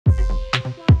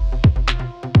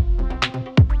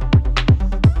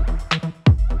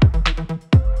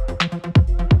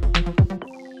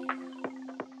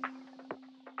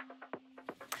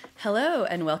Hello,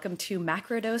 and welcome to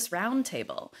Macrodose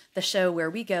Roundtable, the show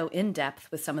where we go in depth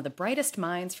with some of the brightest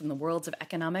minds from the worlds of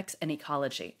economics and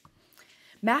ecology.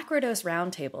 Macrodose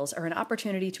Roundtables are an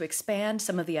opportunity to expand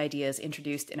some of the ideas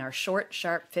introduced in our short,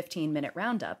 sharp 15-minute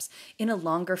roundups in a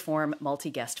longer-form,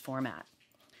 multi-guest format.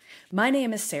 My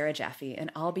name is Sarah Jaffe,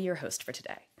 and I'll be your host for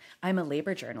today. I'm a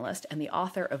labor journalist and the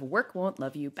author of Work Won't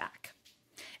Love You Back.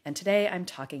 And today I'm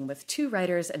talking with two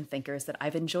writers and thinkers that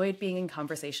I've enjoyed being in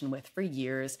conversation with for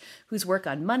years, whose work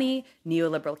on money,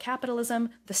 neoliberal capitalism,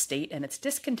 the state and its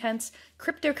discontents,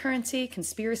 cryptocurrency,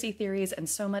 conspiracy theories, and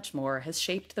so much more has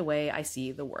shaped the way I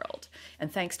see the world.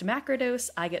 And thanks to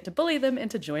Macrodose, I get to bully them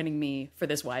into joining me for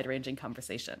this wide-ranging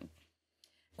conversation.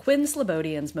 Quinn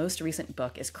Slobodian's most recent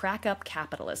book is Crack-Up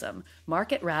Capitalism,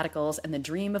 Market Radicals and the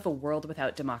Dream of a World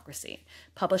Without Democracy,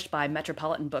 published by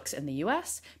Metropolitan Books in the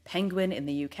US, Penguin in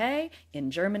the UK,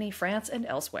 in Germany, France, and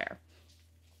elsewhere.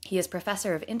 He is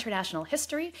professor of international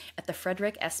history at the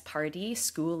Frederick S. Pardee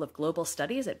School of Global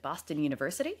Studies at Boston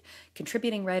University,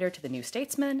 contributing writer to the New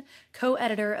Statesman,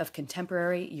 co-editor of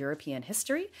Contemporary European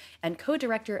History, and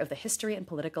co-director of the History and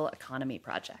Political Economy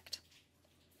Project.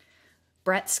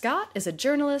 Brett Scott is a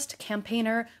journalist,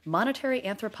 campaigner, monetary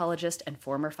anthropologist, and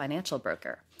former financial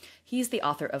broker. He's the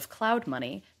author of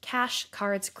Cloudmoney, Cash,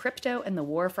 Cards, Crypto, and the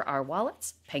War for Our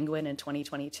Wallets, Penguin in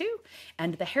 2022,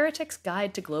 and The Heretic's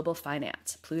Guide to Global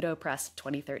Finance, Pluto Press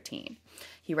 2013.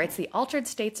 He writes the Altered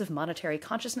States of Monetary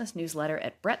Consciousness newsletter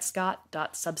at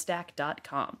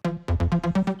brettscott.substack.com.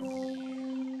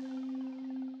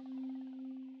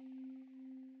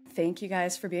 Thank you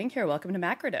guys for being here. Welcome to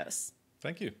Macrodose.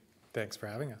 Thank you. Thanks for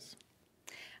having us.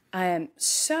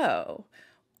 So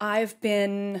I've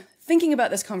been thinking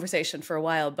about this conversation for a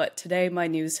while, but today my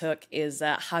news hook is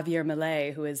Javier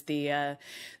Milei, who is the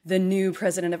new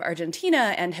president of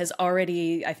Argentina and has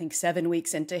already, I think 7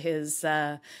 weeks into his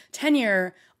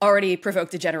tenure, already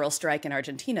provoked a general strike in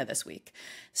Argentina this week.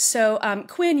 So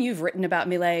Quinn, you've written about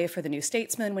Milei for the New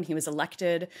Statesman when he was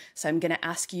elected, so I'm going to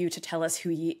ask you to tell us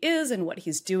who he is and what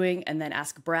he's doing, and then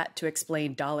ask Brett to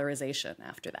explain dollarization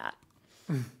after that.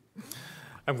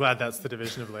 I'm glad that's the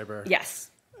division of labor.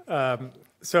 Yes. So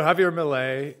Javier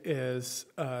Milei is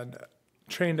a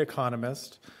trained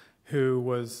economist who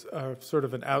was sort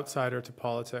of an outsider to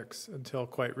politics until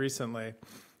quite recently,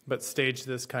 but staged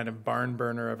this kind of barn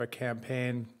burner of a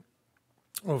campaign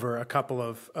over a couple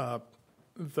of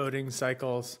voting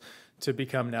cycles to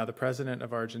become now the president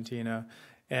of Argentina.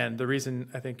 And the reason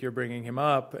I think you're bringing him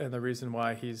up, and the reason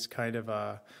why he's kind of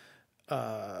a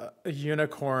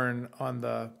unicorn on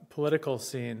the political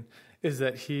scene, is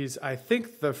that he's, I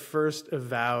think, the first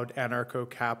avowed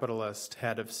anarcho-capitalist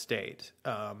head of state.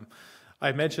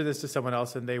 I mentioned this to someone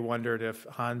else, and they wondered if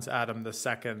Hans Adam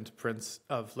II, Prince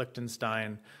of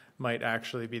Liechtenstein, might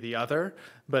actually be the other.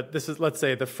 But this is, let's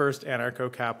say, the first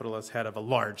anarcho-capitalist head of a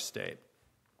large state.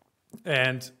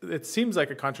 And it seems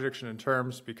like a contradiction in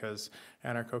terms, because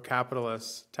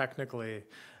anarcho-capitalists technically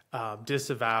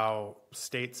disavow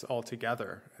states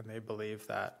altogether, and they believe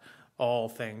that all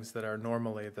things that are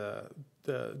normally the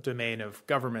domain of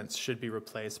governments should be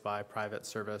replaced by private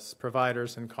service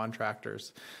providers and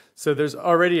contractors. So there's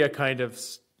already a kind of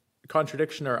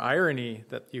contradiction or irony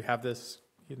that you have this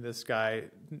guy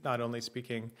not only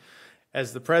speaking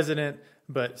as the president,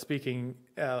 but speaking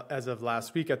as of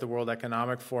last week at the World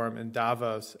Economic Forum in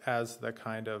Davos as the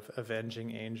kind of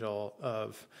avenging angel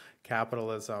of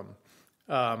capitalism.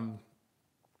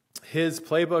 His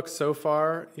playbook so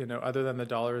far, other than the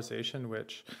dollarization,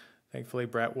 which thankfully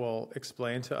Brett will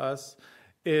explain to us,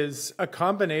 is a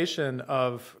combination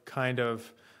of kind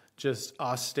of just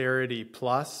austerity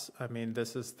plus. I mean,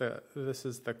 this is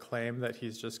the claim that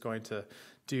he's just going to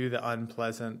do the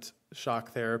unpleasant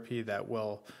shock therapy that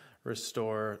will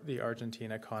restore the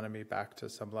Argentine economy back to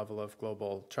some level of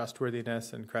global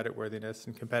trustworthiness and creditworthiness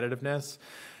and competitiveness,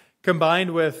 combined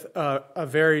with a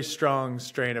very strong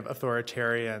strain of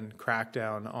authoritarian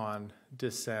crackdown on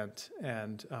dissent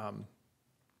and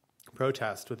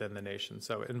protest within the nation.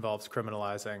 So it involves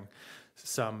criminalizing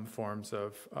some forms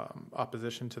of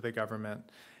opposition to the government.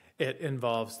 It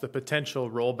involves the potential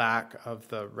rollback of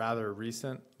the rather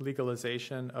recent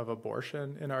legalization of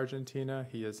abortion in Argentina.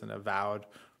 He is an avowed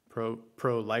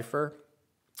pro-lifer.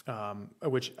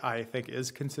 Which I think is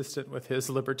consistent with his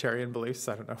libertarian beliefs.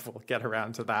 I don't know if we'll get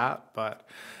around to that, but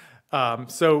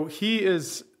so he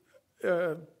is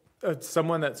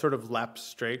someone that sort of leapt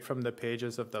straight from the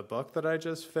pages of the book that I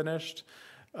just finished,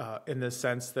 in the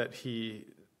sense that he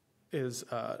is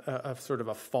a sort of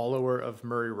a follower of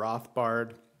Murray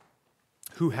Rothbard,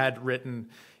 who had written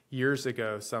years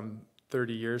ago, some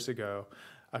 30 years ago,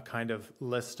 a kind of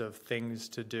list of things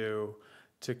to do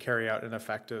to carry out an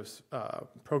effective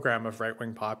program of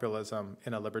right-wing populism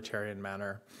in a libertarian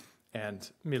manner. And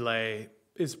Millet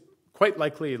is quite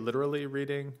likely literally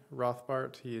reading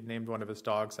Rothbard. He named one of his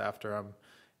dogs after him.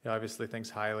 He obviously thinks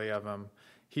highly of him.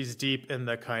 He's deep in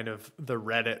the kind of the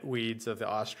Reddit weeds of the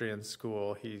Austrian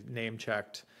school. He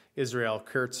name-checked Israel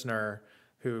Kurtzner,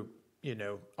 who, you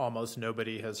know, almost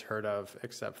nobody has heard of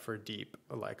except for deep,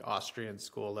 like, Austrian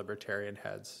school libertarian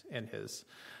heads in his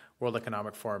World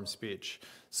Economic Forum speech.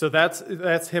 So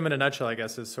that's him in a nutshell, I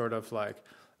guess, is sort of like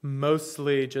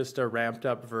mostly just a ramped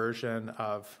up version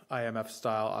of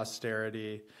IMF-style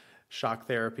austerity, shock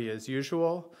therapy as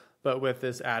usual, but with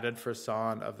this added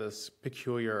frisson of this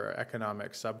peculiar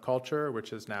economic subculture,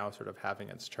 which is now sort of having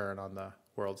its turn on the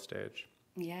world stage.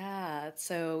 Yeah,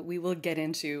 so we will get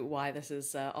into why this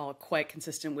is all quite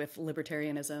consistent with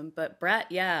libertarianism. But Brett,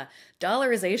 yeah,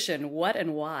 dollarization, what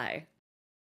and why?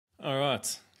 All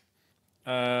right.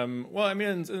 Well, I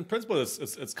mean, in principle,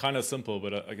 it's kind of simple,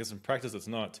 but I guess in practice, it's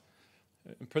not.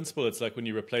 In principle, it's like when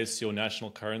you replace your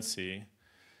national currency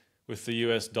with the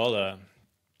US dollar.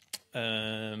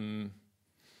 I mean,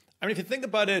 if you think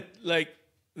about it, like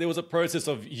there was a process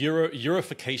of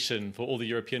Eurification for all the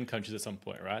European countries at some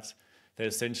point, right? They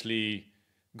essentially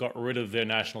got rid of their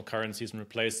national currencies and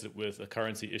replaced it with a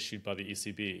currency issued by the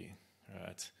ECB,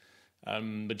 right?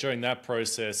 But during that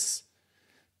process,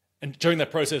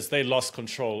 they lost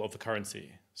control of the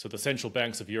currency. So the central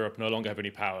banks of Europe no longer have any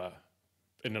power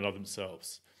in and of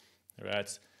themselves,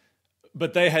 right?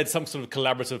 But they had some sort of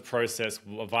collaborative process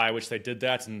via which they did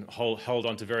that and held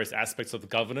on to various aspects of the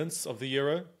governance of the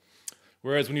euro.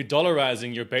 Whereas when you're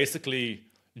dollarizing, you're basically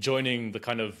joining the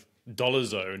kind of dollar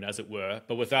zone, as it were,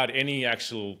 but without any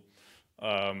actual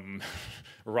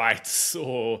rights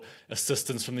or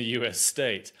assistance from the US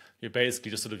state. You're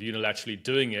basically just sort of unilaterally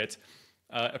doing it.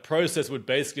 A process would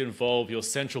basically involve your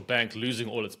central bank losing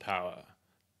all its power,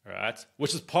 right?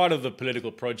 Which is part of the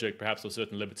political project, perhaps, of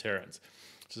certain libertarians.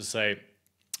 To say,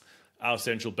 our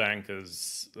central bank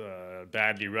is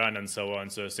badly run and so on,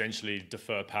 so essentially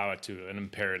defer power to an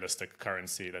imperialistic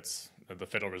currency that's the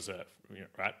Federal Reserve,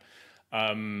 right?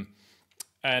 And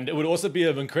it would also be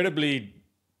an incredibly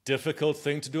difficult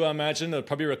thing to do, I imagine. It would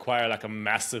probably require like a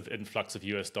massive influx of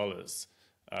US dollars.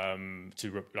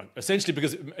 Essentially,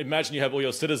 because imagine you have all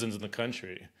your citizens in the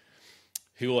country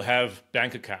who will have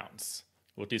bank accounts,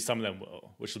 or at least some of them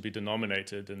will, which will be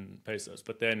denominated in pesos.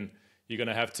 But then you're going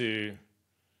to have to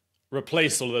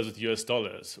replace all of those with US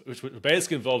dollars, which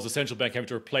basically involves the central bank having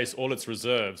to replace all its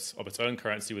reserves of its own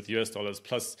currency with US dollars,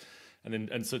 plus,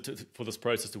 for this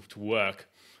process to work.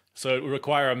 So it would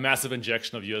require a massive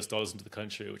injection of US dollars into the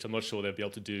country, which I'm not sure they'll be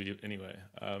able to do anyway.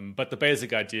 But the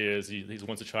basic idea is he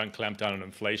wants to try and clamp down on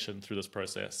inflation through this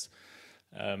process.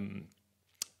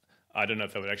 I don't know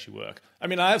if that would actually work. I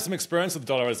mean, I have some experience with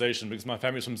dollarization because my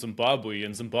family's from Zimbabwe,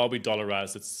 and Zimbabwe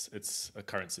dollarized its a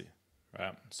currency,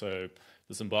 right? So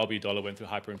the Zimbabwe dollar went through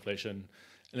hyperinflation, and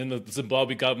then the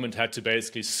Zimbabwe government had to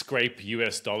basically scrape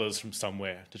US dollars from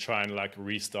somewhere to try and like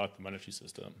restart the monetary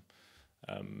system.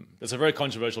 It's a very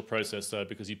controversial process, though,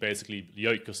 because you basically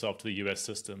yoke yourself to the US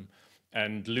system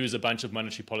and lose a bunch of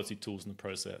monetary policy tools in the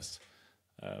process.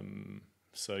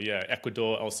 So yeah,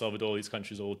 Ecuador, El Salvador, these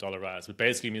countries are all dollarized, but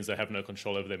basically means they have no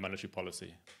control over their monetary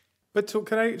policy. But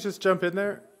can I just jump in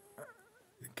there?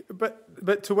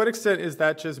 But to what extent is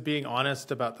that just being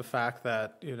honest about the fact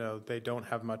that, you know, they don't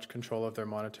have much control of their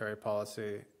monetary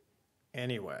policy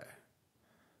anyway?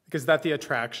 Because is that the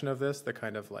attraction of this, the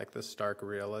kind of like the stark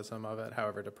realism of it,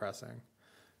 however depressing?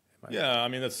 Yeah, I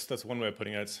mean, that's one way of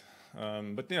putting it.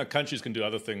 But you know, countries can do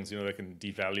other things. You know, they can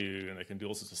devalue and they can do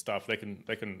all sorts of stuff. They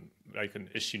can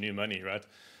issue new money, right?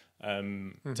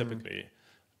 Typically,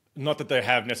 not that they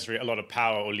have necessarily a lot of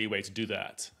power or leeway to do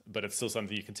that, but it's still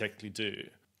something you can technically do.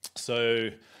 So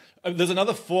there's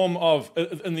another form of,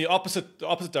 in the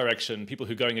opposite direction, people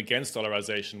who are going against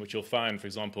dollarization, which you'll find, for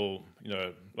example, you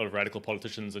know, a lot of radical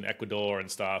politicians in Ecuador and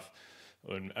stuff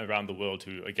and around the world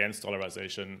who are against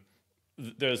dollarization.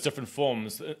 There's different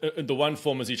forms. The one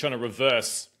form is you're trying to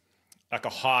reverse like a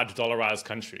hard dollarized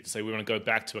country to say we want to go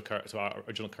back to our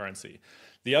original currency.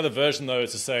 The other version, though,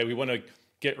 is to say we want to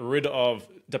get rid of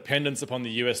dependence upon the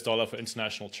US dollar for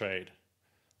international trade,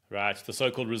 right? The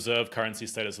so-called reserve currency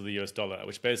status of the US dollar,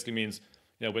 which basically means,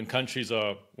 you know, when countries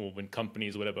are, or when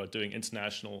companies or whatever are doing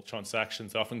international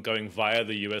transactions, they're often going via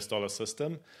the US dollar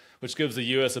system, which gives the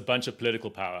US a bunch of political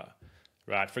power.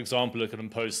 Right. For example, it can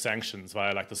impose sanctions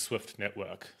via like the SWIFT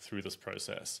network through this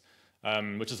process,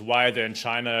 which is why then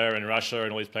China and Russia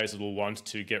and all these places will want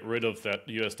to get rid of that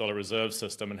US dollar reserve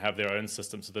system and have their own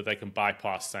system so that they can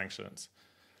bypass sanctions,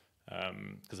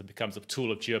 because it becomes a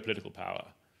tool of geopolitical power.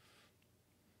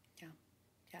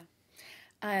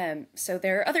 So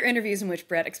there are other interviews in which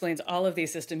Brett explains all of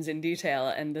these systems in detail,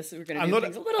 and this we're going to do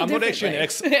things a little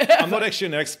differently. I'm not actually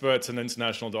an expert in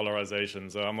international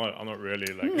dollarization, so I'm not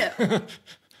really like. No,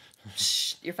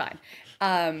 shh, you're fine.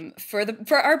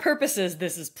 For our purposes,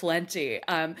 this is plenty.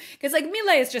 Because like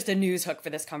Millet is just a news hook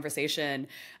for this conversation.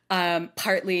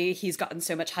 Partly he's gotten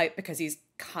so much hype because he's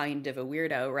kind of a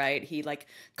weirdo, right? He like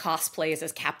cosplays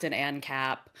as Captain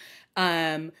ANCAP.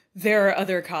 There are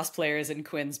other cosplayers in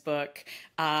Quinn's book.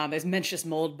 There's Mencius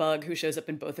Moldbug, who shows up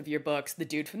in both of your books. The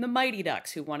dude from the Mighty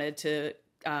Ducks who wanted to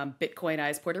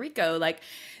Bitcoinize Puerto Rico. Like,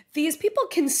 these people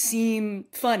can seem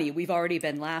funny. We've already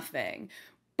been laughing.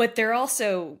 But they're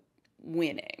also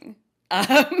winning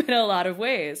in a lot of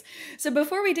ways. So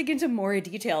before we dig into more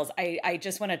details, I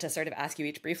just wanted to sort of ask you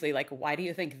each briefly, like, why do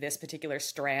you think this particular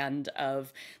strand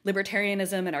of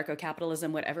libertarianism,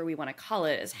 anarcho-capitalism, whatever we want to call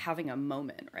it, is having a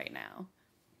moment right now?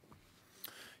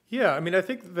 Yeah, I mean, I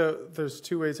think there's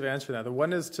two ways of answering that. The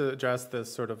one is to address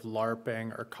this sort of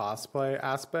LARPing or cosplay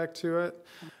aspect to it,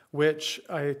 which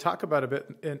I talk about a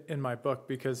bit in my book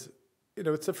because, you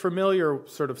know, it's a familiar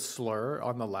sort of slur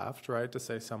on the left, right, to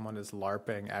say someone is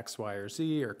LARPing X, Y, or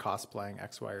Z or cosplaying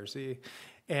X, Y, or Z.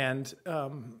 And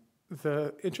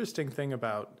the interesting thing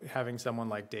about having someone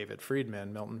like David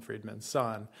Friedman, Milton Friedman's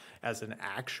son, as an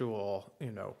actual,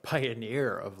 you know,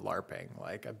 pioneer of LARPing,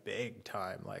 like a big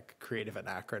time, like creative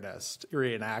anachronist,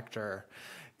 reenactor,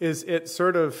 is it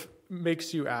sort of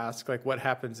makes you ask, like, what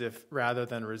happens if rather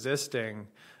than resisting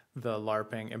the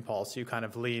LARPing impulse, you kind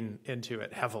of lean into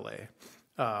it heavily.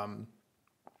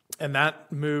 And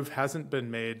that move hasn't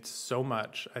been made so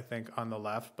much, I think, on the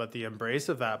left, but the embrace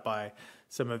of that by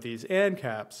some of these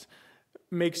ANCAPs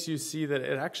makes you see that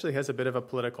it actually has a bit of a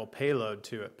political payload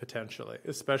to it, potentially,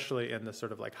 especially in the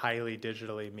sort of like highly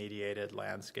digitally mediated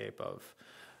landscape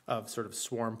of sort of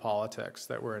swarm politics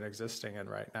that we're existing in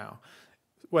right now.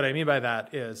 What I mean by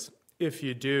that is if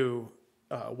you do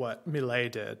what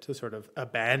Millet did to sort of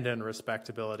abandon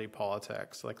respectability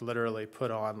politics, like literally put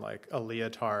on like a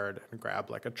leotard and grab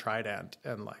like a trident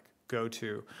and like go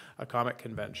to a comic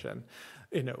convention,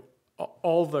 you know,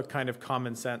 all the kind of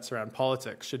common sense around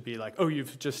politics should be like, oh,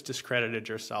 you've just discredited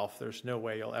yourself. There's no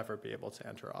way you'll ever be able to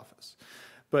enter office.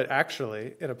 But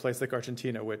actually, in a place like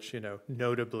Argentina, which, you know,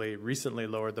 notably recently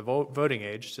lowered the voting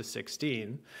age to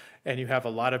 16, and you have a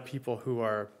lot of people who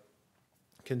are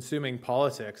consuming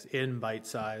politics in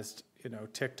bite-sized, you know,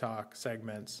 TikTok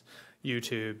segments,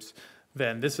 YouTubes,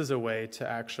 then this is a way to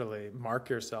actually mark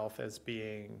yourself as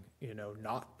being, you know,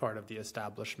 not part of the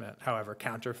establishment, however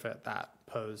counterfeit that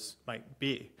pose might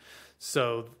be.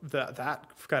 So that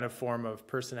kind of form of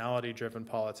personality-driven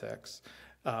politics,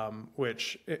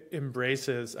 which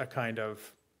embraces a kind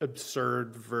of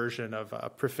absurd version of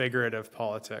prefigurative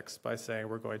politics by saying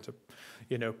we're going to,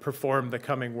 you know, perform the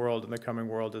coming world, and the coming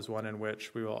world is one in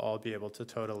which we will all be able to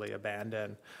totally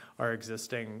abandon our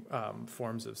existing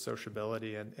forms of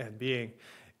sociability and being,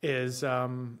 is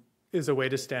a way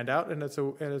to stand out, and it's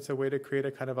a way to create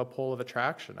a kind of a pole of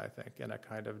attraction, I think, in a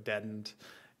kind of deadened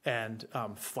and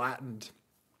flattened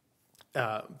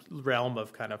realm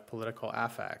of kind of political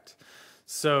affect.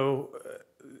 So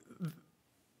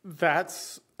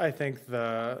that's, I think,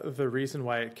 the reason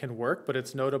why it can work, but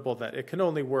it's notable that it can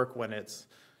only work when it's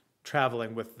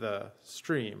traveling with the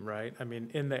stream, right? I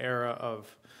mean, in the era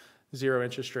of zero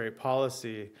interest rate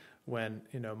policy, when,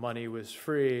 you know, money was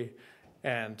free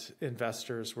and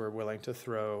investors were willing to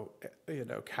throw, you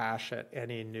know, cash at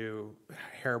any new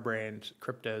harebrained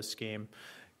crypto scheme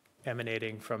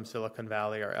emanating from Silicon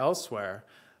Valley or elsewhere,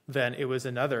 then it was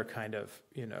another kind of,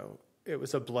 you know, it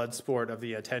was a blood sport of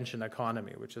the attention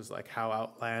economy, which is like, how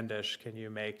outlandish can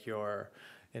you make your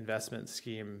investment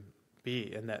scheme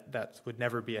be? And that would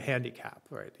never be a handicap,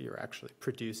 right? You're actually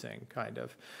producing kind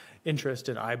of interest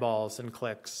in eyeballs and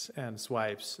clicks and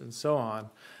swipes and so on.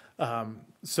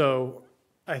 So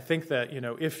I think that, you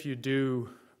know, if you do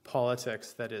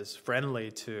politics that is friendly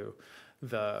to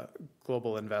the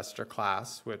global investor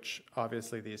class, which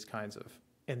obviously these kinds of,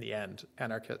 in the end,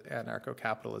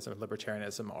 anarcho-capitalism and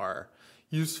libertarianism are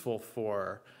useful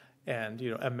for, and, you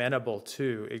know, amenable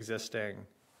to existing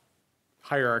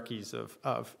hierarchies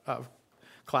of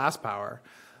class power,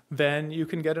 then you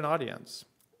can get an audience.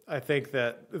 I think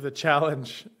that the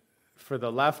challenge for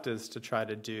the left is to try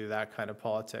to do that kind of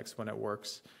politics when it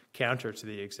works counter to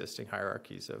the existing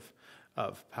hierarchies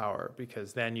of power,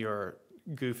 because then your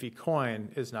goofy coin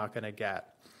is not going to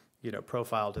get, you know,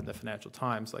 profiled in the Financial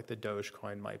Times like the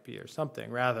Dogecoin might be or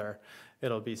something. Rather,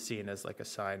 it'll be seen as like a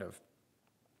sign of,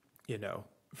 you know,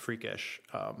 freakish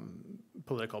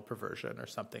political perversion or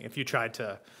something. If you tried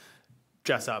to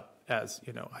dress up as,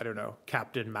 you know, I don't know,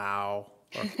 Captain Mao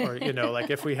or you know, like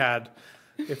if we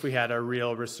had a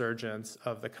real resurgence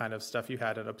of the kind of stuff you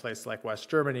had in a place like West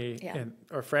Germany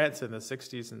or France in the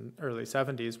 60s and early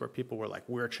 70s, where people were like,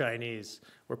 we're Chinese,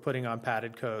 we're putting on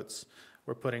padded coats,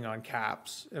 we're putting on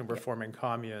caps, and we're forming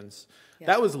communes.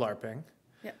 That was LARPing.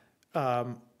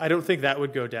 I don't think that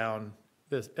would go down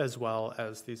as well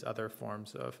as these other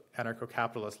forms of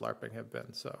anarcho-capitalist LARPing have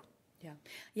been. So.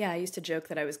 Yeah, I used to joke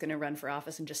that I was going to run for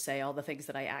office and just say all the things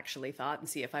that I actually thought and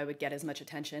see if I would get as much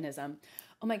attention as,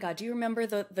 oh my God, do you remember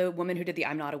the woman who did the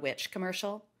I'm Not a Witch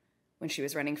commercial when she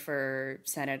was running for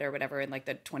Senate or whatever in like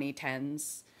the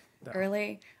 2010s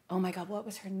early? Oh my God, what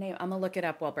was her name? I'm going to look it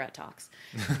up while Brett talks.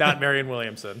 Not Marianne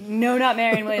Williamson. No, not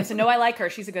Marianne Williamson. No, I like her.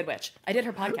 She's a good witch. I did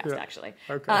her podcast, actually.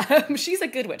 Okay. She's a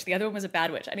good witch. The other one was a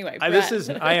bad witch. Anyway,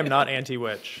 I am not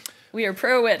anti-witch. We are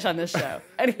pro-witch on this show.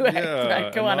 Anyway,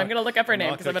 Brett, go on. I'm going to look up her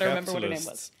name because I better remember what her name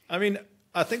was. I mean,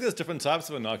 I think there's different types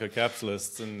of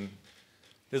anarcho-capitalists, and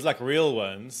there's like real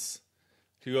ones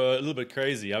who are a little bit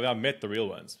crazy. I mean, I've met the real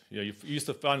ones. You know, you used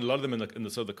to find a lot of them in the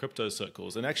sort of the crypto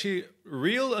circles, and actually,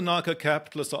 real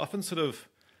anarcho-capitalists are often sort of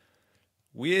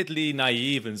weirdly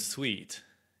naive and sweet.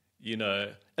 You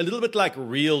know, a little bit like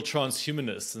real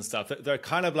transhumanists and stuff. They're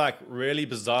kind of like really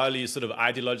bizarrely sort of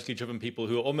ideologically driven people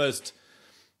who are almost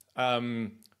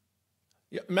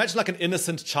imagine like an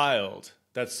innocent child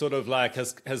that sort of like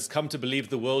has come to believe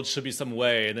the world should be some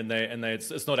way, and then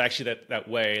it's not actually that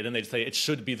way, and then they say it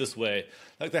should be this way.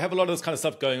 Like they have a lot of this kind of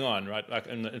stuff going on, right? Like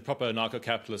in proper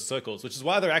anarcho-capitalist circles, which is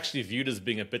why they're actually viewed as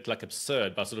being a bit like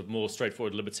absurd by sort of more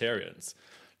straightforward libertarians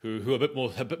who are a bit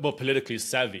more politically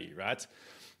savvy, right?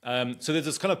 So there's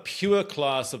this kind of pure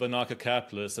class of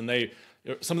anarcho-capitalists, and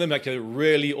some of them like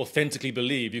really authentically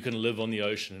believe you can live on the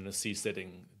ocean in a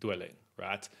seasteading dwelling,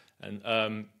 right?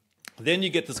 And then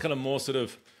you get this kind of more sort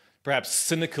of perhaps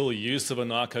cynical use of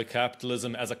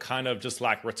anarcho-capitalism as a kind of just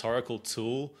like rhetorical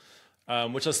tool,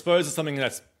 which I suppose is something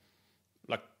that's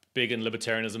like big in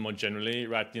libertarianism more generally,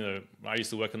 right? You know, I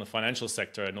used to work in the financial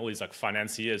sector, and all these like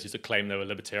financiers used to claim they were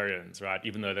libertarians, right?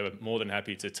 Even though they were more than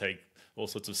happy to take all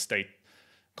sorts of state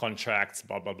contracts,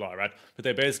 blah, blah, blah, right? But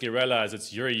they basically realize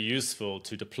it's very useful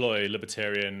to deploy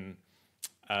libertarian,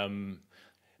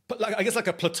 but like I guess like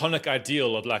a platonic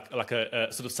ideal of like a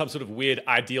sort of some sort of weird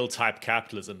ideal type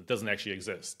capitalism doesn't actually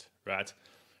exist, right?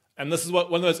 And this is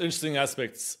one of those interesting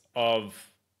aspects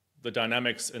of the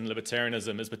dynamics in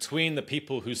libertarianism is between the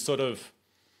people who sort of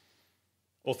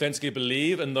authentically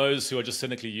believe and those who are just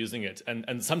cynically using it,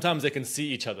 and sometimes they can see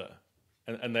each other.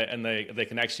 And they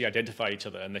can actually identify each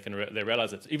other, and they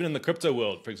realize it. Even in the crypto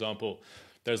world, for example,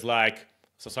 there's like,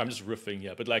 so I'm just riffing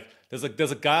here, but like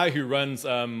there's a guy who runs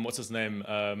what's his name?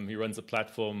 He runs a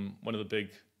platform, one of the big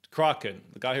Kraken.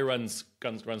 The guy who runs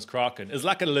Kraken is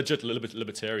like a legit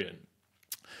libertarian,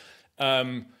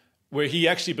 where he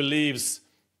actually believes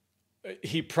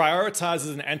he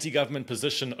prioritizes an anti-government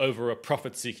position over a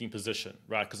profit-seeking position,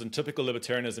 right? Because in typical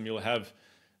libertarianism, you'll have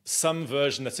some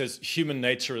version that says human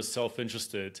nature is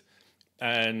self-interested,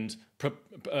 and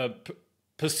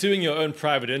pursuing your own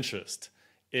private interest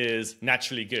is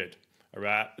naturally good. All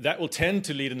right? That will tend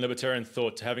to lead in libertarian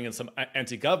thought to having some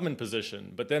anti-government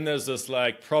position. But then there's this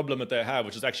like problem that they have,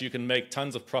 which is actually you can make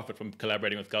tons of profit from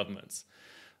collaborating with governments.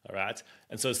 All right?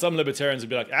 And so some libertarians would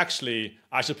be like, actually,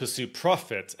 I should pursue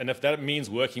profit. And if that means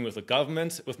working with the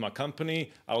government, with my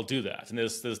company, I'll do that. And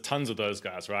there's tons of those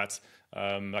guys, right?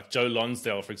 Like Joe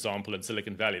Lonsdale, for example, in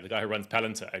Silicon Valley, the guy who runs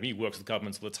Palantir. I mean, he works with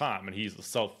governments all the time, and he's a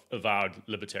self-avowed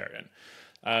libertarian.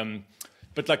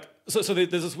 But like, so there's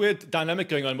this weird dynamic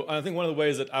going on. But I think one of the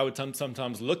ways that I would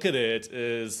sometimes look at it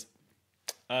is,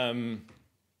 and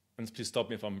please stop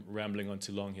me if I'm rambling on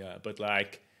too long here, but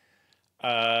like,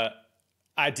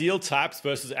 ideal types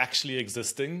versus actually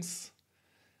existings.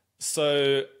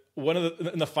 So in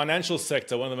the financial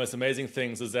sector, one of the most amazing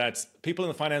things is that people in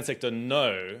the finance sector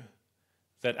know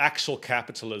that actual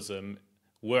capitalism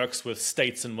works with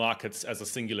states and markets as a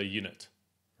singular unit,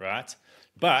 right?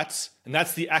 And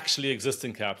that's the actually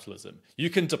existing capitalism. You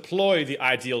can deploy the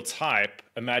ideal type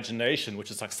imagination,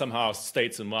 which is like somehow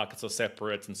states and markets are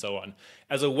separate and so on,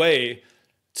 as a way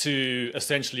to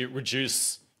essentially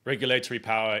reduce regulatory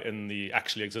power in the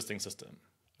actually existing system,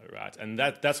 right? And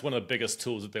that's one of the biggest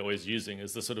tools that they're always using,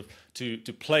 is the sort of to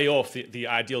play off the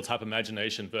ideal type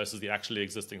imagination versus the actually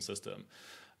existing system.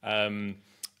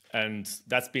 And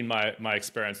that's been my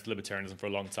experience with libertarianism for a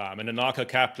long time. And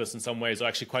anarcho-capitalists in some ways are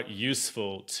actually quite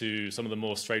useful to some of the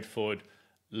more straightforward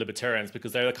libertarians,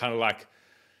 because they're kind of like,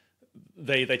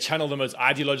 they channel the most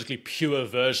ideologically pure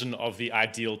version of the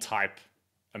ideal type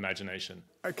imagination.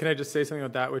 Can I just say something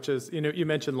about that, which is, you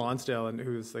mentioned Lonsdale, and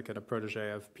who's like a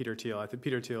protege of Peter Thiel. I think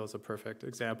Peter Thiel is a perfect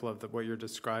example of what you're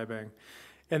describing.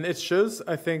 And it shows,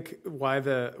 I think, why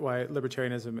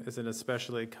libertarianism is an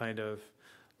especially kind of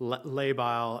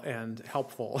labile and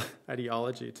helpful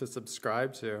ideology to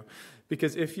subscribe to.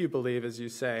 Because if you believe, as you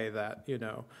say, that,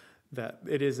 that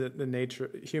it is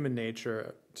human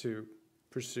nature to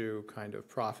pursue kind of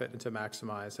profit and to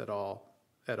maximize at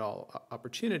all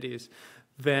opportunities,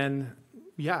 then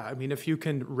if you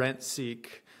can rent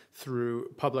seek through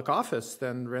public office,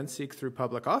 then rent seek through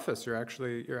public office. You're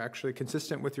actually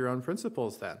consistent with your own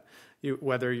principles. Then,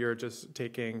 whether you're just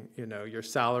taking your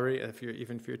salary,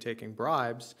 even if you're taking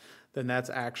bribes, then that's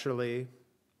actually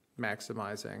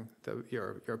maximizing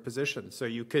your position. So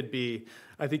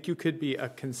I think you could be a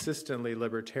consistently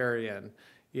libertarian,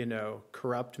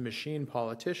 corrupt machine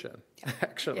politician,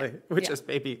 actually, which is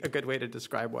maybe a good way to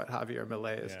describe what Javier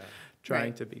Milei is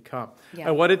trying to become. Yeah.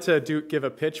 I wanted to give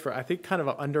a pitch for, I think, kind of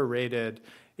an underrated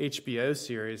HBO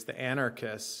series, The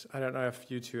Anarchists. I don't know if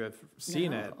you two have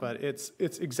seen it, but it's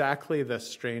exactly the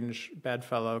strange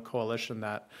bedfellow coalition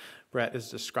that Brett is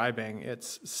describing.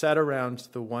 It's set around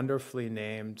the wonderfully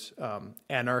named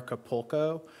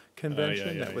Anarcho-Capitalism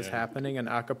convention that was happening in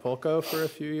Acapulco for a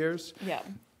few years. Yeah.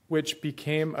 Which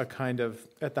became a kind of,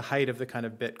 at the height of the kind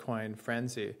of Bitcoin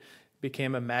frenzy,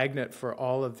 became a magnet for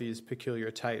all of these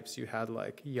peculiar types. You had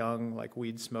like young, like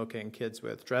weed smoking kids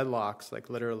with dreadlocks, like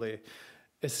literally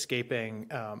escaping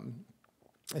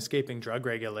drug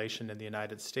regulation in the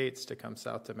United States to come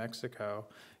south to Mexico.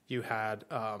 You had,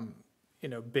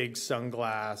 big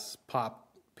sunglass, pop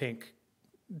pink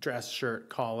dress shirt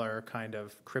collar, kind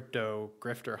of crypto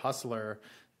grifter hustler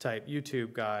type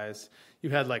YouTube guys. You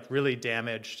had like really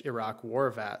damaged Iraq war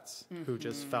vets who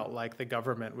just felt like the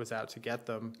government was out to get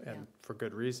them, and for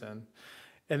good reason.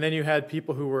 And then you had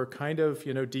people who were kind of,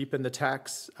 deep in the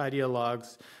tax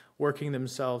ideologues, working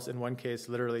themselves, in one case,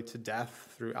 literally to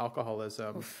death through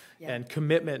alcoholism and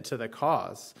commitment to the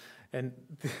cause. And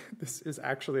this is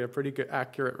actually a pretty good,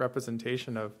 accurate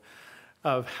representation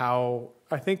of how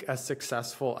I think a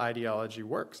successful ideology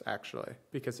works, actually,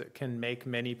 because it can make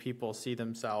many people see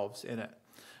themselves in it,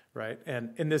 right?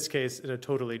 And in this case, in a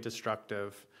totally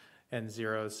destructive and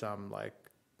zero-sum like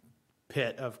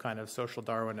pit of kind of social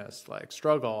Darwinist like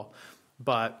struggle.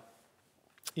 But,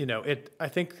 I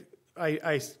think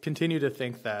I continue to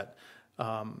think that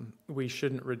we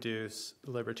shouldn't reduce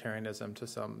libertarianism to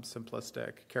some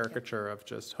simplistic caricature of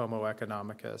just Homo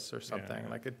economicus or something.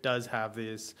 Like it does have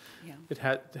these, it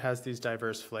has these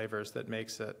diverse flavors that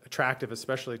makes it attractive,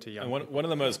 especially to young people. One of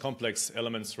the most complex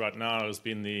elements right now has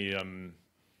been the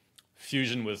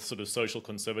fusion with sort of social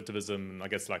conservatism. I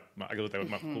guess what they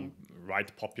might call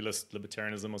right populist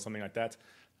libertarianism or something like that.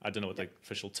 I don't know what the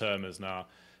official term is now.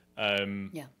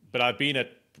 But I've been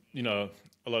at, a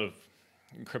lot of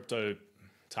crypto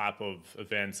type of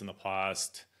events in the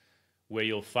past where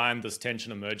you'll find this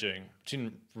tension emerging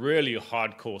between really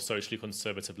hardcore socially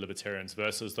conservative libertarians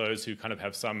versus those who kind of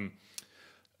have some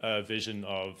vision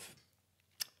of,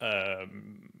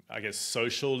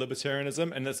 social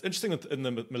libertarianism. And that's interesting in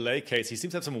the Milei case, he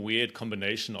seems to have some weird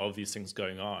combination of these things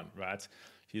going on, right?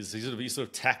 He's sort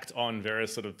of tacked on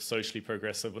various sort of socially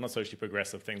progressive, well, not socially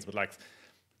progressive things, but like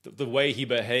the way he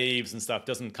behaves and stuff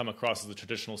doesn't come across as a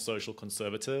traditional social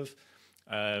conservative.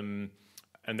 And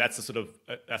that's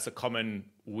that's a common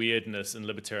weirdness in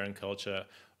libertarian culture.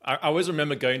 I always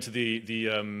remember going to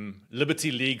the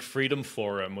Liberty League Freedom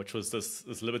Forum, which was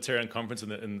this libertarian conference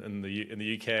in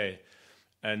the UK,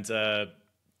 and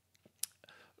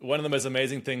one of the most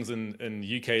amazing things in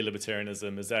UK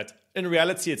libertarianism is that in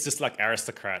reality it's just like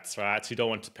aristocrats, right, who don't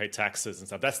want to pay taxes and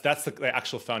stuff. That's the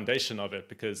actual foundation of it,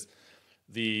 because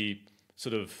the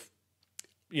sort of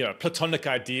platonic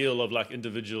ideal of like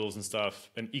individuals and stuff,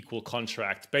 an equal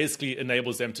contract, basically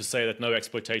enables them to say that no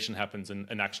exploitation happens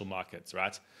in actual markets,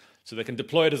 right? So they can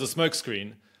deploy it as a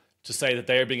smokescreen to say that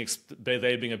they're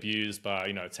being abused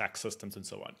by tax systems and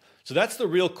so on. So that's the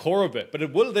real core of it. But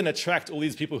it will then attract all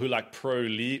these people who like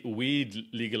weed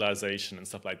legalization and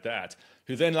stuff like that,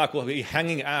 who then like will be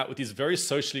hanging out with these very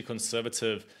socially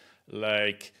conservative,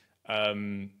 like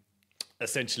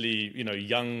essentially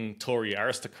young Tory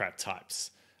aristocrat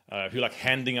types. Who like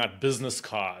handing out business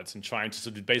cards and trying to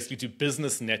sort of basically do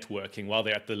business networking while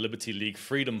they're at the Liberty League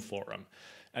Freedom Forum.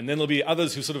 And then there'll be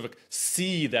others who sort of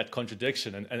see that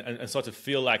contradiction and start to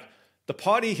feel like the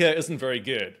party here isn't very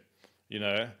good.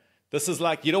 This is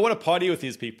like, you don't want to party with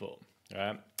these people.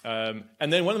 Right?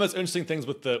 And then one of the most interesting things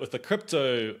with the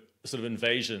crypto sort of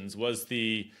invasions was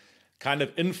the kind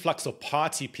of influx of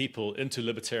party people into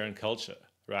libertarian culture.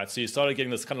 right? So you started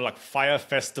getting this kind of like fire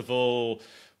festival,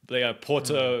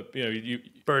 Porter,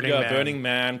 Burning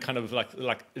Man, kind of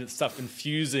like stuff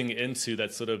infusing into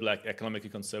that sort of like economically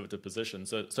conservative position.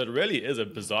 So it really is a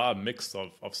bizarre mix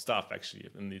of stuff actually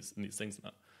in these things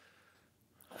now.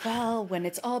 Well, when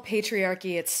it's all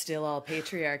patriarchy, it's still all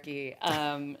patriarchy.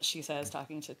 She says,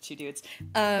 talking to two dudes.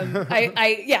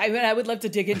 I would love to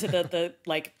dig into the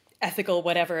like ethical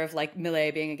whatever of like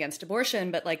Millet being against abortion,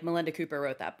 but like Melinda Cooper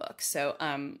wrote that book, so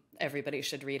everybody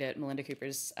should read it. Melinda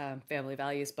Cooper's Family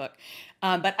Values book.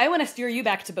 But I want to steer you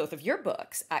back to both of your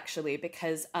books actually,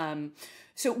 because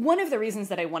so one of the reasons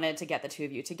that I wanted to get the two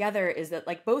of you together is that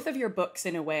like both of your books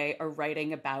in a way are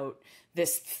writing about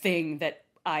this thing that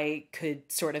I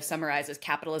could sort of summarize as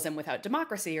capitalism without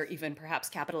democracy, or even perhaps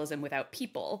capitalism without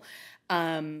people.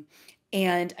 And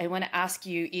I want to ask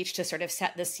you each to sort of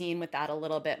set the scene with that a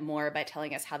little bit more by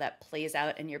telling us how that plays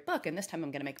out in your book. And this time I'm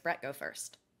going to make Brett go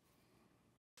first.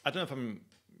 I don't know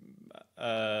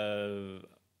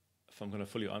if I'm going to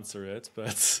fully answer it,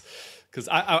 but because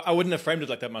I wouldn't have framed it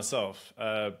like that myself.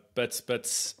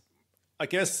 But I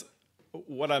guess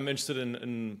what I'm interested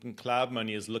in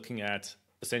Cloudmoney is looking at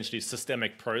essentially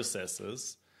systemic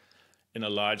processes in a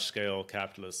large-scale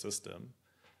capitalist system,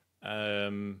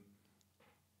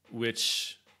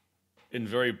 which, in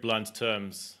very blunt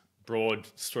terms, broad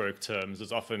stroke terms,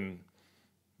 is often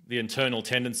the internal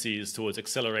tendencies towards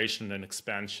acceleration and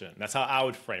expansion. That's how I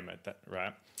would frame it,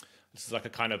 right? This is like a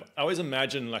kind of, I always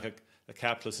imagine like a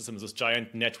capitalist system as this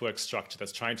giant network structure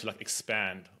that's trying to like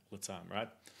expand all the time, right?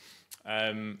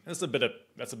 That's a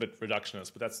bit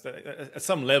reductionist, but that's at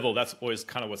some level that's always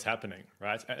kind of what's happening,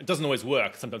 right? It doesn't always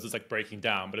work. Sometimes it's like breaking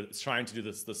down, but it's trying to do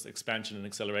this expansion and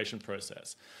acceleration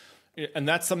process, and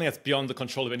that's something that's beyond the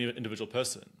control of any individual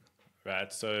person,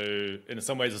 right? So in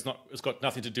some ways, it's got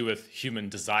nothing to do with human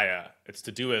desire. It's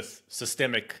to do with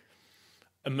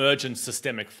emergent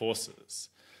systemic forces.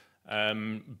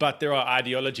 But there are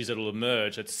ideologies that will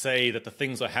emerge that say that the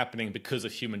things are happening because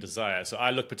of human desire. So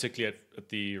I look particularly at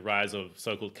the rise of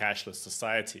so-called cashless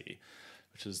society,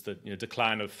 which is the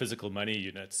decline of physical money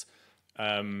units,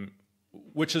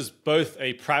 which is both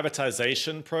a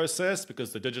privatization process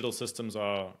because the digital systems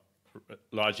are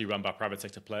largely run by private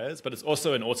sector players, but it's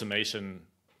also an automation.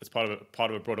 It's part of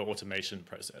a broader automation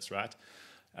process, right?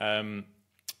 And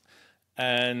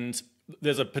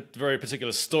there's a very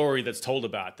particular story that's told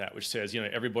about that, which says,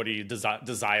 everybody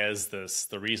desires this.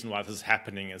 The reason why this is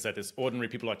happening is that this ordinary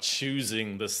people are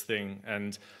choosing this thing,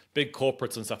 and big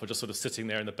corporates and stuff are just sort of sitting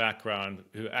there in the background,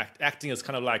 who acting as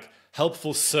kind of like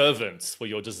helpful servants for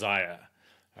your desire,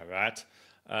 all right?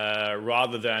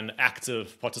 Rather than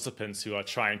active participants who are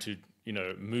trying to,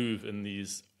 move in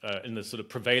these in the sort of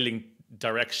prevailing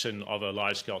direction of a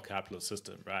large-scale capitalist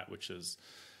system, right? Which is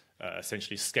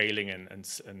essentially scaling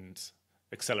and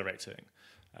accelerating.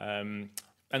 And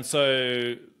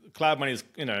so Cloudmoney is,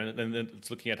 and it's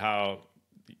looking at how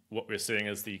what we're seeing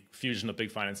is the fusion of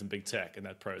big finance and big tech in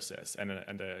that process, and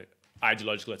an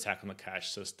ideological attack on the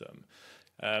cash system.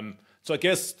 So I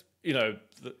guess,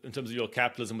 in terms of your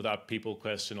capitalism without people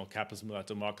question or capitalism without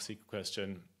democracy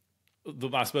question,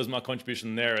 I suppose my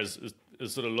contribution there is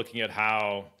sort of looking at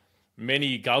how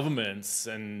many governments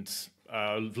and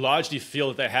largely feel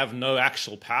that they have no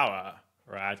actual power,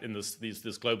 right, in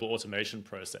these global automation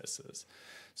processes.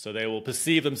 So they will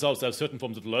perceive themselves to have certain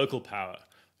forms of local power,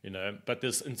 but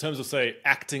this, in terms of, say,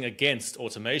 acting against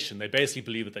automation, they basically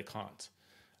believe that they can't,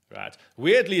 right?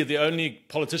 Weirdly, the only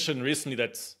politician recently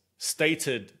that's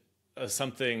stated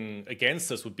something against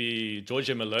this would be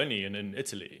Giorgia Meloni in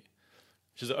Italy.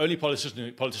 She's the only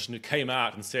politician who came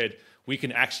out and said, we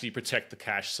can actually protect the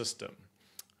cash system,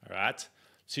 all right?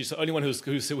 She's the only one who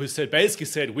basically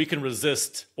said we can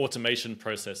resist automation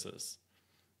processes,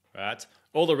 right?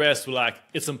 All the rest were like,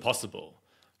 it's impossible.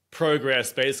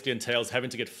 Progress basically entails having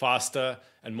to get faster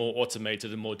and more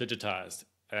automated and more digitized.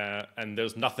 And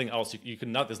there's nothing else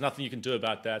there's nothing you can do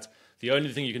about that. The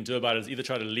only thing you can do about it is either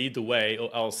try to lead the way or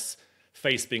else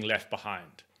face being left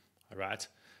behind, all right?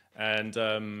 And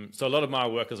so a lot of my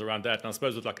work is around that. And I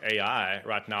suppose with like AI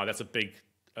right now, that's a big,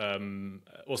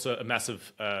 also a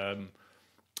massive,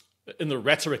 in the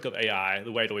rhetoric of AI,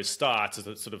 the way it always starts is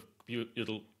that sort of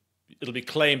it'll be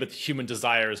claimed that human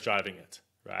desire is driving it,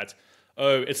 right?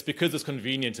 Oh, it's because it's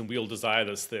convenient and we'll desire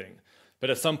this thing. But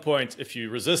at some point, if you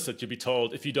resist it, you'll be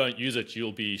told if you don't use it,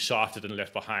 you'll be shafted and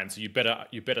left behind. So you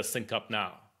better sync up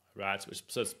now, right?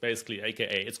 So it's basically,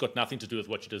 AKA, it's got nothing to do with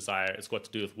what you desire. It's got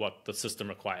to do with what the system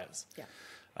requires.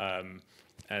 Yeah.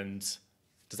 And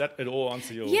does that at all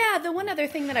answer your... Yeah, the one other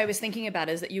thing that I was thinking about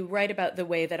is that you write about the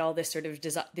way that all this sort of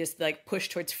this like push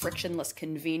towards frictionless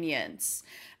convenience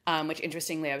which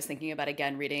interestingly I was thinking about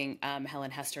again reading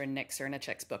Helen Hester and Nick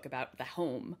Cernichek's book about the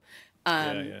home,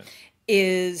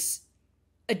 is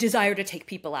a desire to take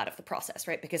people out of the process,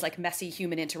 right? Because like messy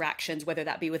human interactions, whether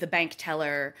that be with a bank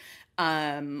teller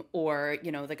or,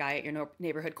 you know, the guy at your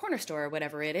neighborhood corner store or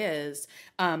whatever it is,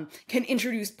 can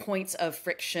introduce points of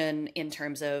friction in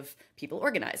terms of people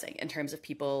organizing, in terms of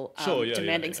people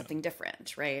demanding something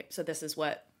different, right? So this is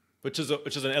what... Which is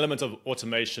an element of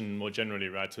automation more generally,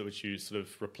 right? So which you sort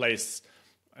of replace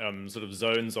sort of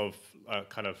zones of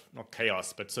kind of, not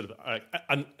chaos, but sort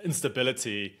of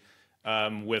instability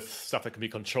with stuff that can be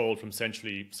controlled from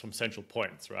central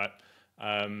points, right?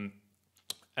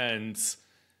 And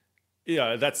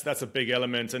yeah, that's a big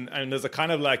element, and there's a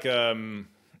kind of like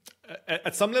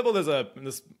at some level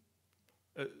there's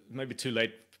maybe too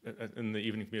late in the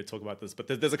evening for me to talk about this, but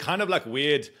there's a kind of like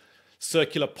weird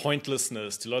circular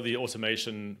pointlessness to a lot of the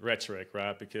automation rhetoric,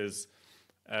 right? Because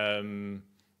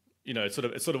you know, it sort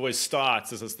of always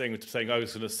starts as this thing saying, "Oh,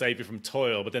 it's going to save you from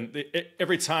toil," but then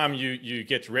every time you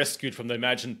get rescued from the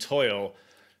imagined toil,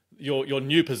 your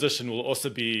new position will also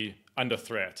be under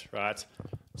threat, right?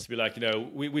 To be like, you know,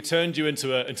 we turned you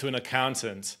into an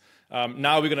accountant.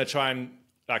 Now we're going to try and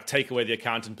like take away the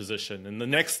accountant position, and the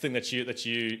next thing that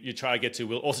you try to get to,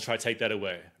 we'll also try to take that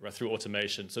away, right, through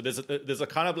automation. So there's a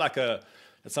kind of like at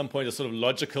some point a sort of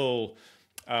logical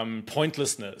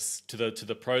pointlessness to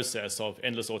the process of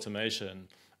endless automation,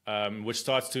 which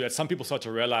starts to, as some people start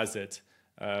to realize it.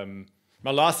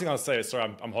 My last thing I'll say is,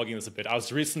 sorry, I'm hogging this a bit. I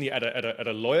was recently at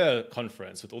a lawyer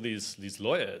conference with all these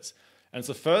lawyers, and it's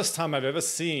the first time I've ever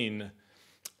seen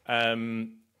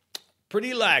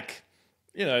pretty like,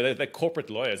 you know, they're corporate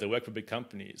lawyers, they work for big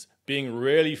companies, being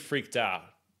really freaked out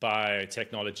by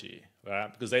technology,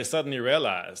 right? Because they suddenly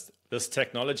realized this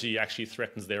technology actually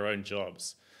threatens their own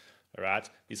jobs. All right,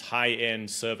 these high-end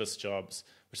service jobs,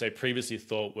 which they previously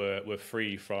thought were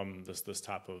free from this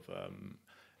type of,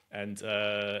 it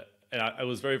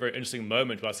was a very, very interesting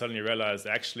moment where I suddenly realized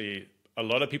actually a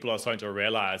lot of people are starting to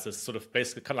realize this sort of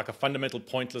basically kind of like a fundamental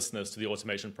pointlessness to the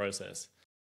automation process.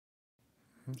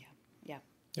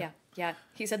 Yeah.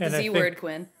 He said the Z word,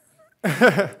 Quinn.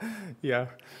 Yeah,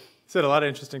 said a lot of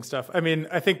interesting stuff. I mean,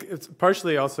 I think it's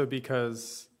partially also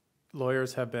because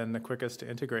lawyers have been the quickest to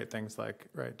integrate things like,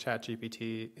 right,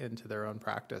 ChatGPT into their own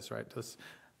practice, right? Just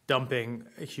dumping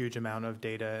a huge amount of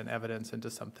data and evidence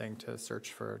into something to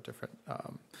search for different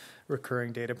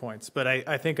recurring data points. But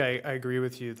I think I agree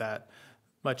with you that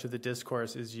much of the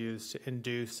discourse is used to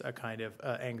induce a kind of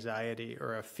anxiety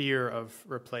or a fear of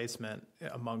replacement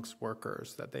amongst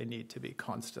workers, that they need to be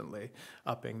constantly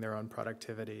upping their own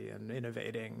productivity and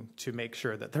innovating to make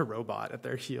sure that the robot at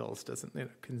their heels doesn't, you know,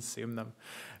 consume them.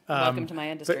 Welcome to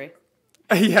my industry.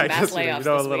 But, yeah, mass layoffs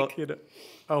this week. You know,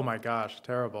 oh my gosh,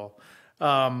 terrible.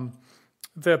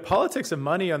 The politics of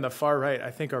money on the far right,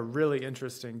 I think, are really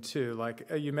interesting too.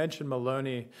 Like you mentioned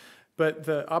Maloney, but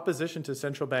the opposition to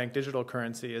central bank digital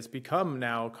currency has become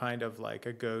now kind of like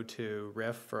a go-to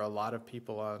riff for a lot of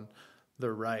people on the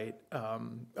right,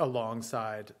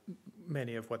 alongside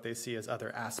many of what they see as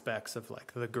other aspects of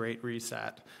like the Great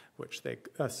Reset, which they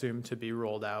assume to be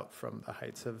rolled out from the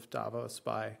heights of Davos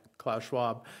by Klaus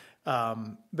Schwab.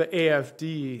 The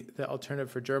AfD, the Alternative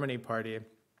for Germany party,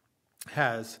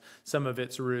 has some of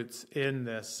its roots in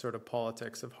this sort of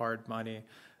politics of hard money,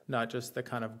 not just the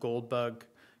kind of gold bug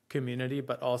community,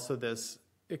 but also this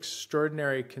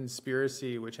extraordinary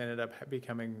conspiracy which ended up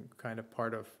becoming kind of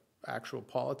part of actual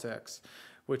politics,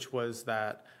 which was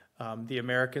that the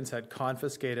Americans had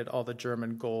confiscated all the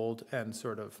German gold and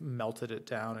sort of melted it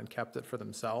down and kept it for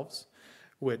themselves,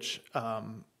 which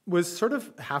was sort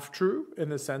of half true in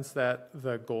the sense that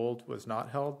the gold was not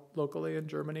held locally in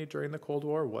Germany during the Cold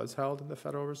War, was held in the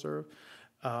Federal Reserve.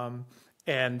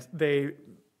 And they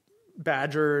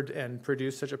badgered and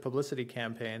produced such a publicity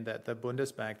campaign that the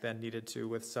Bundesbank then needed to,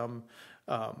 with some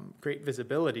great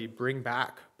visibility, bring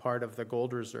back part of the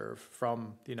gold reserve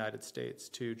from the United States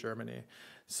to Germany.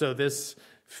 So this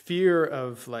fear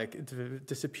of like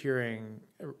disappearing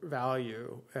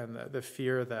value and the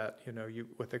fear that, you know, you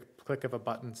with the click of a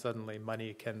button suddenly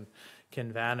money can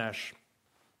vanish,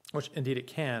 which indeed it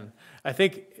can, I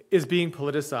think is being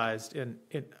politicized.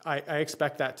 I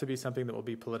expect that to be something that will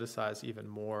be politicized even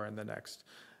more in the next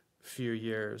few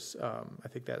years. I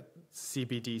think that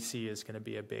CBDC is going to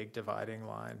be a big dividing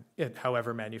line,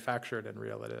 however manufactured and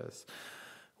real it is.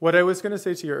 What I was going to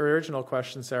say to your original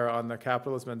question, Sarah, on the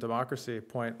capitalism and democracy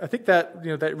point, I think that,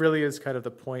 you know, that really is kind of the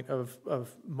point of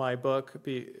my book.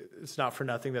 It's not for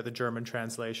nothing that the German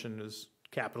translation is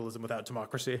Capitalism Without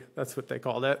Democracy. That's what they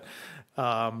called it.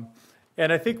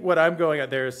 And I think what I'm going at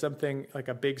there is something like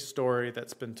a big story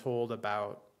that's been told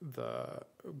about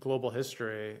global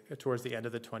history towards the end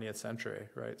of the 20th century,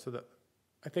 right? So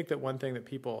I think that one thing that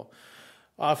people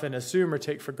often assume or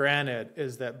take for granted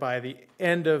is that by the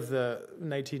end of the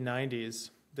 1990s,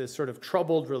 this sort of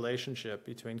troubled relationship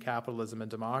between capitalism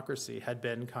and democracy had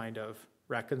been kind of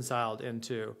reconciled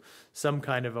into some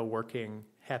kind of a working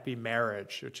happy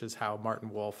marriage, which is how Martin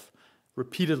Wolf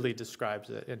repeatedly describes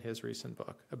it in his recent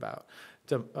book about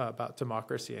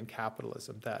democracy and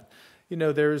capitalism. That, you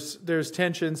know, there's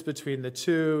tensions between the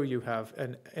two. You have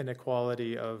an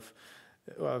inequality of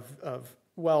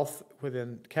wealth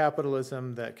within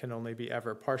capitalism that can only be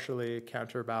ever partially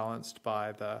counterbalanced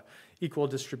by the equal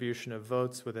distribution of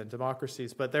votes within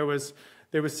democracies. But there was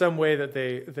some way that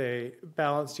they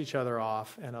balanced each other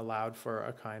off and allowed for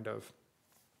a kind of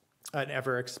an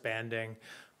ever-expanding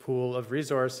pool of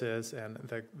resources, and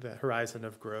the horizon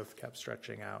of growth kept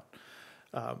stretching out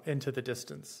into the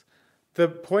distance. The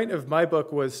point of my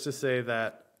book was to say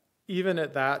that even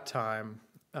at that time,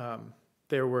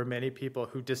 there were many people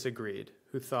who disagreed,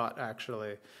 who thought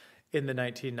actually in the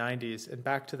 1990s and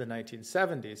back to the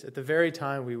 1970s, at the very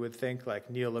time we would think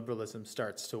like neoliberalism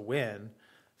starts to win,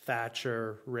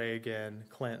 Thatcher, Reagan,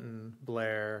 Clinton,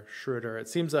 Blair, Schroeder, it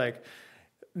seems like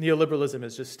neoliberalism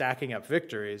is just stacking up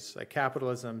victories. Like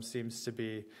capitalism seems to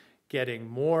be getting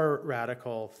more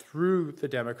radical through the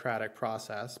democratic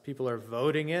process. People are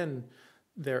voting in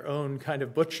their own kind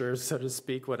of butchers, so to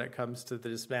speak, when it comes to the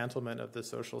dismantlement of the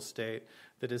social state,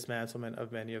 the dismantlement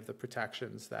of many of the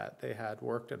protections that they had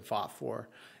worked and fought for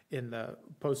in the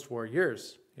post-war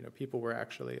years. You know, people were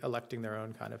actually electing their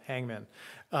own kind of hangman.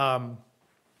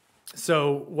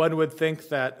 So one would think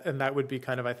that, and that would be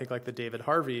kind of, I think, like the David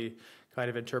Harvey kind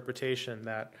of interpretation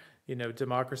that, you know,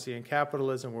 democracy and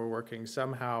capitalism were working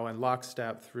somehow in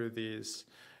lockstep through these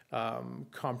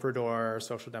comprador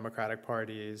social democratic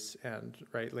parties and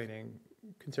right-leaning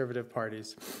conservative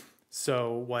parties.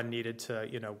 So one needed to,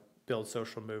 you know, build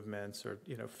social movements or,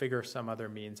 you know, figure some other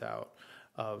means out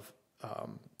of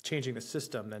changing the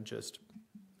system than just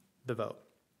the vote.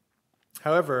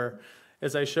 However,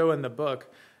 as I show in the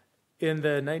book, in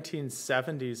the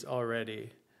 1970s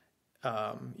already,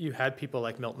 you had people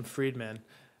like Milton Friedman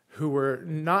who were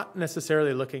not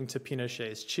necessarily looking to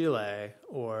Pinochet's Chile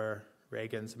or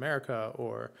Reagan's America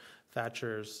or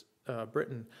Thatcher's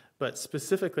Britain, but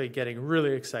specifically getting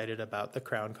really excited about the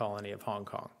Crown Colony of Hong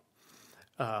Kong.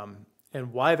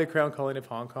 And why the Crown Colony of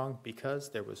Hong Kong? Because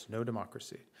there was no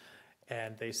democracy.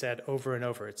 And they said over and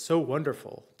over, it's so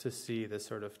wonderful to see this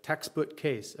sort of textbook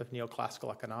case of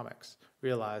neoclassical economics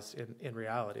realized in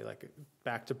reality, like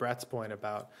back to Brett's point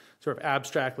about sort of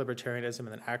abstract libertarianism and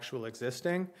then actual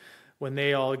existing. When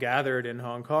they all gathered in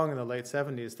Hong Kong in the late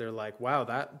 70s, they're like, wow,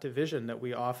 that division that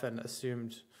we often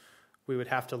assumed we would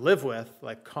have to live with,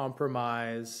 like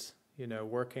compromise, you know,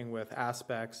 working with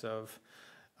aspects of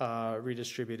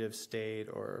redistributive state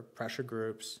or pressure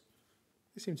groups,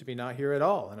 they seem to be not here at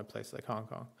all in a place like Hong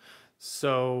Kong.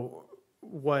 So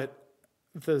what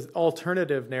the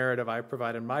alternative narrative I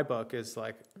provide in my book is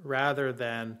like, rather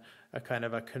than a kind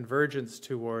of a convergence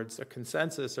towards a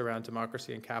consensus around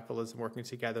democracy and capitalism working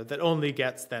together that only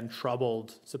gets then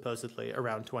troubled, supposedly,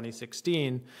 around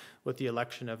 2016 with the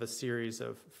election of a series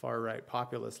of far-right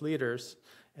populist leaders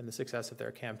and the success of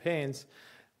their campaigns,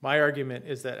 my argument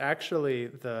is that actually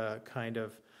the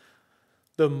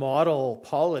model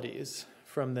polities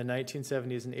from the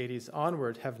 1970s and 80s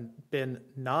onward have been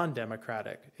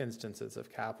non-democratic instances of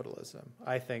capitalism.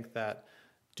 I think that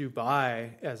Dubai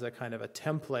as a kind of a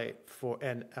template for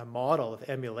and a model of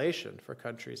emulation for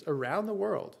countries around the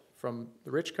world, from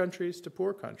the rich countries to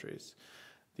poor countries,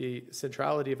 the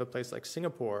centrality of a place like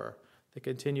Singapore, the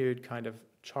continued kind of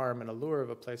charm and allure of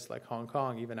a place like Hong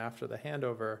Kong, even after the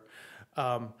handover,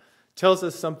 tells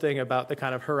us something about the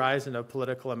kind of horizon of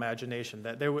political imagination.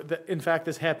 That in fact,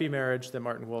 this happy marriage that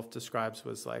Martin Wolf describes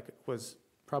was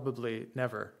probably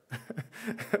never.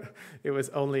 It was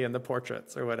only in the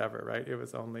portraits or whatever, right? It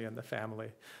was only in the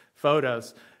family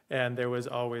photos, and there was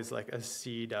always like a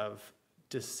seed of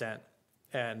dissent.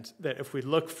 And that if we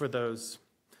look for those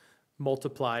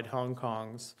multiplied Hong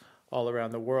Kongs all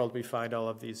around the world, we find all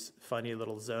of these funny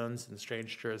little zones and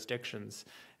strange jurisdictions,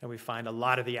 and we find a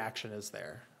lot of the action is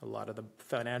there. A lot of the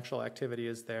financial activity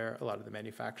is there. A lot of the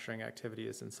manufacturing activity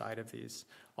is inside of these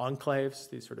enclaves,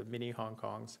 these sort of mini Hong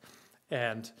Kongs.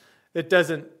 And it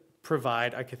doesn't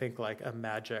provide, I think, like a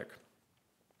magic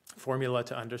formula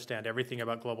to understand everything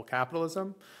about global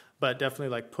capitalism, but definitely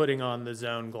like putting on the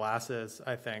zone glasses,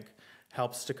 I think,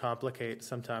 helps to complicate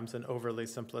sometimes an overly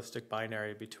simplistic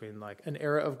binary between like an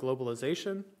era of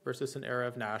globalization versus an era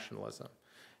of nationalism.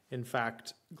 in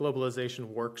fact, globalization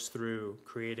works through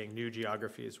creating new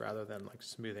geographies rather than like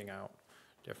smoothing out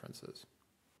differences.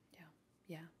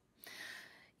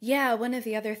 Yeah, one of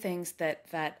the other things that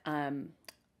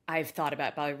I've thought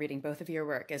about by reading both of your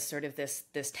work is sort of this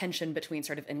tension between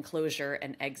sort of enclosure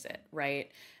and exit,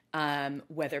 right?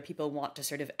 Whether people want to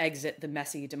sort of exit the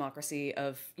messy democracy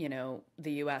of,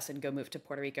 the US and go move to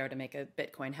Puerto Rico to make a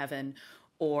Bitcoin heaven,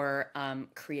 or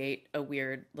create a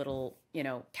weird little,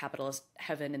 capitalist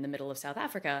heaven in the middle of South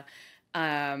Africa.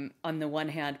 On the one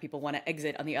hand, people want to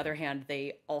exit. On the other hand,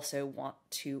 they also want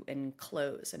to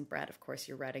enclose. And Brad, of course,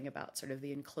 you're writing about sort of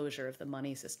the enclosure of the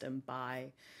money system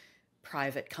by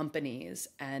private companies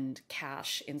and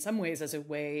cash in some ways as a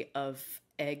way of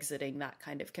exiting that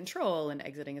kind of control and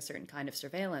exiting a certain kind of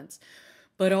surveillance.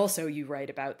 But also you write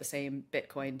about the same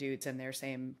Bitcoin dudes and their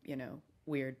same,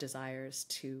 weird desires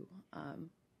to,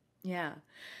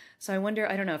 So I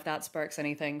wonder, I don't know if that sparks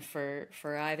anything for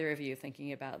either of you,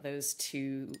 thinking about those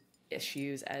two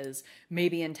issues as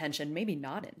maybe in tension, maybe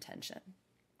not in tension.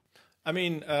 I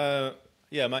mean, my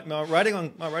writing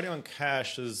on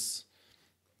cash is,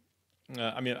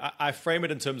 I frame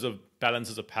it in terms of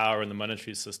balances of power in the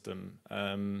monetary system.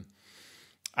 I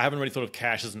haven't really thought of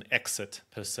cash as an exit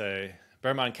per se. Bear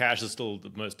in mind, cash is still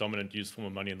the most dominant used form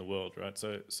of money in the world, right?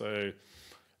 So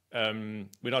we're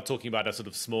not talking about a sort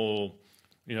of small,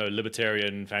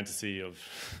 libertarian fantasy of,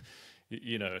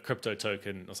 a crypto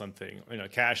token or something.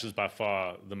 Cash is by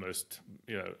far the most,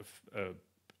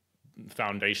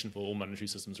 foundation for all monetary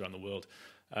systems around the world,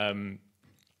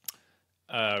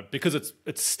 because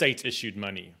it's state-issued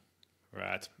money,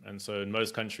 right? And so in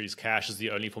most countries, cash is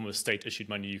the only form of state-issued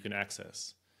money you can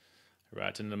access,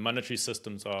 right? And the monetary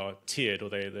systems are tiered, or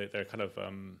they're kind of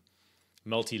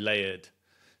multi-layered.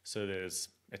 So there's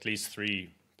at least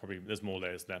three. Probably there's more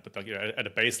layers than that, but at a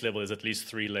base level, there's at least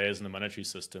three layers in the monetary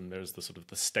system. There's the sort of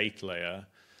the state layer,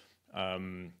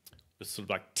 the sort of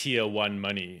like tier one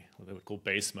money, what they would call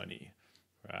base money,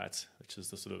 right? Which is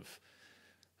the sort of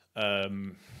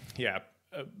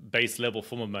base level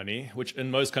form of money, which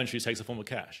in most countries takes a form of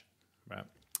cash, right?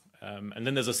 And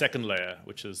then there's a second layer,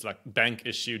 which is like bank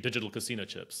issued digital casino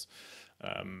chips,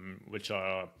 which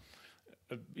are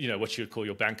what you would call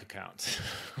your bank account,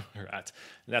 right?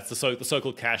 And that's the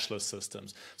so-called cashless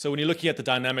systems. So when you're looking at the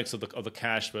dynamics of the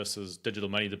cash versus digital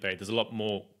money debate, there's a lot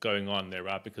more going on there,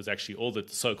 right? Because actually all the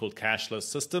so-called cashless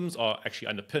systems are actually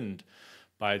underpinned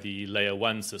by the layer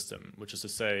one system, which is to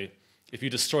say, if you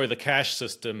destroy the cash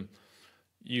system,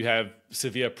 you have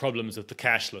severe problems with the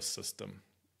cashless system.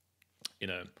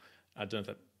 I don't know if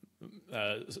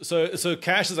that. So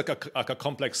cash is like a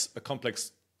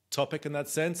complex topic in that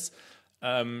sense.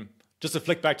 Just to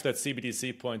flick back to that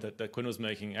CBDC point that Quinn was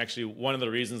making, actually one of the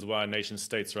reasons why nation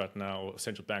states right now, or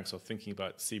central banks, are thinking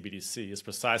about CBDC is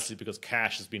precisely because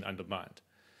cash has been undermined,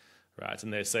 right?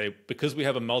 And they say, because we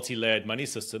have a multi-layered money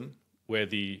system where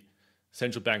the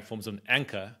central bank forms an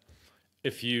anchor,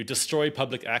 if you destroy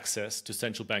public access to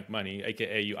central bank money,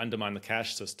 aka you undermine the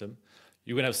cash system,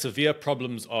 you're going to have severe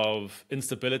problems of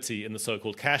instability in the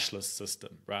so-called cashless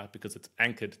system, right? Because it's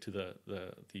anchored to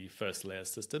the first layer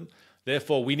system.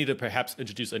 Therefore, we need to perhaps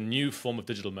introduce a new form of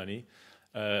digital money,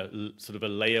 sort of a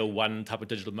layer one type of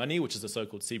digital money, which is the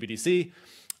so-called CBDC.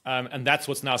 And that's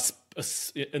what's now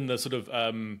in the sort of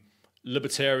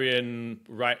libertarian,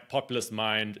 right, populist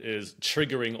mind is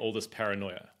triggering all this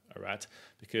paranoia, all right?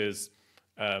 Because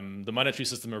the monetary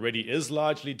system already is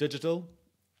largely digital.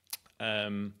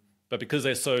 But because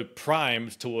they're so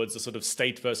primed towards a sort of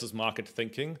state versus market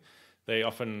thinking, they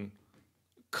often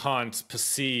can't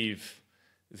perceive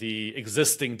the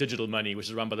existing digital money, which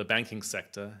is run by the banking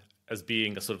sector, as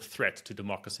being a sort of threat to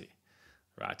democracy,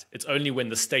 right? It's only when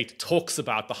the state talks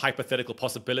about the hypothetical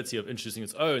possibility of introducing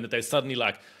its own that they suddenly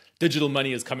like, digital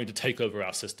money is coming to take over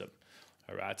our system,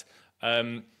 all right?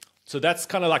 So that's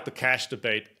kind of like the cash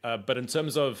debate. But in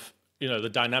terms of, the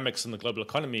dynamics in the global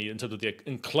economy, in terms of the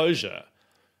enclosure,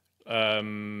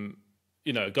 going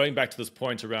back to this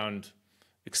point around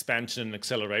expansion and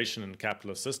acceleration in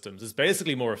capitalist systems, it's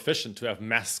basically more efficient to have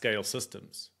mass scale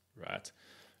systems, right?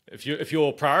 If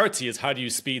your priority is how do you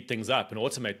speed things up and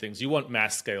automate things, you want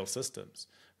mass scale systems,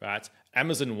 right?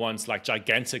 Amazon wants like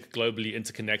gigantic, globally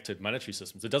interconnected monetary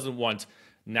systems. It doesn't want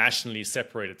nationally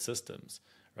separated systems,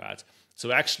 right?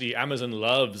 So actually, Amazon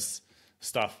loves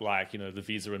stuff like the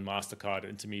Visa and MasterCard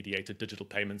intermediated digital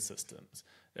payment systems,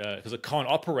 because it can't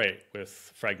operate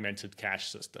with fragmented cash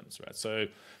systems, right? So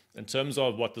in terms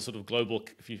of what the sort of global,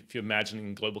 if you're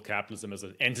imagining global capitalism as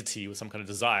an entity with some kind of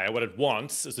desire, what it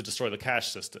wants is to destroy the cash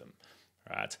system,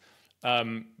 right?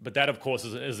 But that, of course,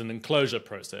 is an enclosure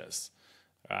process,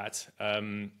 right?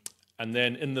 And And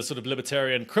then in the sort of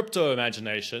libertarian crypto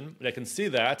imagination, they can see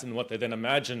that, and what they then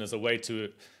imagine is a way to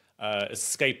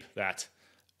escape that,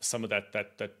 some of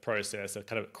that process, that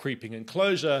kind of creeping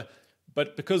enclosure.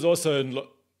 But because also in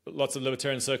lots of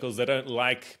libertarian circles, they don't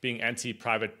like being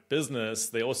anti-private business,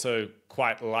 they also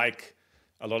quite like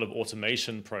a lot of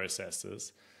automation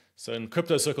processes. So in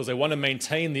crypto circles, they want to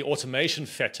maintain the automation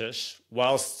fetish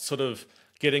whilst sort of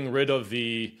getting rid of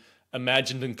the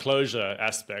imagined enclosure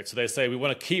aspect. So they say we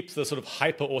want to keep the sort of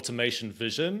hyper-automation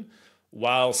vision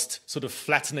whilst sort of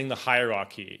flattening the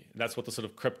hierarchy. And that's what the sort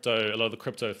of a lot of the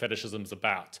crypto fetishism is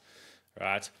about,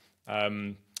 right?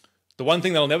 The one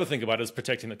thing they'll never think about is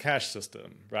protecting the cash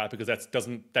system, right? Because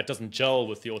that doesn't gel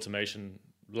with the automation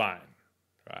line,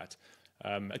 right?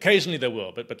 Occasionally they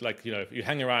will, but like, you know, if you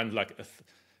hang around like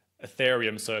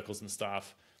Ethereum circles and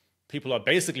stuff, people are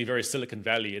basically very Silicon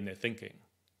Valley in their thinking.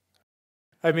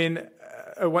 I mean,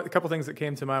 a couple things that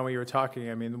came to mind when you were talking.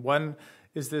 I mean, one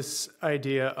is this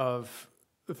idea of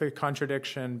the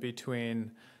contradiction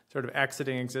between sort of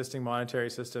exiting existing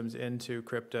monetary systems into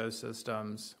crypto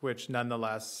systems, which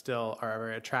nonetheless still are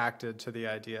very attracted to the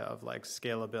idea of like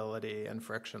scalability and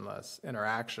frictionless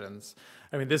interactions.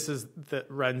 I mean, that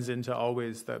runs into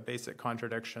always the basic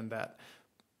contradiction that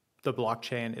the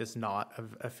blockchain is not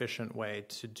an efficient way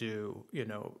to do, you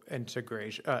know,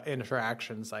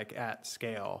 interactions like at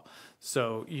scale.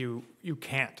 So you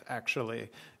can't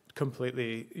actually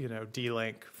completely, you know,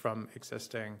 delink from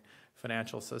existing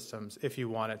financial systems if you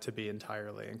want it to be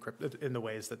entirely encrypted in the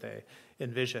ways that they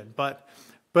envision. But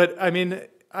I mean,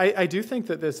 I do think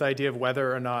that this idea of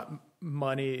whether or not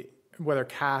whether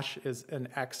cash is an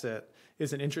exit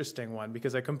is an interesting one,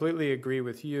 because I completely agree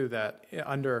with you that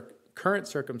under current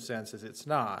circumstances, it's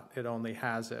not. It only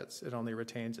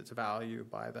retains its value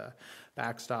by the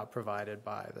backstop provided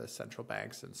by the central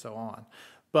banks and so on.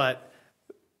 But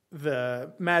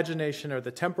the imagination, or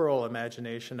the temporal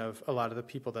imagination of a lot of the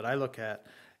people that I look at,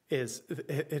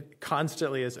 it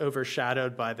constantly is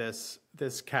overshadowed by this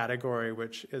category,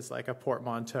 which is like a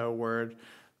portmanteau word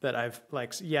that I've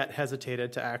like yet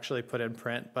hesitated to actually put in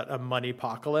print, but a money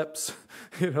apocalypse.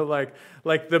 You know,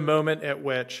 like the moment at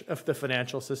which, if the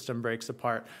financial system breaks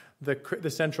apart, the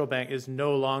central bank is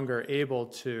no longer able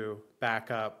to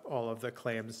back up all of the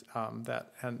claims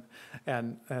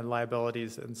and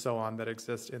liabilities and so on that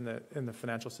exist in the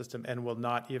financial system, and will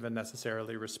not even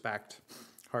necessarily respect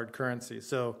hard currency.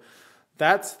 So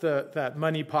that's that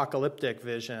money apocalyptic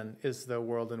vision is the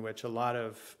world in which a lot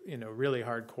of, you know, really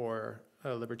hardcore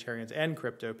libertarians and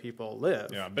crypto people live.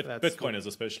 Yeah, but Bitcoiners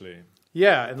especially.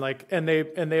 Yeah, and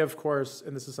they of course,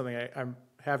 and this is something I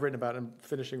have written about and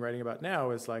finishing writing about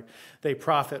now, is like they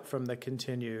profit from the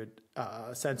continued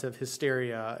sense of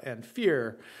hysteria and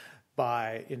fear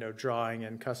by, you know, drawing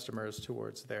in customers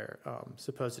towards their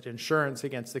supposed insurance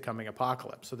against the coming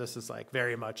apocalypse. So this is like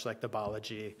very much like the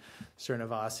Balaji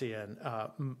Srinivasian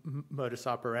modus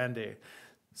operandi.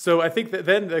 So I think that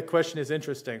then the question is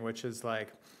interesting, which is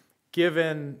like,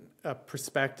 given a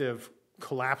prospective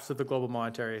collapse of the global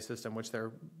monetary system, which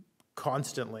they're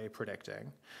constantly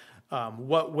predicting,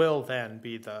 what will then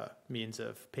be the means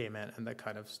of payment and the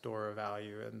kind of store of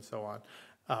value and so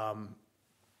on?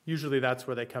 Usually that's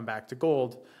where they come back to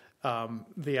gold.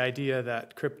 The idea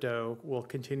that crypto will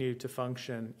continue to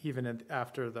function even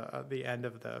after the end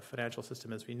of the financial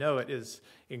system as we know it is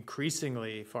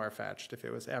increasingly far-fetched, if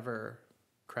it was ever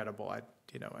credible.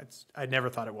 I never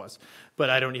thought it was, but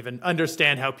I don't even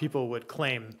understand how people would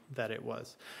claim that it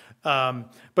was.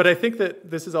 But I think that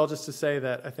this is all just to say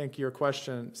that I think your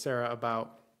question, Sarah,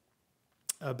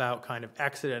 about kind of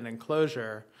exit and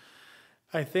enclosure,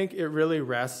 I think it really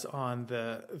rests on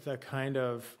the kind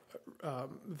of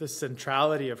the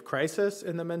centrality of crisis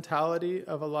in the mentality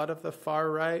of a lot of the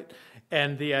far right,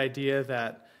 and the idea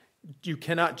that you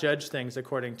cannot judge things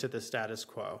according to the status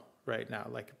quo right now.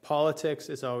 Like politics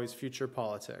is always future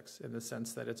politics in the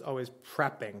sense that it's always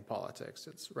prepping politics.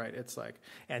 It's like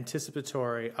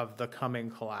anticipatory of the coming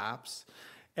collapse.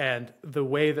 And the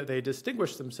way that they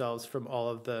distinguish themselves from all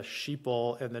of the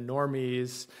sheeple and the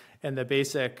normies and the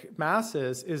basic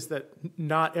masses is that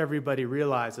not everybody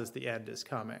realizes the end is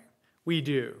coming. We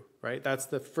do, right? That's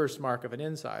the first mark of an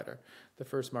insider. The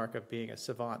first mark of being a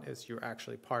savant is you're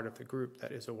actually part of the group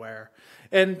that is aware.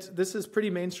 And this is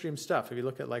pretty mainstream stuff. If you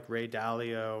look at like Ray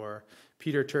Dalio or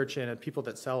Peter Turchin and people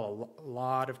that sell a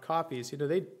lot of copies,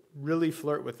 they really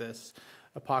flirt with this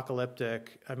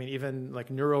apocalyptic, even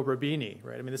like Nuro Rubini,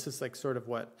 right? This is like sort of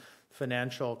what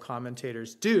financial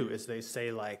commentators do, is they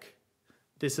say like,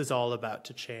 this is all about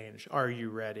to change. Are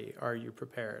you ready? Are you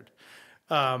prepared?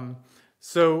 The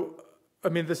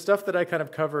stuff that I kind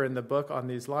of cover in the book on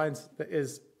these lines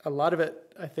is a lot of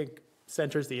it, I think,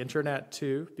 centers the internet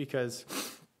too, because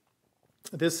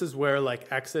this is where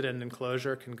like exit and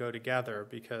enclosure can go together,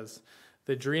 because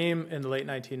the dream in the late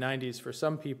 1990s for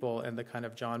some people, and the kind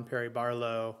of John Perry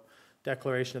Barlow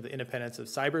Declaration of the Independence of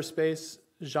Cyberspace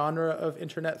genre of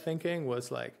internet thinking,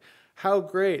 was like, how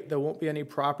great, there won't be any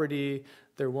property,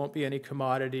 there won't be any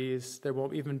commodities, there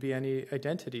won't even be any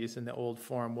identities in the old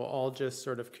form. We'll all just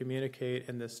sort of communicate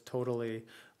in this totally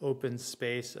open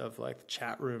space of like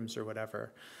chat rooms or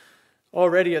whatever.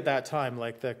 Already at that time,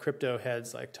 like the crypto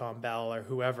heads like Tom Bell or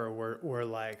whoever were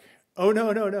like, oh,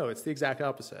 no, it's the exact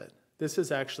opposite. This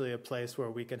is actually a place where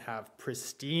we can have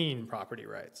pristine property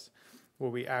rights,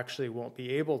 where we actually won't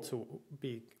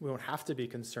have to be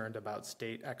concerned about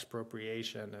state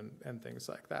expropriation and things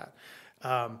like that.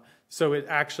 So it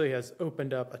actually has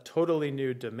opened up a totally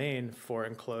new domain for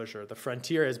enclosure. The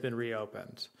frontier has been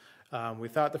reopened. We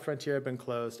thought the frontier had been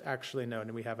closed. Actually, no,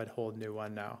 and we have a whole new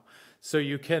one now. So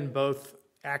you can both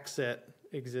exit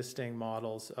existing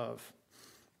models of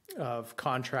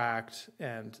contract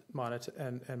and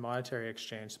monetary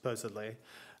exchange, supposedly,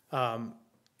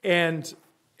 and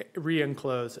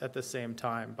re-enclose at the same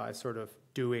time by sort of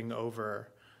doing over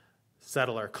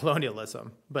settler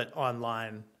colonialism, but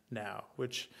online now,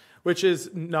 which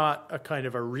is not a kind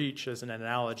of a reach as an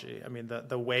analogy. I mean,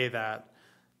 the way that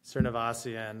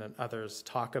Srinivasan and others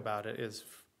talk about it is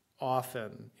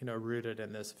often, rooted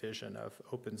in this vision of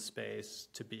open space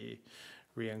to be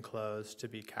re-enclosed, to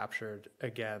be captured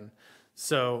again.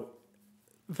 So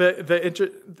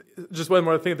just one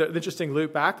more thing, the interesting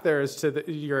loop back there is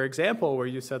to your example where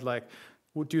you said, like,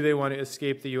 do they want to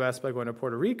escape the U.S. by going to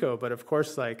Puerto Rico? But of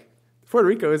course, like, Puerto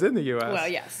Rico is in the U.S. Well,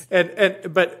 yes.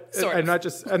 But I'm not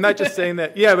just saying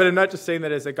that. Yeah, but I'm not just saying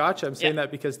that as a gotcha. I'm saying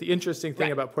that because the interesting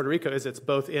thing about Puerto Rico is it's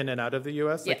both in and out of the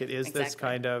U.S. Like, it is this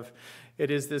kind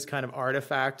of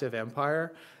artifact of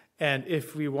empire. And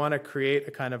if we want to create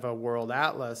a kind of a world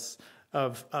atlas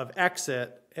of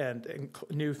exit and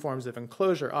new forms of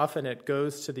enclosure, often it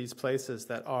goes to these places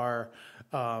that are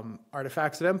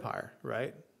artifacts of empire,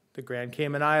 right? The Grand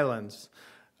Cayman Islands,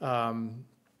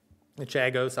 the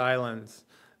Chagos Islands,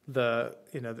 the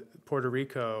Puerto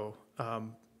Rico,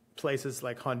 places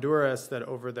like Honduras that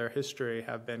over their history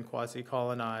have been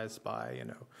quasi-colonized by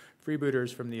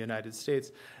freebooters from the United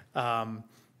States.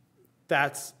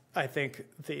 That's, I think,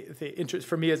 the interest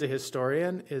for me as a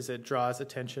historian is it draws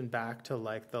attention back to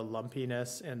like the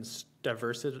lumpiness and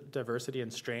diversity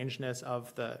and strangeness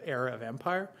of the era of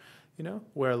empire,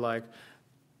 where like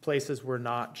places were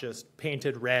not just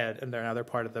painted red and they're another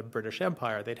part of the British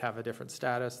Empire. They'd have a different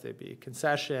status. They'd be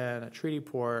concession, a treaty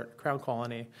port, crown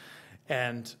colony.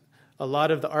 And a lot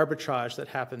of the arbitrage that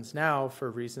happens now for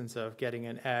reasons of getting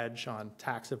an edge on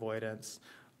tax avoidance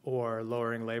or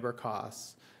lowering labor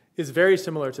costs is very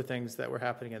similar to things that were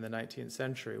happening in the 19th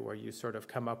century, where you sort of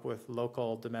come up with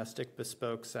local, domestic,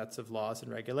 bespoke sets of laws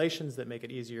and regulations that make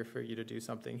it easier for you to do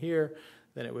something here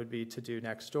than it would be to do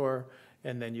next door.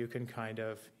 And then you can kind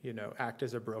of, act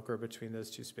as a broker between those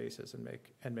two spaces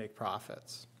and make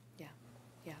profits.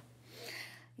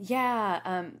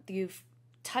 Yeah. You've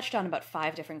touched on about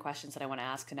 5 different questions that I want to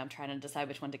ask, and I'm trying to decide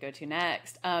which one to go to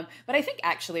next. But I think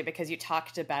actually, because you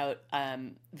talked about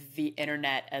the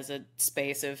internet as a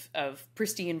space of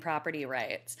pristine property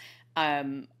rights,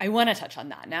 I want to touch on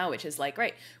that now, which is like,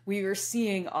 right, we were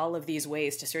seeing all of these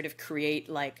ways to sort of create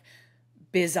like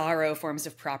bizarro forms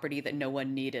of property that no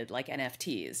one needed, like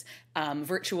NFTs,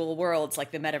 virtual worlds like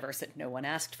the metaverse that no one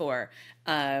asked for,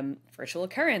 virtual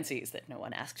currencies that no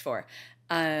one asked for.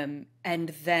 And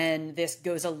then this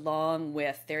goes along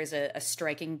with, there's a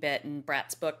striking bit in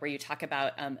Brett's book where you talk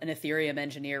about an Ethereum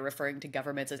engineer referring to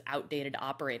governments as outdated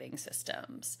operating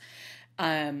systems.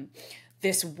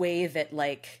 This way that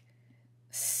like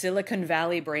Silicon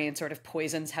Valley brain sort of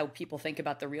poisons how people think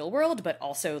about the real world, but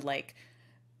also like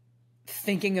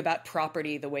thinking about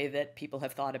property the way that people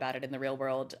have thought about it in the real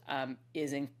world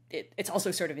it's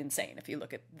also sort of insane if you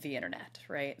look at the internet,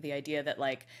 right? The idea that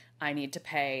like I need to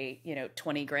pay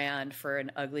 20 grand for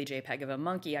an ugly JPEG of a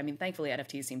monkey. I mean, thankfully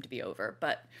NFTs seem to be over,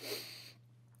 but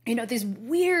these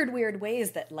weird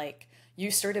ways that like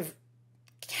you sort of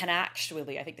can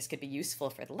actually, I think this could be useful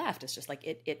for the left. It's just like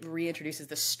it reintroduces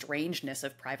the strangeness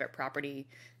of private property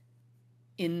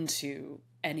into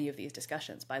any of these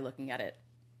discussions by looking at it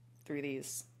through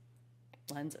these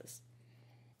lenses.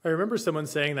 I remember someone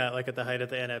saying that, like at the height of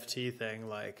the NFT thing,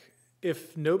 like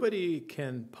if nobody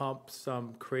can pump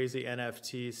some crazy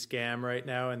NFT scam right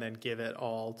now and then give it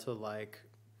all to like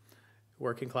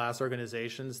working class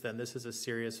organizations, then this is a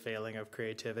serious failing of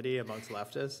creativity amongst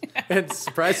leftists. And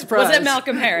surprise, Was it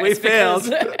Malcolm Harris? We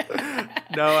failed.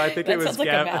 No, I think That it was sounds like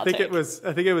a Gavin. Val I think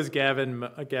take. it was Gavin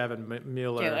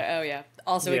Mueller. Taylor, oh yeah,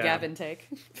 also a Yeah. Gavin take.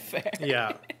 Fair.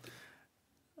 Yeah.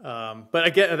 But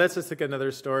again, that's just like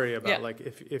another story about Yeah. like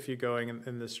if you're going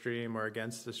in the stream or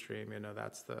against the stream, you know,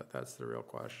 that's the real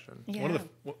question. Yeah. One of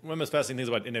the most fascinating things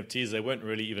about NFTs, they weren't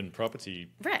really even property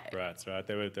rights, right?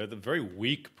 They're the very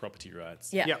weak property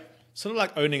rights. Yeah. Yeah. Sort of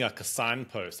like owning a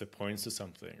signpost that points to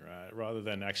something, right? Rather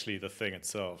than actually the thing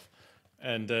itself.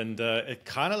 And it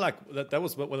kind of like that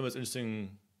was one of the most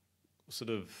interesting sort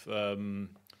of.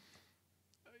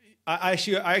 I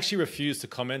actually refused to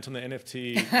comment on the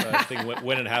NFT thing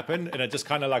when it happened, and I just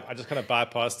kind of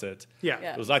bypassed it. Yeah.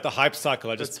 Yeah. It was like the hype cycle.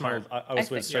 I just smart. I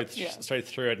went straight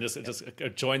through it, and just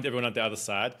joined everyone on the other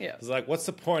side. Yeah. It was like, what's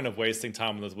the point of wasting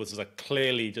time on this? Which is like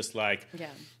clearly just like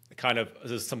kind of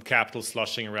there's some capital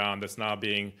sloshing around that's now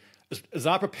being is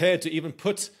now prepared to even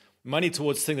put money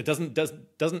towards thing that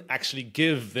doesn't actually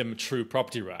give them true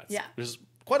property rights. Yeah. Which is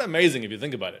quite amazing if you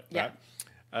think about it. Yeah.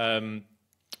 Right?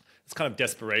 It's kind of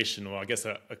desperation, or I guess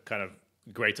a kind of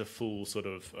greater fool sort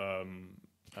of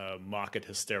market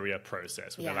hysteria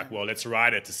process. Where they're like, well, let's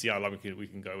ride it to see how long we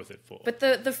can go with it for. But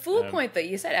the fool point that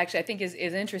you said actually I think is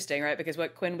interesting, right? Because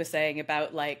what Quinn was saying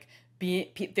about like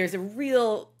there's a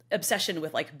real obsession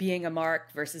with like being a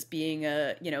mark versus being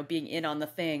being in on the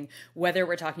thing, whether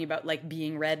we're talking about like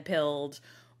being red pilled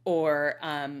or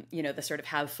the sort of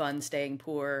have fun staying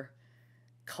poor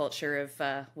culture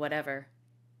of whatever.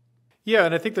 Yeah,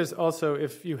 and I think there's also,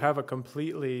 if you have a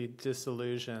completely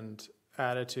disillusioned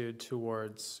attitude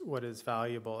towards what is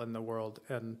valuable in the world,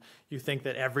 and you think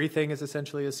that everything is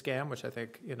essentially a scam, which I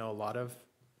think, you know, a lot of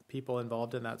people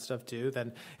involved in that stuff do,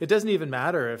 then it doesn't even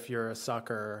matter if you're a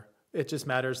sucker. It just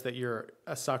matters that you're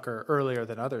a sucker earlier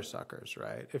than other suckers,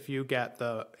 right? If you get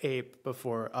the ape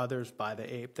before others buy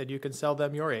the ape, then you can sell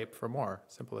them your ape for more.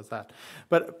 Simple as that.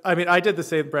 But I mean, I did the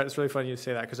same, Brett. It's really funny you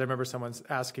say that because I remember someone's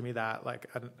asking me that like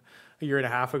a year and a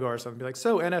half ago or something. Be like,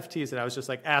 so NFTs, and I was just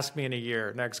like, ask me in a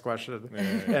year. Next question.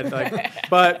 And like,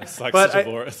 but it's like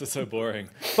it's so boring.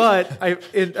 But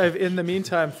I've in the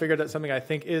meantime figured out something I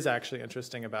think is actually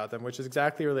interesting about them, which is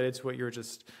exactly related to what you were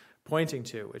just pointing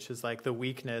to, which is like the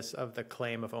weakness of the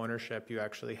claim of ownership you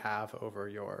actually have over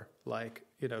your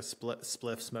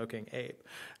spliff smoking ape.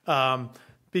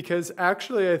 Because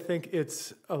actually I think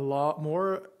it's a lot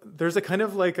more, there's a kind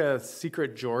of like a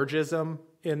secret Georgism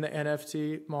in the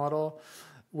NFT model,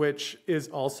 which is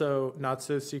also not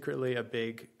so secretly a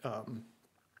big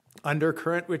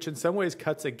undercurrent, which in some ways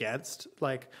cuts against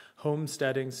like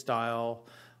homesteading style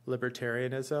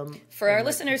libertarianism. For our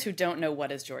listeners who don't know,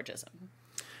 what is Georgism?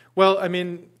 Well, I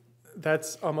mean,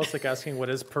 that's almost like asking what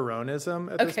is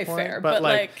Peronism at this point. Fair,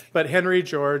 but Henry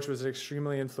George was an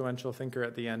extremely influential thinker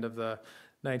at the end of the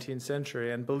 19th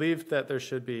century and believed that there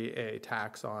should be a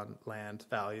tax on land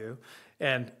value.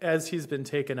 And as he's been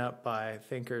taken up by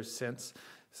thinkers since,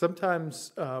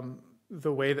 sometimes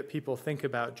the way that people think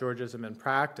about Georgism in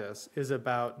practice is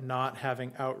about not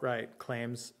having outright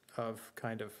claims of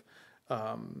kind of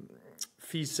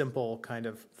fee simple kind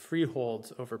of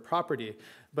freeholds over property,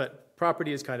 but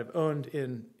property is kind of owned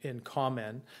in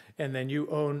common, and then you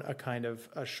own a kind of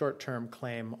a short-term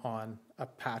claim on a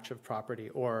patch of property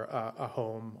or a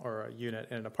home or a unit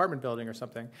in an apartment building or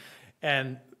something.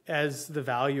 And as the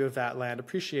value of that land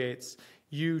appreciates,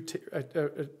 you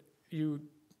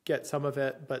get some of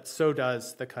it, but so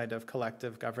does the kind of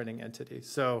collective governing entity.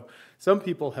 So some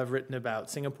people have written about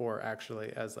Singapore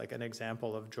actually as like an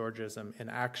example of Georgism in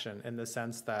action, in the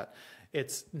sense that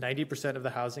it's 90% of the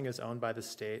housing is owned by the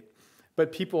state,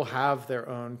 but people have their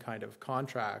own kind of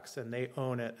contracts and they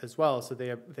own it as well. So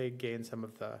they gain some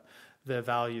of the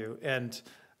value. And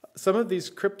some of these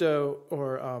crypto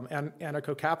or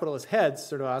anarcho-capitalist heads,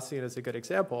 Slobodian is a good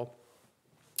example,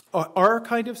 are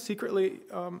kind of secretly,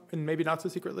 and maybe not so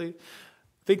secretly,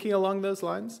 thinking along those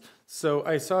lines. So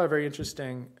I saw a very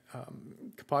interesting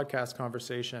podcast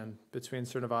conversation between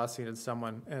Slobodian and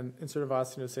someone, and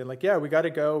Slobodian was saying like, yeah, we got to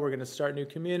go. We're going to start new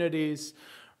communities.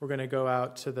 We're going to go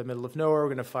out to the middle of nowhere. We're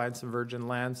going to find some virgin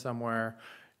land somewhere,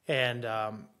 and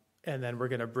then we're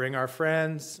going to bring our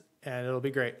friends, and it'll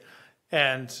be great.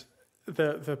 And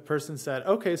the person said,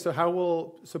 okay, so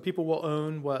people will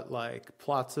own what, like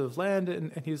plots of land?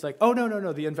 And he's like, oh,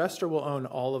 no, the investor will own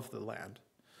all of the land.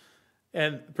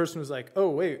 And the person was like, oh,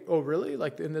 wait, oh, really?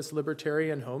 Like in this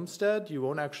libertarian homestead, you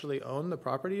won't actually own the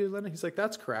property you live in? He's like,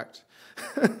 that's correct.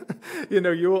 You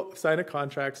will sign a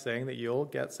contract saying that you'll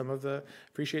get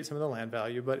appreciate some of the land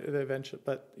value, but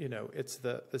it's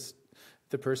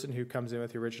the person who comes in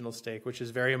with the original stake, which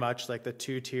is very much like the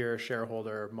two-tier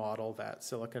shareholder model that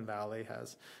Silicon Valley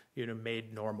has,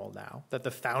 made normal now, that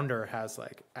the founder has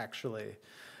like actually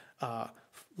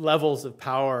levels of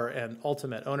power and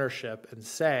ultimate ownership and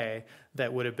say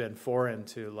that would have been foreign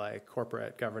to like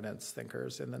corporate governance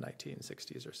thinkers in the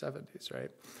 1960s or 70s,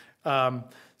 right?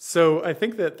 So I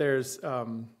think that there's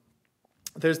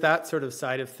that sort of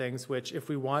side of things, which if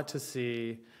we want to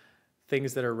see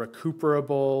things that are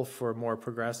recuperable for more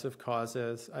progressive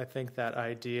causes, I think that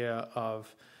idea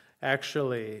of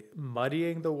actually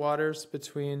muddying the waters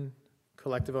between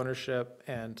collective ownership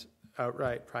and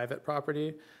outright private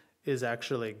property is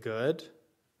actually good,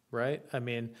 right? I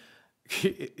mean,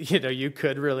 you know, you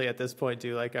could really at this point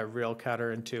do like a real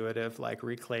counterintuitive, like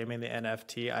reclaiming the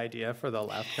NFT idea for the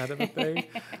left kind of a thing,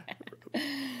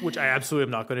 which I absolutely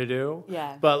am not going to do.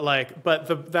 Yeah.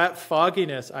 But that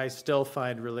fogginess I still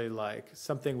find really like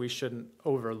something we shouldn't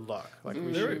overlook. Like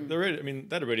we should. I mean,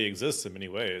 that already exists in many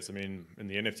ways. I mean, in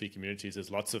the NFT communities, there's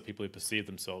lots of people who perceive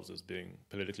themselves as being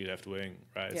politically left wing,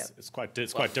 right? Yeah. It's quite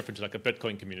different to like a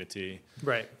Bitcoin community,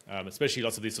 Right. Especially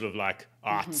lots of these sort of like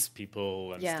arts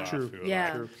people and stuff. True. Who are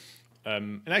Yeah. like,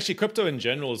 and actually, crypto in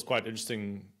general is quite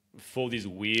interesting for these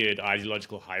weird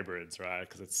ideological hybrids, right?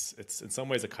 Because it's in some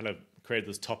ways it kind of created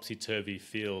this topsy-turvy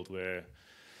field where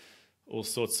all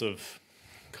sorts of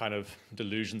kind of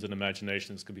delusions and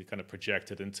imaginations can be kind of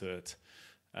projected into it.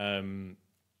 And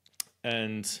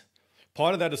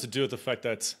part of that is to do with the fact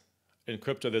that in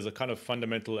crypto there's a kind of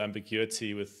fundamental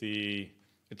ambiguity with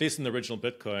at least in the original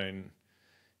Bitcoin,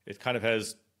 it kind of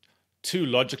has two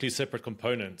logically separate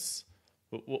components.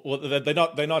 Well, they're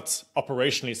not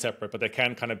operationally separate, but they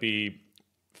can kind of be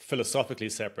philosophically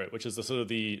separate, which is the sort of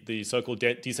the so-called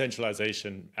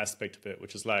decentralization aspect of it,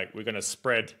 which is like we're going to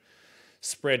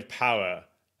spread power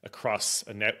across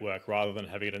a network rather than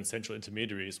having it in central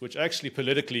intermediaries, which actually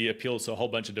politically appeals to a whole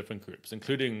bunch of different groups,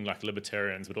 including like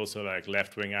libertarians, but also like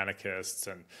left-wing anarchists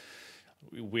and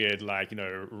weird like, you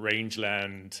know,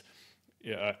 rangeland,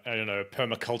 I don't know,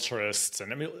 permaculturists.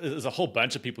 And I mean, there's a whole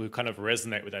bunch of people who kind of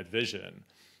resonate with that vision.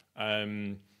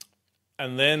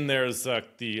 And then there's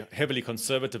the heavily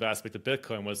conservative aspect of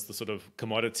Bitcoin was the sort of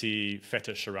commodity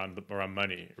fetish around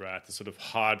money, right? The sort of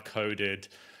hard-coded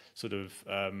sort of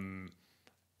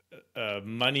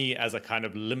money as a kind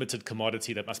of limited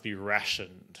commodity that must be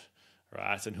rationed,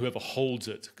 right? And whoever holds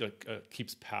it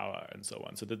keeps power and so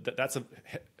on. So that's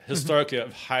historically a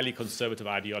highly conservative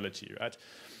ideology, right?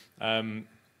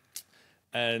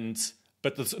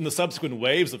 But in the subsequent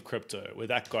waves of crypto, where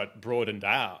that got broadened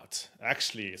out,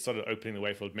 actually it started opening the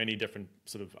way for many different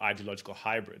sort of ideological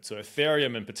hybrids. So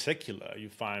Ethereum in particular, you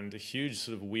find a huge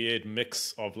sort of weird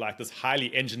mix of like this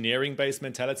highly engineering-based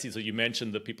mentality. So you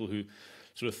mentioned the people who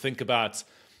sort of think about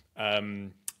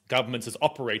governments as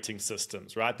operating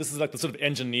systems, right? This is like the sort of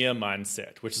engineer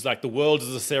mindset, which is like the world is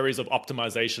a series of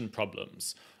optimization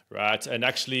problems, right? And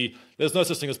actually, there's no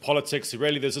such thing as politics.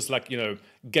 Really, there's just like, you know,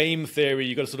 game theory.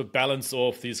 You got to sort of balance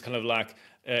off these kind of like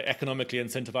economically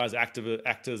incentivized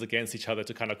actors against each other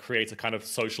to kind of create a kind of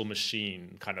social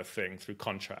machine kind of thing through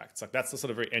contracts. Like that's the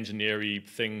sort of very engineering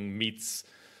thing meets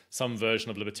some version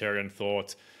of libertarian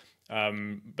thought.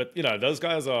 But, you know, those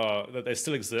guys they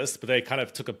still exist, but they kind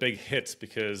of took a big hit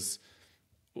because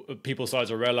people started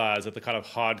to realize that the kind of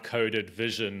hard-coded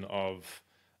vision of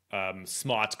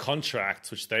smart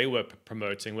contracts, which they were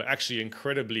promoting, were actually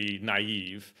incredibly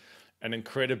naive and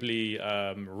incredibly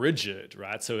rigid,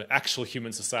 right? So actual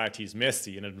human society is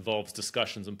messy and it involves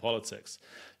discussions and politics.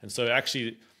 And so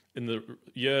actually in the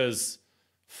years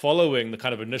following the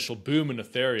kind of initial boom in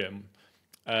Ethereum,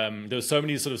 there were so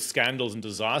many sort of scandals and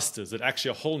disasters that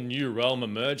actually a whole new realm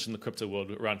emerged in the crypto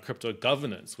world around crypto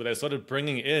governance, where they started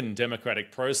bringing in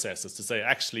democratic processes to say,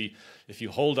 actually, if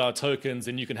you hold our tokens,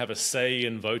 then you can have a say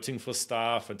in voting for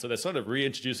stuff. And so they started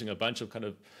reintroducing a bunch of kind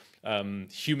of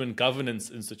human governance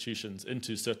institutions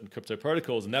into certain crypto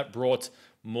protocols. And that brought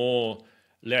more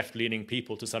left-leaning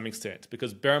people to some extent.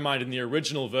 Because bear in mind, in the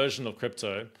original version of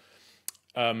crypto,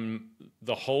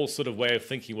 the whole sort of way of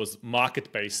thinking was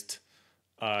market-based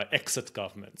exit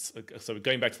governments. So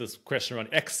going back to this question around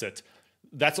exit,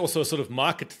 that's also sort of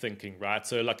market thinking, right?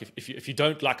 So like if you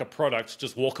don't like a product,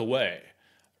 just walk away,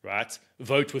 right?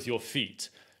 Vote with your feet.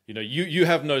 You know, you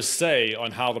have no say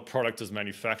on how the product is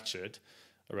manufactured,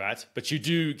 right? But you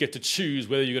do get to choose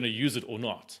whether you're going to use it or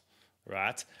not,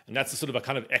 right? And that's a sort of a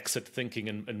kind of exit thinking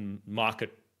and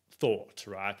market thought,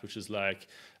 right? Which is like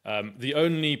the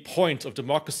only point of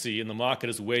democracy in the market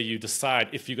is where you decide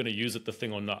if you're going to use the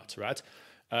thing or not, right?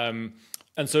 And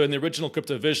so in the original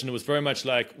crypto vision, it was very much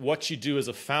like what you do as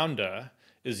a founder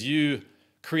is you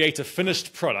create a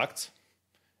finished product,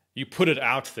 you put it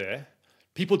out there,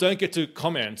 people don't get to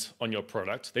comment on your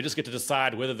product, they just get to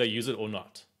decide whether they use it or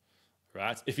not,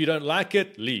 right? If you don't like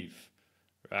it, leave,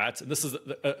 right? And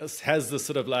this has this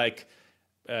sort of like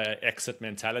exit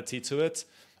mentality to it.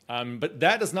 But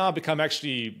that has now become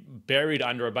actually buried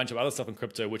under a bunch of other stuff in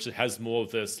crypto, which has more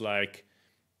of this like,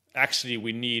 actually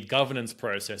we need governance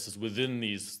processes within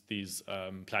these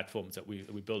platforms that we're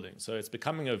building. So it's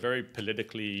becoming a very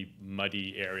politically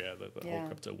muddy area, the whole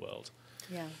crypto world.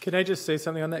 Yeah. Can I just say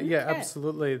something on that? Yeah,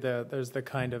 absolutely. There's the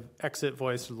kind of exit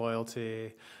voice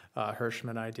loyalty,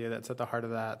 Hirschman idea that's at the heart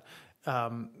of that.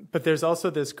 But there's also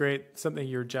this great, something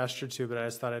you're gestured to, but I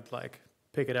just thought I'd like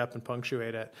pick it up and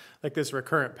punctuate it. Like this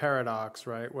recurrent paradox,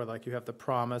 right? Where like you have the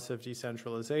promise of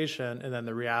decentralization and then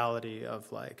the reality of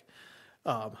like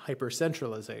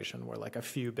hyper-centralization, where like a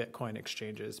few Bitcoin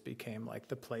exchanges became like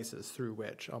the places through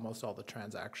which almost all the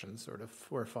transactions sort of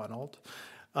were funneled.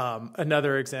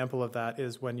 Another example of that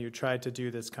is when you tried to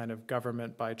do this kind of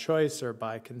government by choice or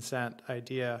by consent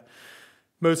idea.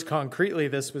 Most concretely,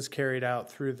 this was carried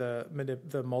out through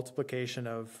the multiplication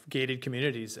of gated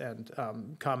communities and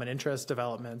common interest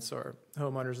developments or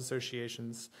homeowners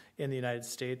associations in the United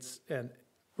States and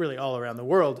really all around the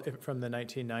world from the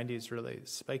 1990s, really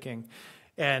spiking.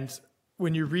 And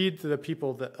when you read the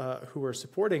people that, who were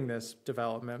supporting this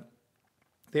development,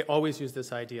 they always use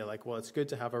this idea like, well, it's good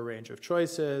to have a range of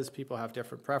choices. People have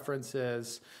different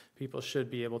preferences. People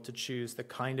should be able to choose the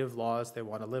kind of laws they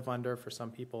want to live under. For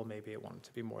some people, maybe they want it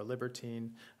to be more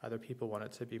libertine. Other people want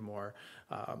it to be more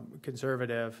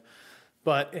conservative.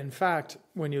 But in fact,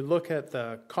 when you look at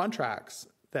the contracts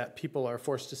that people are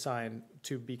forced to sign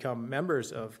to become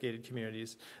members of gated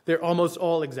communities, they're almost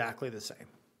all exactly the same.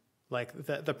 Like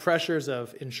the pressures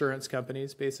of insurance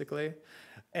companies, basically,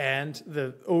 and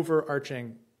the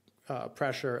overarching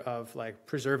pressure of like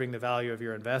preserving the value of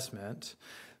your investment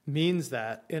means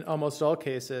that in almost all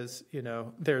cases, you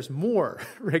know, there's more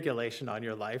regulation on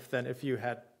your life than if you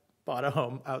had bought a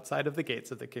home outside of the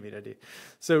gates of the community.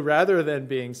 So rather than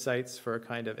being sites for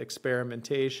kind of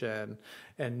experimentation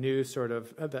and new sort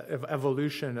of the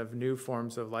evolution of new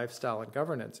forms of lifestyle and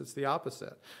governance, it's the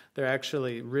opposite. They're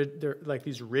actually they're like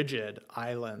these rigid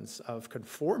islands of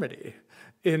conformity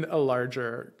in a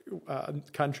larger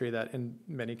country that in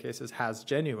many cases has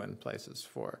genuine places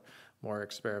for more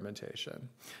experimentation.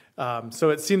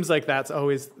 So it seems like that's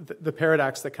always the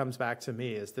paradox that comes back to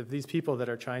me is that these people that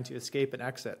are trying to escape and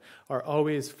exit are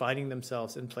always finding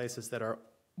themselves in places that are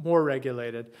more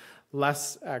regulated,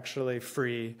 less actually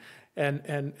free,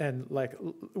 and like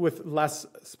with less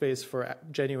space for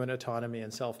genuine autonomy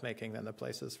and self-making than the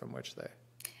places from which they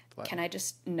fled. Can I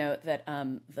just note that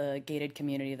the gated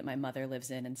community that my mother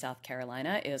lives in South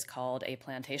Carolina is called a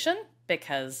plantation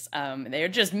because they're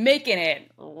just making it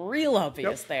real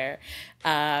obvious there.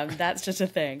 That's just a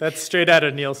thing. That's straight out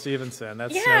of Neil Stephenson.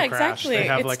 That's Snow Crash. Exactly. They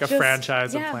have it's like just, a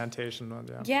franchise of plantation.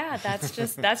 Yeah, that's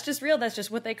just real. That's just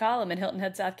what they call them in Hilton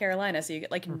Head, South Carolina. So you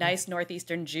get like nice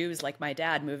northeastern Jews like my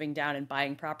dad moving down and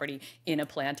buying property in a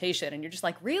plantation, and you're just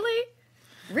like, really?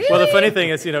 Really? Well, the funny thing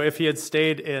is, you know, if he had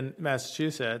stayed in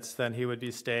Massachusetts, then he would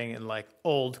be staying in like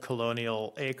old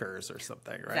colonial acres or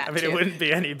something, right? That I mean, too. It wouldn't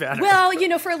be any better. Well, you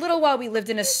know, for a little while we lived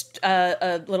in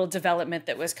a little development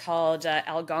that was called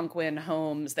Algonquin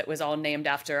Homes that was all named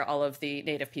after all of the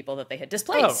native people that they had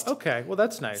displaced. Oh, okay. Well,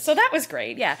 that's nice. So that was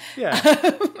great, yeah.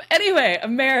 Yeah. Anyway,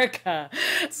 America.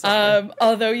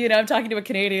 Although, you know, I'm talking to a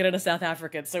Canadian and a South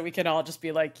African, so we can all just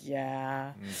be like,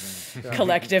 yeah,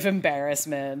 collective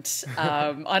embarrassment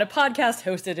on a podcast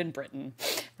hosted in Britain.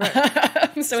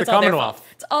 Right. So it's all their Commonwealth. fault.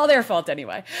 It's all their fault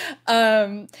anyway.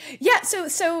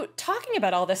 So talking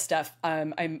about all this stuff,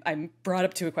 I'm brought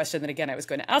up to a question that, again, I was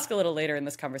going to ask a little later in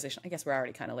this conversation. I guess we're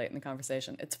already kind of late in the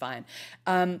conversation. It's fine.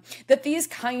 That these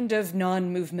kind of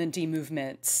non-movementy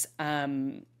movements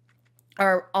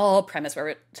are all premise where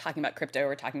we're talking about crypto,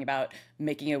 we're talking about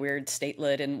making a weird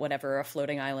statelet in whatever, a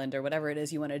floating island or whatever it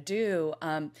is you want to do.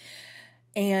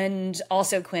 And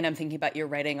also, Quinn, I'm thinking about your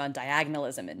writing on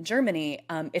diagonalism in Germany.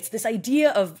 It's this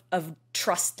idea of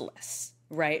trustless,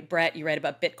 right? Brett, you write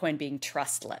about Bitcoin being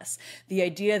trustless. The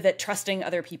idea that trusting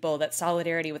other people, that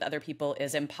solidarity with other people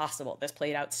is impossible. This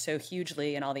played out so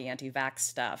hugely in all the anti-vax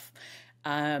stuff.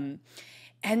 And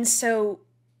so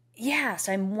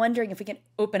I'm wondering if we can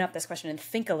open up this question and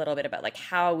think a little bit about like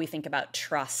how we think about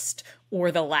trust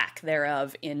or the lack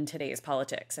thereof in today's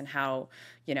politics and how,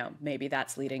 you know, maybe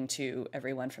that's leading to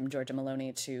everyone from Giorgia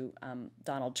Meloni to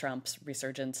Donald Trump's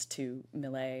resurgence to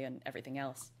Millet and everything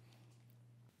else.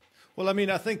 Well, I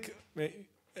mean, I think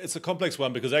it's a complex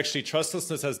one because actually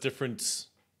trustlessness has different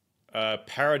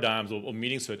paradigms or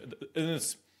meanings to it.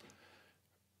 And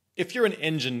if you're an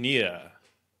engineer,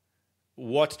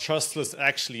 what trustless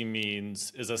actually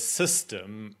means is a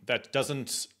system that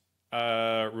doesn't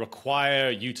require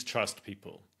you to trust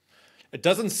people. it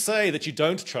doesn't say that you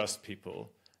don't trust people.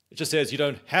 It just says you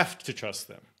don't have to trust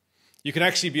them. You can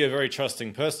actually be a very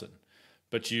trusting person,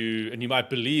 and you might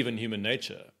believe in human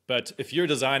nature. But if you're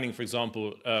designing, for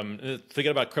example,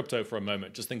 forget about crypto for a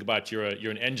moment. Just think about you're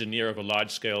an engineer of a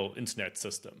large-scale internet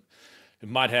system. It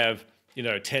might have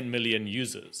 10 million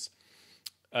users.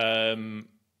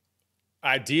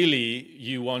 Ideally,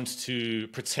 you want to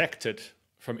protect it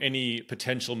from any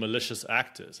potential malicious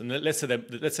actors. And let's say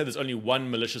there's only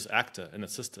one malicious actor in a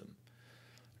system,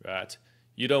 right?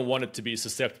 You don't want it to be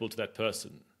susceptible to that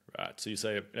person, right? So you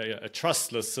say a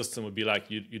trustless system would be like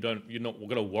you're not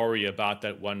going to worry about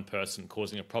that one person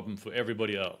causing a problem for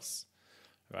everybody else,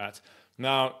 right?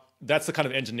 Now that's the kind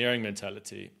of engineering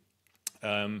mentality,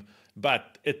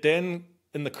 but it then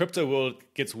in the crypto world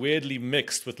gets weirdly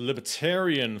mixed with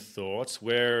libertarian thought,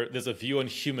 where there's a view on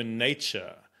human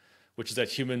nature, which is that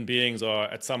human beings are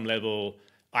at some level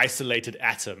isolated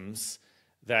atoms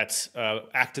that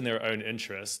act in their own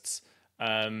interests.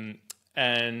 And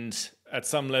at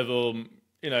some level,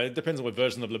 it depends on what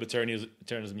version of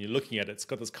libertarianism you're looking at. It's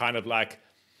got this kind of like,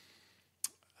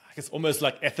 I guess, almost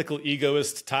like ethical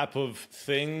egoist type of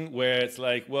thing where it's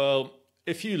like, well,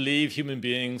 if you leave human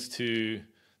beings to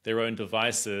their own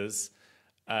devices,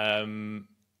 and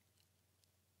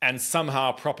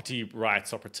somehow property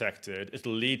rights are protected,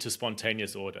 it'll lead to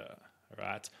spontaneous order,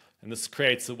 right? And this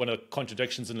creates one of the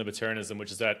contradictions in libertarianism,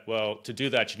 which is that, well, to do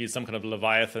that, you need some kind of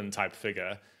Leviathan-type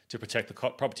figure to protect the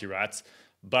property rights.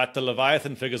 But the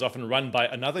Leviathan figure is often run by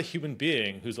another human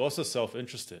being who's also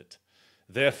self-interested.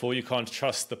 Therefore, you can't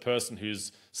trust the person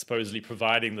who's supposedly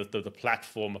providing the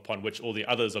platform upon which all the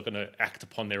others are going to act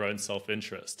upon their own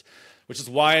self-interest. Which is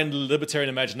why in the libertarian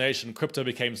imagination, crypto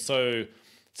became such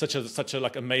a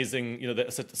like amazing,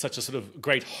 such a sort of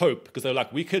great hope, because they're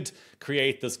like, we could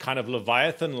create this kind of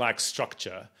Leviathan-like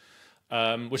structure,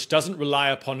 which doesn't rely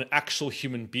upon actual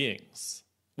human beings,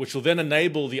 which will then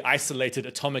enable the isolated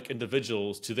atomic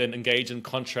individuals to then engage in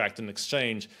contract and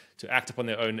exchange to act upon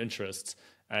their own interests,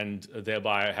 and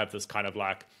thereby have this kind of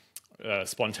like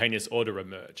spontaneous order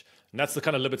emerge. And that's the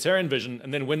kind of libertarian vision.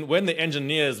 And then when the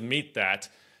engineers meet that,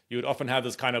 you would often have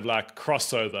this kind of like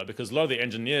crossover, because a lot of the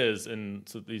engineers in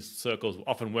these circles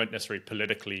often weren't necessarily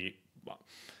politically,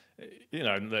 they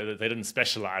didn't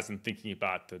specialize in thinking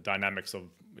about the dynamics of,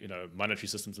 monetary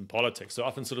systems and politics. So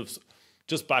often sort of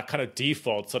just by kind of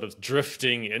default sort of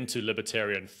drifting into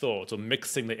libertarian thought, or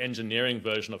mixing the engineering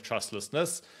version of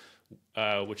trustlessness,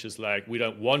 which is like, we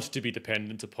don't want to be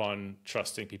dependent upon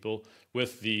trusting people,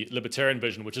 with the libertarian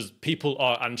vision, which is people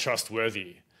are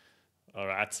untrustworthy, all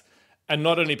right? And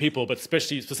not only people, but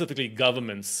specifically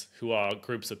governments, who are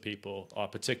groups of people, are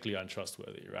particularly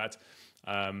untrustworthy, right?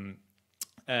 And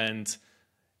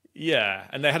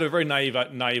they had a very naive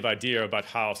idea about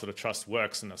how sort of trust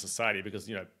works in a society, because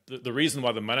the reason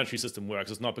why the monetary system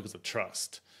works is not because of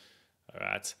trust, all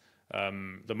right?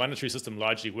 The monetary system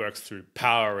largely works through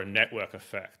power and network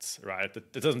effects, right?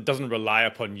 It doesn't rely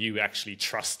upon you actually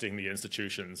trusting the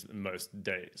institutions in most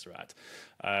days, right?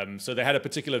 So they had a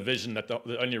particular vision that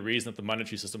the only reason that the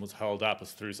monetary system was held up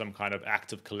was through some kind of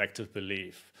act of collective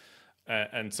belief.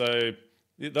 And so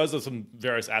those are some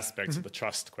various aspects of the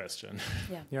trust question.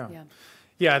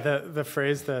 Yeah, the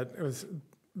phrase that was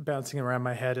bouncing around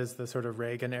my head is the sort of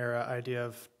Reagan era idea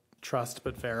of trust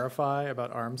but verify,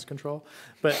 about arms control.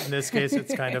 But in this case,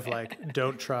 it's kind of like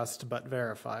don't trust but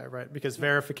verify, right? Because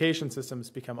verification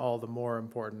systems become all the more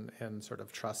important in sort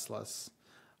of trustless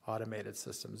automated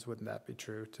systems. Wouldn't that be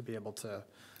true? To be able to,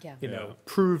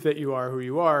 prove that you are who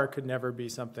you are could never be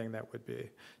something that would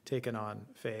be taken on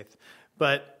faith.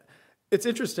 But it's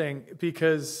interesting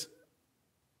because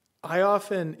I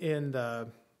often, in the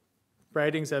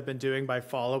writings I've been doing by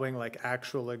following like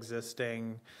actual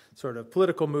existing sort of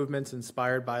political movements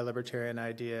inspired by libertarian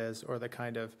ideas, or the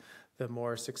kind of the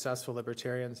more successful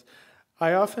libertarians,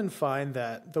 I often find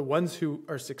that the ones who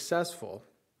are successful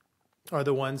are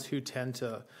the ones who tend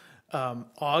to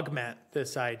augment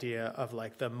this idea of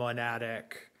like the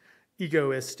monadic,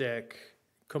 egoistic,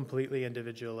 completely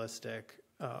individualistic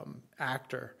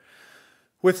actor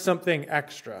with something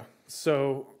extra.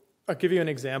 So I'll give you an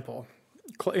example.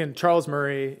 In Charles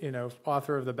Murray,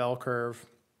 author of The Bell Curve,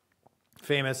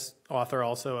 famous author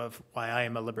also of Why I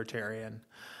Am a Libertarian,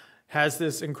 has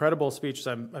this incredible speech.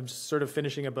 So I'm sort of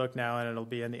finishing a book now, and it'll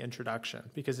be in the introduction,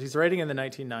 because he's writing in the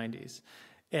 1990s.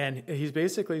 And he's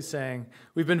basically saying,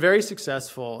 we've been very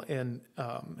successful in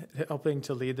helping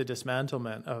to lead the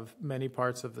dismantlement of many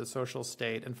parts of the social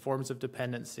state and forms of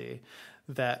dependency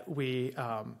that we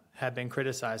have been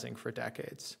criticizing for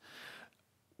decades.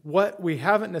 What we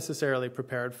haven't necessarily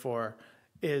prepared for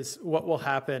is what will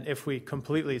happen if we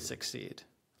completely succeed.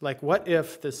 Like, what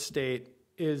if the state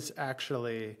is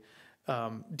actually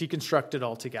deconstructed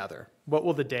altogether? What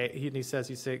will the day, he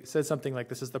says something like,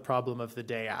 this is the problem of the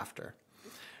day after.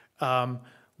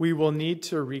 We will need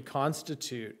to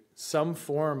reconstitute some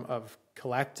form of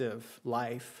collective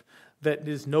life that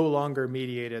is no longer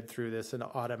mediated through this an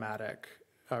automatic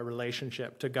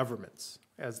relationship to governments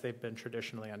as they've been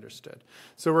traditionally understood.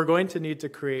 So we're going to need to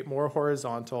create more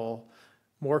horizontal,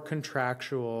 more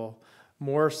contractual,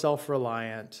 more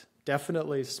self-reliant,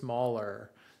 definitely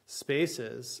smaller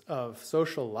spaces of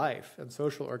social life and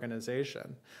social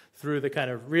organization through the kind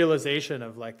of realization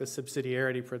of like the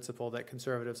subsidiarity principle that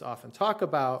conservatives often talk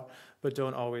about but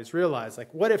don't always realize.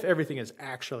 Like, what if everything is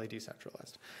actually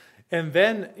decentralized? And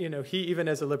then, he, even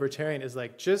as a libertarian, is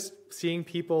like, just seeing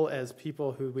people as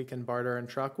people who we can barter and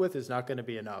truck with is not going to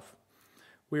be enough.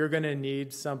 We are going to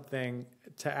need something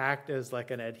to act as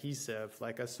like an adhesive,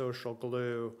 like a social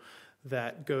glue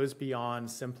that goes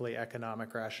beyond simply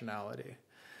economic rationality.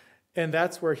 And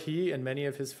that's where he and many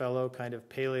of his fellow kind of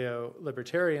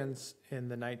paleo-libertarians in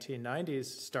the 1990s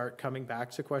start coming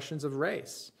back to questions of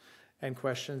race and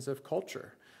questions of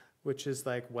culture, which is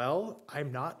like, well,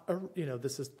 I'm not,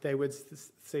 they would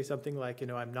say something like,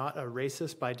 I'm not a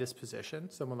racist by disposition,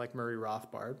 someone like Murray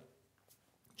Rothbard,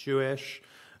 Jewish,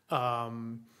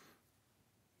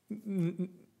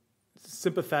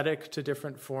 sympathetic to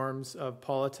different forms of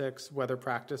politics, whether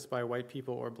practiced by white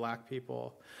people or black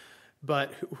people,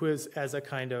 but who is, as a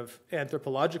kind of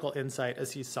anthropological insight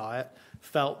as he saw it,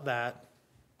 felt that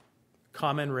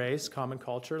common race, common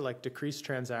culture, like decreased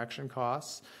transaction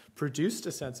costs, produced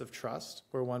a sense of trust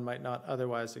where one might not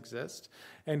otherwise exist,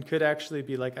 and could actually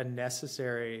be like a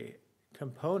necessary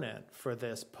component for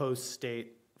this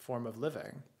post-state form of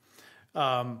living.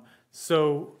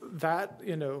 So that,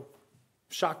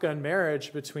 shotgun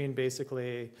marriage between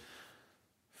basically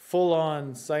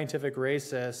full-on scientific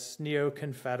racists,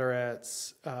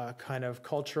 neo-Confederates, kind of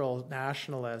cultural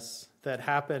nationalists that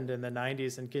happened in the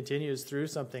 90s and continues through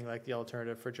something like the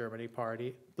Alternative for Germany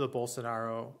Party, the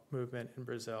Bolsonaro movement in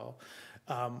Brazil,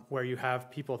 where you have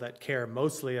people that care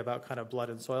mostly about kind of blood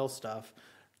and soil stuff,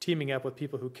 teaming up with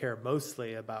people who care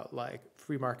mostly about like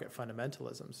free market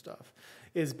fundamentalism stuff,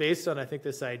 is based on, I think,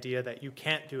 this idea that you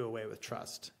can't do away with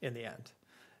trust in the end.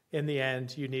 In the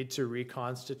end, you need to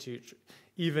reconstitute,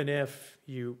 even if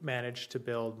you manage to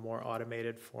build more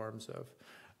automated forms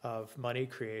of money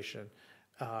creation,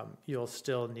 you'll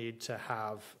still need to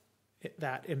have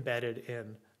that embedded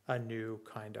in a new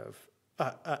kind of,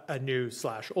 a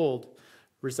new/old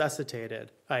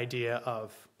resuscitated idea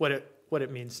of what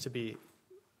it means to be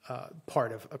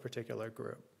part of a particular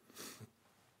group.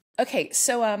 Okay,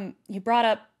 so you brought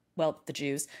up, well, the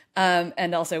Jews,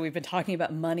 and also we've been talking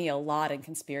about money a lot and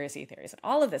conspiracy theories and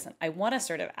all of this, and I want to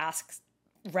sort of ask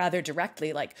rather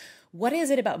directly, like, what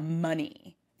is it about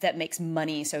money that makes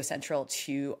money so central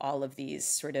to all of these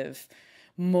sort of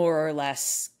more or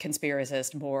less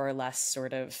conspiracist, more or less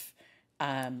sort of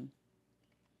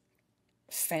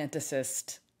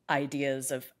fantasist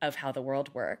ideas of how the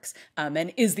world works?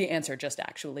 And is the answer just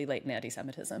actually latent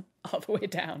anti-Semitism all the way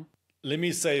down? Let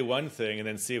me say one thing and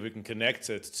then see if we can connect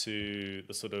it to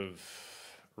the sort of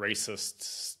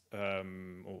racist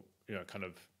or kind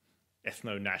of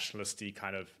ethno-nationalisty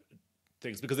kind of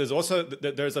things, because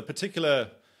there's a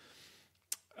particular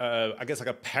I guess like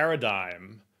a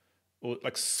paradigm or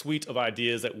like suite of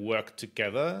ideas that work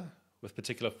together with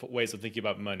particular ways of thinking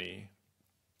about money.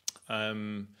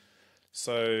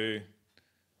 So,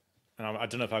 and I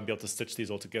don't know if I'd be able to stitch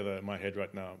these all together in my head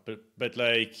right now, but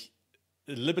like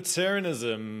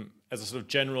libertarianism as a sort of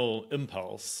general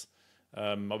impulse,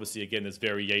 obviously again there's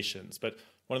variations, but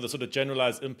one of the sort of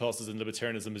generalized impulses in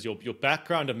libertarianism is your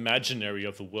background imaginary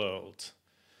of the world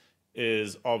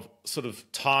is of sort of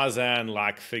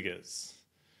Tarzan-like figures,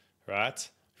 right?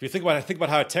 If you think about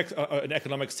how an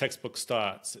economics textbook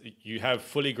starts, you have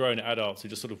fully grown adults who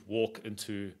just sort of walk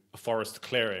into a forest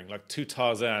clearing, like two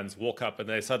Tarzans walk up and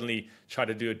they suddenly try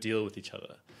to do a deal with each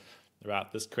other,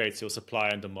 right? This creates your supply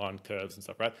and demand curves and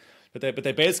stuff, right? But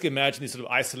they basically imagine these sort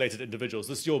of isolated individuals.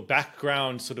 This is your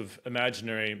background sort of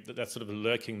imaginary that's sort of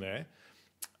lurking there.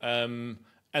 And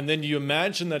then you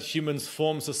imagine that humans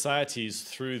form societies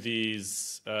through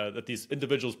these, that these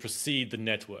individuals precede the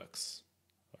networks,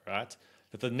 right?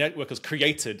 That the network is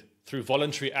created through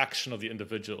voluntary action of the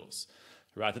individuals,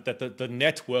 right? That the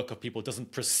network of people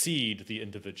doesn't precede the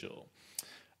individual.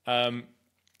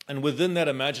 And within that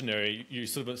imaginary, you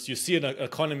see an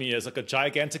economy as like a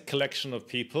gigantic collection of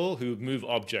people who move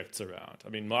objects around. I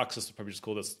mean, Marxists would probably just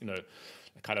call this,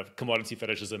 a kind of commodity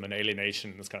fetishism and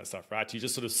alienation and this kind of stuff, right? You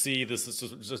just sort of see this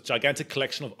gigantic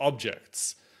collection of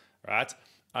objects, right?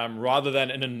 rather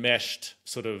than an enmeshed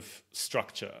sort of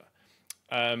structure.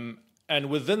 And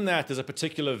within that, there's a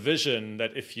particular vision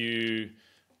that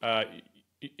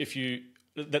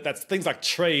that's things like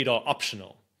trade are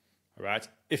optional, right?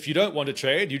 If you don't want to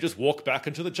trade, you just walk back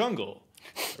into the jungle,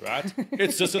 right?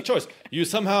 It's just a choice. You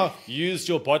somehow used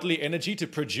your bodily energy to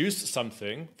produce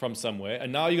something from somewhere,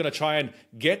 and now you're going to try and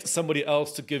get somebody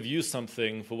else to give you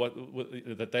something for what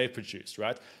that they produced,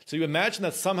 right? So you imagine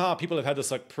that somehow people have had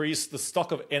this like the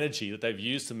stock of energy that they've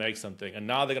used to make something, and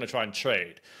now they're going to try and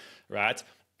trade, right?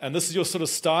 And this is your sort of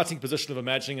starting position of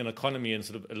imagining an economy in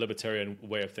sort of a libertarian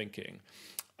way of thinking.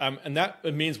 And that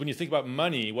means when you think about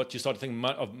money, what you start to think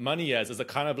of money as is a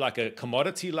kind of like a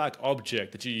commodity-like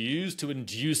object that you use to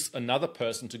induce another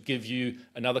person to give you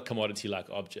another commodity-like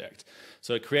object.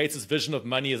 So it creates this vision of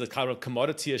money as a kind of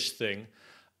commodity-ish thing,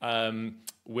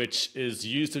 which is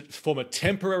used to form a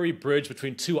temporary bridge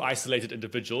between two isolated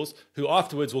individuals who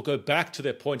afterwards will go back to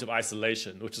their point of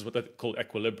isolation, which is what they call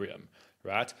equilibrium,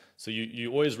 right? So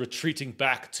you're always retreating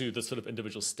back to the sort of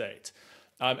individual state.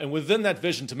 And within that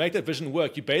vision, to make that vision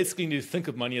work, you basically need to think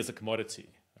of money as a commodity,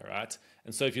 all right?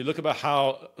 And so if you look about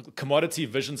how commodity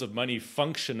visions of money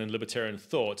function in libertarian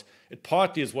thought, it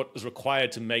partly is what is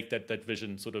required to make that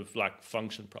vision sort of like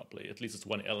function properly. At least it's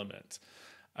one element.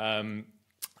 And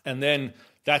then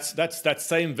that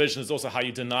same vision is also how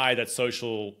you deny that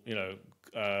social,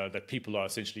 that people are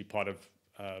essentially part of,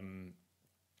 are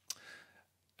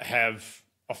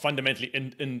fundamentally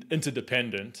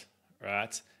interdependent,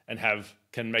 right? And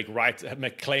can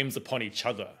make claims upon each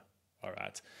other, all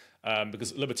right?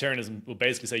 Because libertarianism will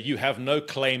basically say you have no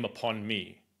claim upon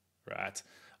me, right?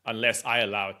 Unless I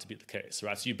allow it to be the case,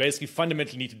 right? So you basically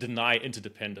fundamentally need to deny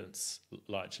interdependence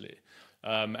largely.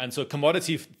 And so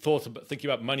commodity thought, thinking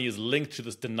about money, is linked to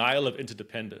this denial of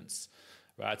interdependence,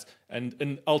 right? And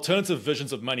in alternative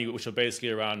visions of money, which are basically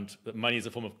around that money is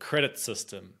a form of credit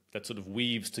system that sort of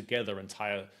weaves together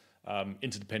entire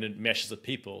interdependent meshes of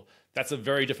people, that's a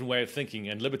very different way of thinking,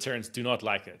 and libertarians do not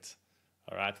like it,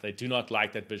 all right? They do not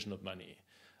like that vision of money.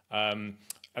 And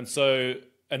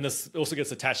this also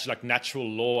gets attached to like natural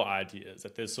law ideas,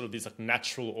 that there's sort of these like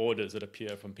natural orders that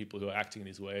appear from people who are acting in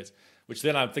these ways, which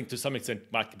then I think to some extent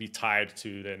might be tied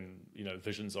to then,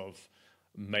 visions of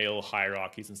male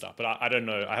hierarchies and stuff. But I don't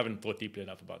know. I haven't thought deeply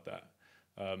enough about that.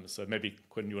 So maybe,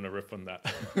 Quinn, you want to riff on that?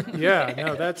 Yeah,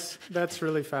 no, that's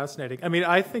really fascinating. I mean,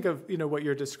 I think of, what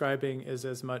you're describing is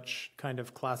as much kind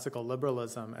of classical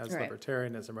liberalism as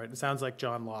libertarianism, right? It sounds like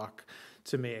John Locke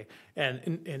to me.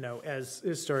 And, as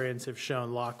historians have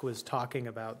shown, Locke was talking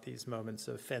about these moments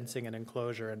of fencing and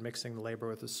enclosure and mixing the labor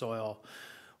with the soil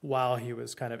while he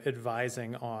was kind of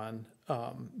advising on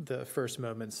the first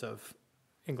moments of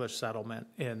English settlement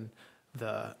in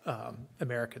the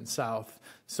American South.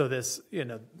 So this,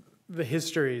 the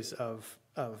histories of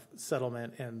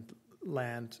settlement and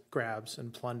land grabs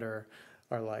and plunder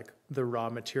are like the raw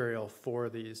material for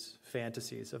these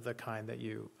fantasies of the kind that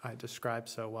I described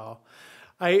so well.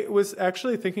 I was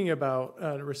actually thinking about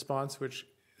a response which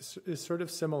is sort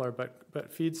of similar,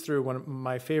 but feeds through one of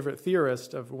my favorite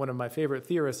theorists of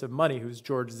money, who's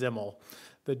George Simmel,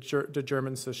 the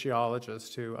German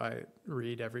sociologist who I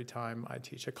read every time I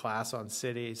teach a class on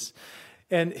cities.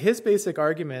 And his basic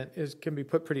argument can be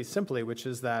put pretty simply, which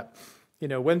is that,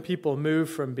 when people move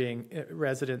from being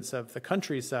residents of the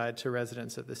countryside to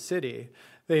residents of the city,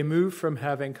 they move from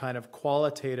having kind of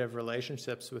qualitative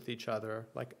relationships with each other,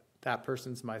 like that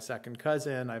person's my second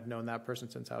cousin, I've known that person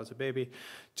since I was a baby,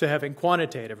 to having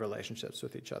quantitative relationships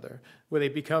with each other, where they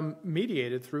become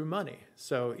mediated through money.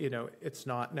 So, it's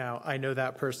not now, I know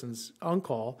that person's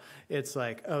uncle, it's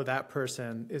like, oh, that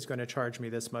person is going to charge me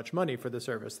this much money for the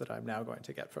service that I'm now going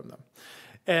to get from them.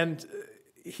 And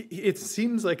it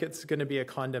seems like it's going to be a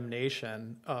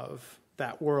condemnation of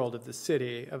that world of the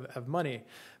city, of money.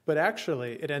 But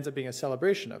actually, it ends up being a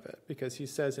celebration of it, because he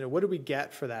says, what do we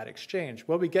get for that exchange?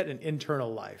 Well, we get an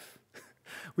internal life.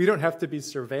 We don't have to be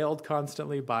surveilled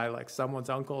constantly by like someone's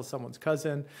uncle, someone's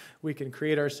cousin. We can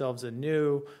create ourselves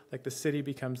anew. Like the city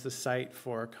becomes the site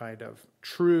for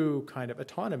true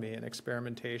autonomy and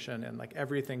experimentation, and like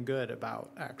everything good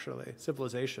about actually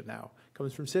civilization now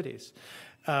comes from cities.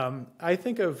 I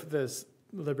think of this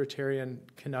libertarian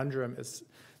conundrum as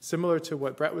similar to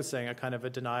what Brett was saying, a kind of a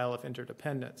denial of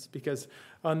interdependence, because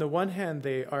on the one hand,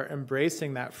 they are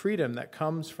embracing that freedom that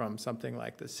comes from something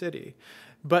like the city,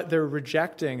 but they're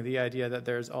rejecting the idea that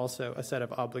there's also a set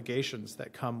of obligations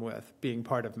that come with being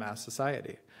part of mass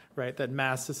society, right? That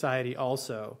mass society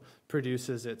also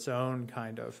produces its own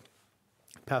kind of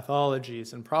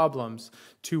pathologies and problems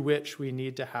to which we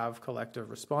need to have collective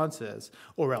responses,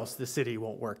 or else the city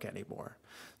won't work anymore.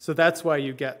 So that's why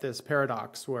you get this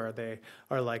paradox where they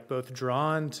are like both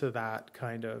drawn to that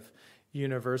kind of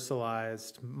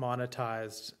universalized,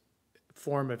 monetized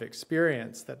form of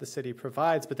experience that the city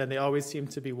provides, but then they always seem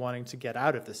to be wanting to get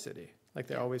out of the city. Like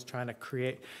they're always trying to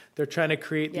create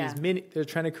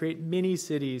mini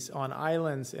cities on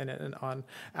islands and on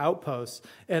outposts.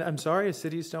 And I'm sorry,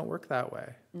 cities don't work that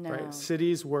way. No. Right?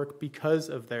 Cities work because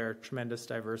of their tremendous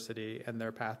diversity and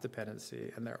their path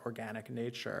dependency and their organic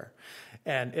nature.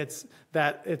 And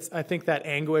I think that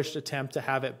anguished attempt to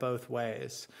have it both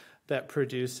ways that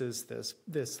produces this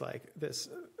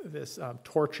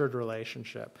tortured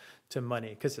relationship to money,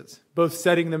 because it's both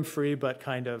setting them free but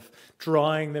kind of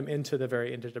drawing them into the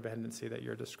very interdependency that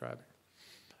you're describing.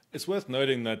 It's worth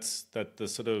noting that the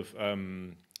sort of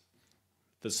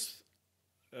there's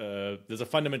a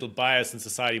fundamental bias in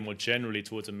society more generally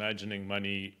towards imagining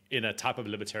money in a type of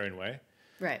libertarian way,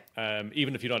 right?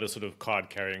 Even if you're not a sort of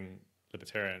card-carrying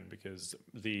libertarian, because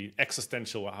the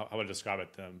existential, how would I describe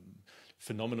it,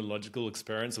 phenomenological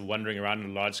experience of wandering around in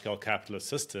a large-scale capitalist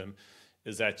system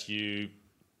is that you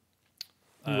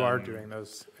are doing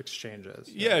those exchanges.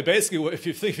 Yeah, basically, if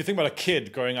you think about a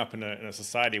kid growing up in a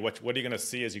society, what are you going to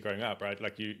see as you're growing up, right?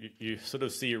 Like you sort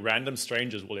of see random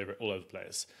strangers all over the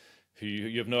place, who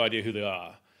you have no idea who they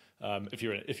are. If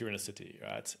you're in a city,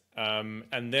 right?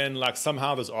 And then like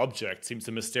somehow this object seems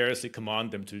to mysteriously command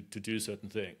them to do certain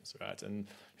things, right? And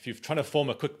if you're trying to form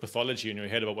a quick pathology in your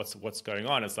head about what's going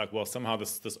on, it's like, well, somehow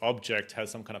this object has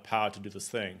some kind of power to do this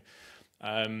thing.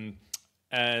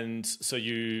 And so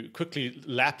you quickly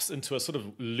lapse into a sort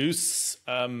of loose,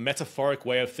 metaphoric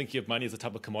way of thinking of money as a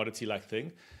type of commodity-like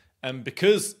thing. And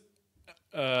because,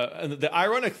 and the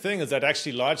ironic thing is that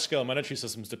actually large-scale monetary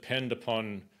systems depend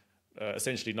upon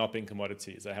essentially not being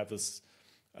commodities. They have this,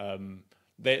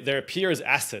 they appear as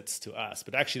assets to us,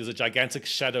 but actually there's a gigantic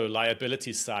shadow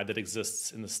liability side that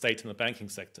exists in the state and the banking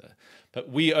sector. But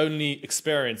we only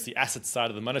experience the asset side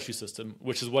of the monetary system,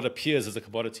 which is what appears as a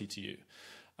commodity to you.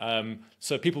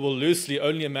 So people will loosely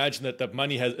only imagine that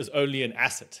money is only an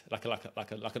asset, like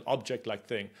an object-like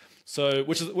thing. So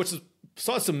which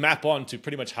starts to map on to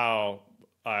pretty much how,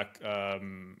 if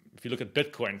you look at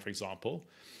Bitcoin, for example,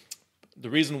 the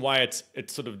reason why it's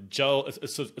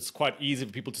quite easy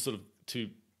for people to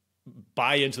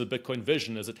buy into the Bitcoin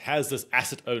vision is it has this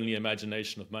asset-only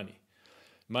imagination of money.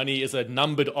 Money is a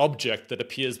numbered object that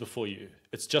appears before you.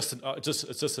 It's just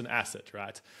an asset,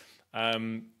 right?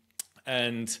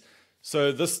 And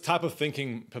so this type of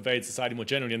thinking pervades society more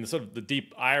generally, and the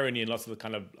deep irony in lots of the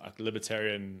kind of like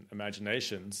libertarian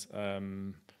imaginations,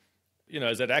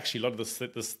 is that actually a lot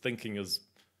of this thinking is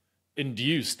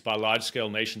induced by large-scale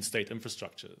nation-state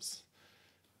infrastructures,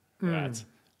 right?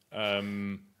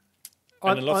 And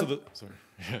in lots of the sorry,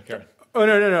 Karen. Oh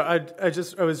no!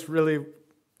 I was really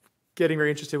getting very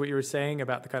interested in what you were saying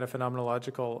about the kind of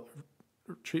phenomenological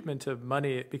treatment of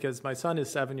money, because my son is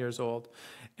 7 years old,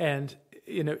 and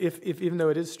if even though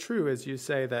it is true, as you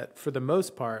say, that for the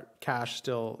most part cash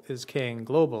still is king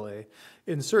globally,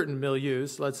 in certain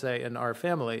milieux, let's say in our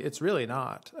family, it's really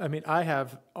not. I mean, I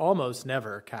have almost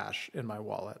never cash in my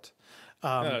wallet.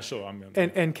 Sure.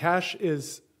 And cash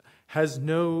has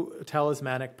no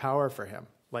talismanic power for him.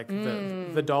 Like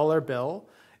the dollar bill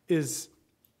has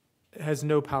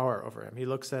no power over him. He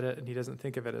looks at it and he doesn't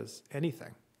think of it as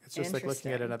anything. It's just like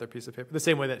looking at another piece of paper. The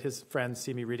same way that his friends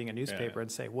see me reading a newspaper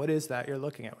and say, "What is that you're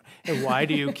looking at? And why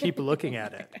do you keep looking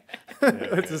at it?"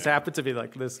 It just happened to be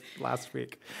like this last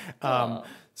week.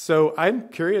 So I'm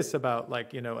curious about a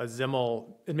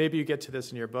Zimmel, and maybe you get to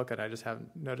this in your book and I just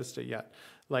haven't noticed it yet.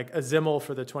 Like a Zimmel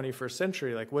for the 21st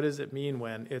century, like what does it mean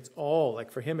when it's all,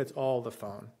 like for him it's all the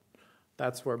phone.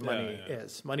 That's where money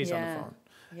is. Money's on the phone.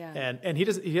 Yeah. And he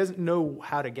doesn't know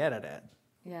how to get at it.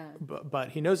 Yeah.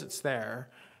 But he knows it's there.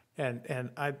 And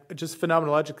I just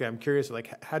phenomenologically, I'm curious,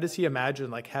 like, how does he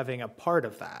imagine like having a part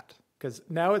of that? Because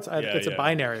now it's a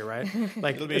binary, right?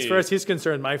 Like, as far as he's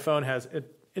concerned, my phone has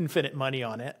infinite money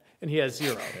on it, and he has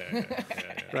zero,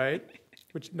 right?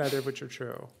 Neither of which are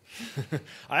true.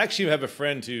 I actually have a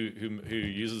friend who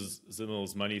uses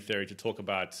Zimmel's money theory to talk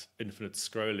about infinite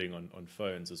scrolling on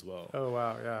phones as well. Oh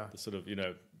wow, yeah. The sort of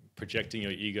projecting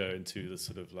your ego into this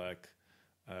sort of like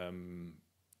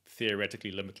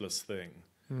theoretically limitless thing.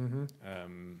 Mm-hmm.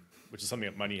 Which is something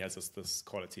that money has this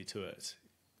quality to it,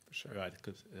 for sure, right?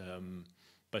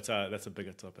 But that's a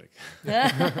bigger topic.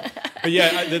 But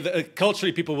yeah,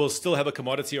 culturally, people will still have a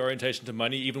commodity orientation to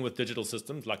money, even with digital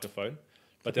systems like a phone.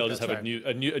 But they'll just have a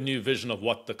new vision of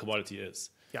what the commodity is.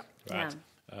 Yeah. Right.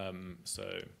 Yeah.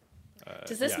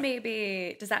 Does that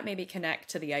maybe connect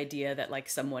to the idea that like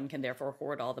someone can therefore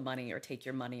hoard all the money or take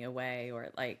your money away, or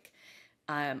like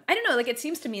I don't know, like it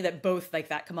seems to me that both like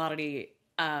that commodity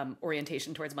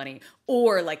orientation towards money,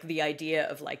 or like the idea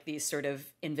of like these sort of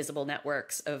invisible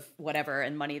networks of whatever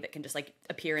and money that can just like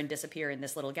appear and disappear in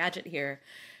this little gadget here,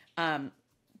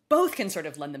 both can sort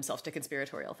of lend themselves to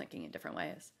conspiratorial thinking in different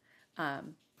ways.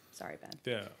 Sorry, Ben.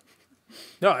 Yeah.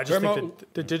 No, I just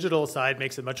think the digital side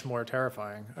makes it much more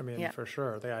terrifying. I mean, for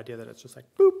sure, the idea that it's just like,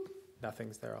 boop,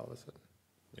 nothing's there all of a sudden.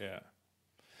 Yeah.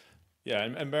 Yeah,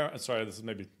 and sorry, this is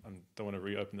maybe, I don't want to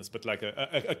reopen this, but like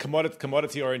a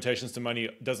commodity orientations to money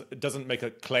doesn't make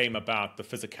a claim about the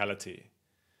physicality.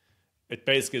 It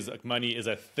basically is like money is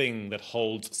a thing that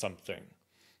holds something,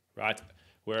 right?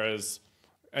 Whereas,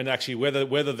 and actually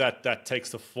whether that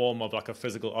takes the form of like a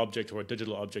physical object or a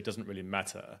digital object doesn't really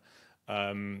matter.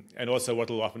 And also what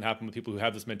will often happen with people who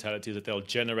have this mentality is that they'll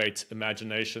generate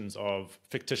imaginations of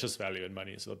fictitious value in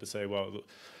money. So they'll say, well,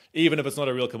 even if it's not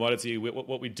a real commodity,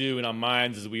 what we do in our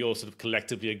minds is we all sort of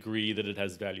collectively agree that it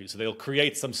has value. So they'll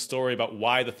create some story about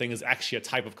why the thing is actually a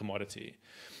type of commodity.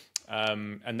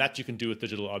 And that you can do with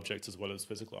digital objects as well as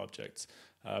physical objects.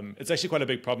 It's actually quite a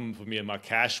big problem for me in my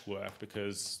cash work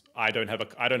because I don't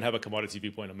have a commodity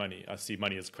viewpoint of money. I see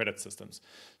money as credit systems.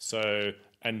 So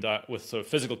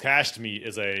physical cash to me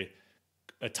is a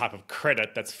type of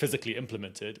credit that's physically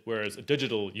implemented, whereas a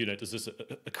digital unit is just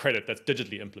a credit that's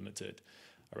digitally implemented.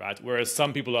 All right. Whereas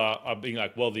some people are being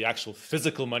like, well, the actual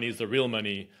physical money is the real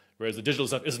money, whereas the digital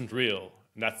stuff isn't real.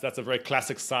 And that's a very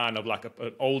classic sign of like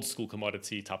an old school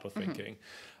commodity type of thinking.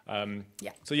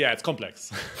 So yeah, it's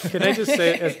complex. Can I just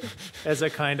say, as a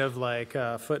kind of like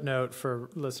footnote for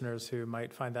listeners who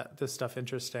might find this stuff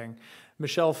interesting,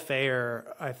 Michelle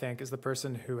Phayer, I think, is the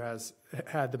person who has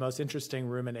had the most interesting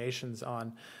ruminations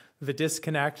on the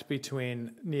disconnect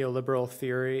between neoliberal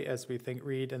theory as we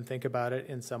read and think about it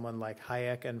in someone like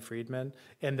Hayek and Friedman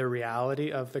and the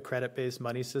reality of the credit-based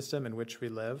money system in which we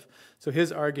live. So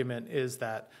his argument is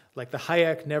that like the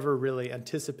Hayek never really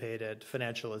anticipated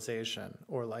financialization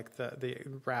or like the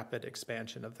rapid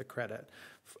expansion of the credit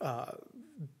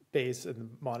base and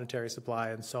monetary supply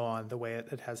and so on, the way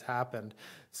it has happened.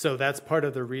 So that's part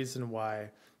of the reason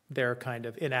why they're kind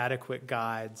of inadequate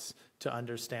guides to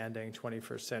understanding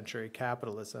 21st century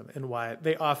capitalism and why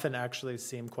they often actually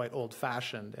seem quite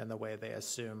old-fashioned in the way they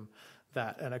assume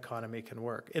that an economy can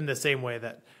work. In the same way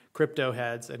that crypto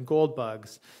heads and gold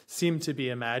bugs seem to be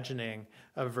imagining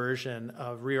a version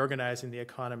of reorganizing the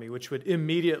economy which would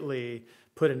immediately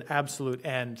put an absolute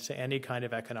end to any kind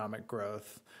of economic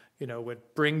growth, would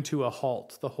bring to a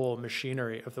halt the whole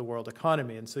machinery of the world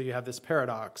economy. And so you have this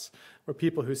paradox where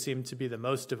people who seem to be the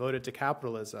most devoted to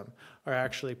capitalism are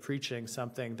actually preaching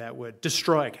something that would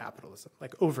destroy capitalism,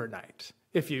 like overnight,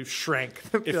 if you shrank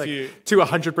to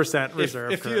 100%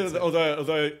 reserve currency.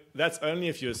 Although that's only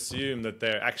if you assume that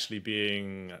they're actually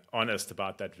being honest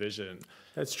about that vision.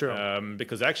 That's true.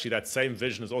 Because actually that same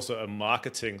vision is also a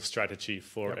marketing strategy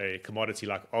for a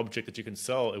commodity-like object that you can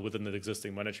sell within the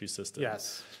existing monetary system.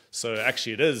 Yes. So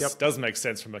actually it does make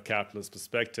sense from a capitalist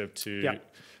perspective to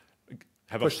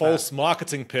have push a false that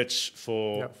marketing pitch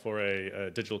for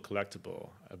a digital collectible.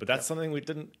 But that's something we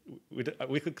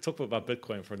could talk about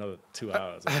Bitcoin for another 2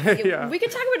 hours. We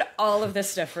could talk about all of this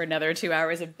stuff for another 2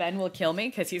 hours, and Ben will kill me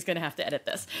because he's going to have to edit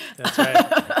this. That's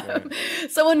right.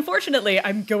 So unfortunately,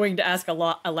 I'm going to ask a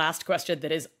last question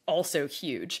that is also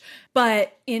huge.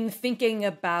 But in thinking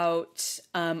about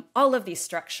all of these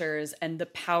structures and the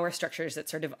power structures that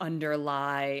sort of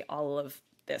underlie all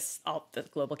the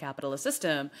global capitalist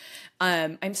system,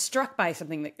 I'm struck by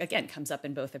something that, again, comes up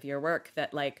in both of your work,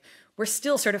 that like we're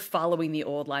still sort of following the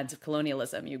old lines of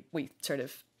colonialism. We sort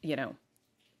of,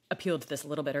 appealed to this a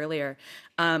little bit earlier.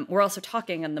 We're also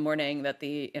talking on the morning that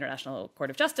the International Court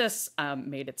of Justice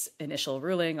made its initial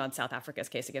ruling on South Africa's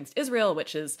case against Israel,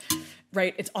 which is,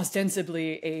 right, it's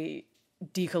ostensibly a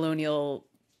decolonial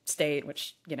state,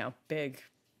 which,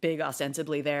 big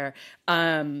ostensibly there,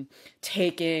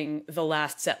 taking the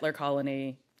last settler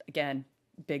colony, again,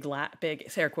 big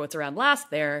air quotes around last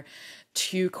there,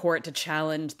 to court to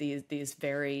challenge these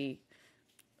very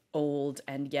old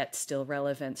and yet still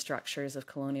relevant structures of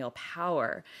colonial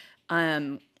power.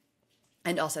 And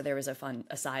also there was a fun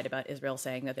aside about Israel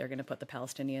saying that they're going to put the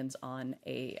Palestinians on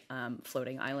a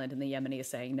floating island, and the Yemenis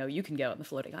saying, no, you can go on the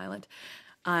floating island.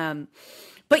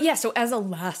 But yeah, so as a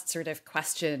last sort of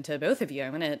question to both of you,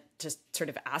 I'm going to just sort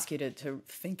of ask you to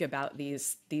think about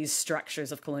these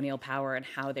structures of colonial power and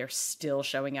how they're still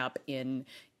showing up in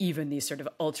even these sort of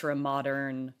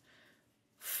ultra-modern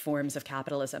forms of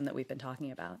capitalism that we've been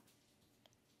talking about.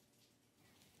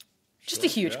 Just a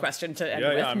huge question to end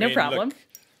with. I No mean, problem. Look,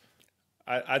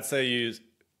 I'd say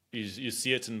you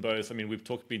see it in both. I mean, we've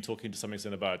been talking to some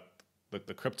extent about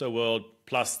the crypto world,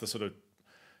 plus the sort of,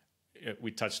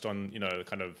 we touched on,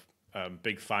 kind of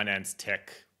big finance,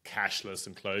 tech, cashless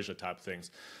enclosure type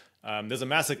things. There's a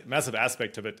massive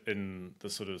aspect of it in the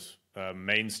sort of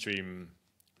mainstream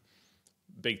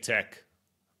big tech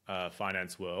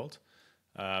finance world,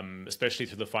 especially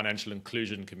through the financial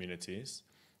inclusion communities,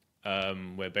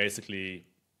 where basically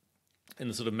in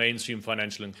the sort of mainstream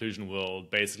financial inclusion world,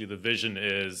 basically the vision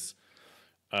is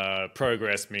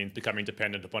progress means becoming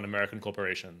dependent upon American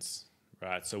corporations,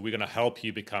 right? So we're going to help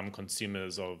you become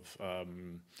consumers of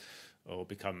or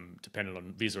become dependent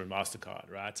on Visa and MasterCard,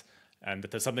 right? And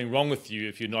that there's something wrong with you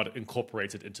if you're not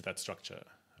incorporated into that structure,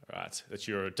 right? That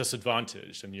you're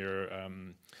disadvantaged and you're...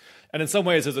 and in some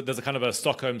ways, there's a kind of a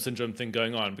Stockholm syndrome thing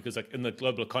going on, because like in the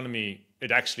global economy,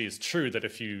 it actually is true that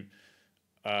if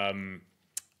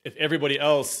everybody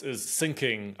else is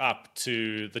syncing up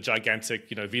to the gigantic,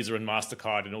 Visa and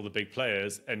MasterCard and all the big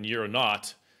players, and you're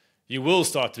not, you will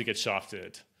start to get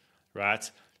shafted, right?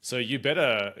 So you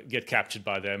better get captured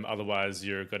by them, otherwise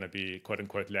you're going to be quote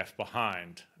unquote left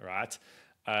behind, right?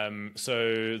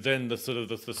 So then the sort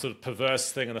of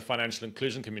perverse thing in the financial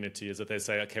inclusion community is that they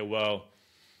say, okay, well,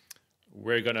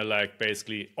 we're going to like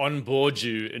basically onboard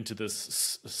you into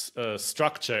this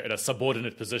structure in a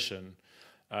subordinate position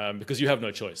because you have no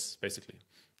choice, basically,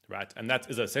 right? And that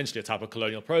is essentially a type of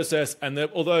colonial process. And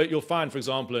although you'll find, for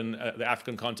example, in the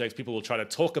African context, people will try to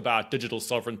talk about digital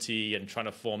sovereignty and trying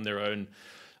to form their own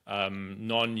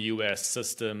non-US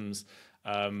systems.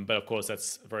 But of course,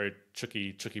 that's a very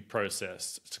tricky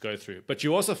process to go through. But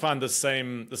you also find the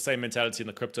same mentality in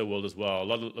the crypto world as well. A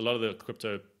lot of the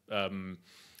crypto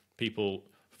people,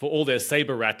 for all their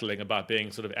saber rattling about being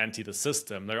sort of anti the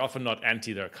system, they're often not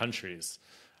anti their countries,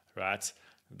 right?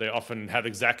 They often have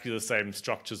exactly the same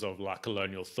structures of like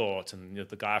colonial thought. And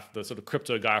the sort of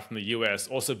crypto guy from the US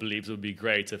also believes it would be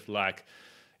great if like,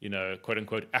 quote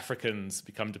unquote, Africans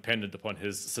become dependent upon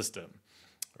his system,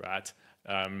 right?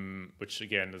 Which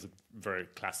again is a very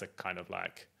classic kind of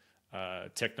like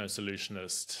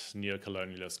techno-solutionist,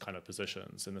 neo-colonialist kind of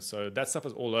positions. And so that stuff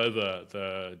is all over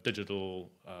the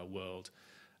digital world.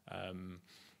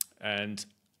 And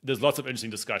there's lots of interesting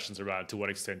discussions around to what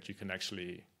extent you can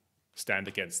actually stand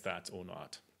against that or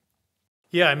not.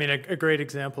 Yeah, I mean, a great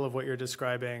example of what you're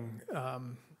describing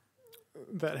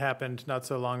that happened not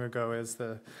so long ago is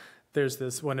there's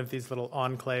this one of these little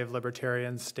enclave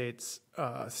libertarian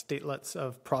statelets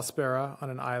of Prospera on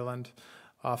an island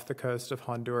off the coast of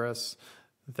Honduras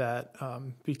that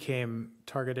became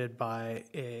targeted by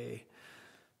a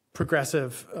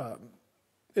progressive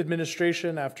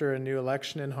administration after a new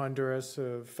election in Honduras,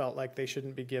 who felt like they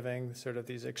shouldn't be giving sort of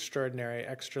these extraordinary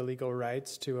extra-legal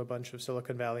rights to a bunch of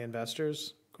Silicon Valley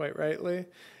investors, quite rightly.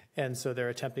 And so they're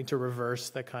attempting to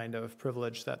reverse the kind of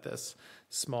privilege that this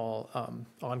small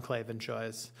enclave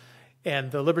enjoys.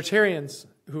 And the libertarians,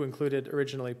 who included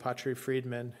originally Patri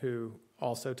Friedman, who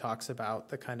also talks about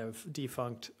the kind of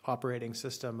defunct operating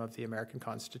system of the American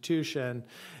Constitution,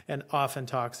 and often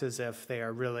talks as if they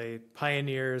are really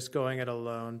pioneers going it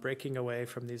alone, breaking away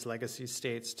from these legacy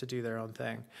states to do their own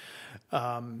thing.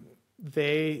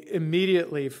 They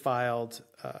immediately filed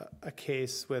a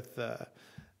case with the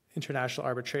international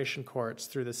arbitration courts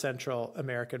through the Central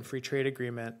American Free Trade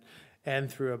Agreement and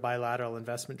through a bilateral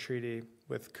investment treaty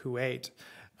with Kuwait,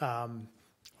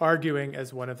 arguing,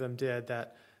 as one of them did,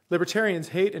 that libertarians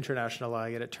hate international law,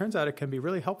 yet it turns out it can be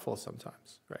really helpful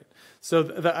sometimes, right? So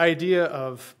the idea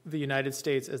of the United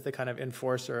States as the kind of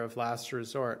enforcer of last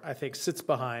resort, I think, sits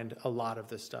behind a lot of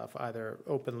this stuff, either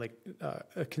openly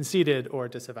conceded or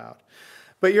disavowed.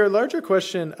 But your larger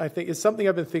question, I think, is something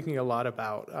I've been thinking a lot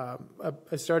about.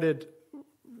 I started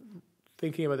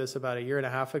thinking about this about a year and a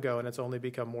half ago, and it's only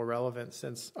become more relevant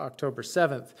since October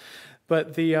 7th.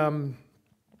 But the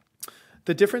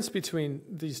difference between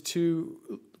these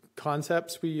two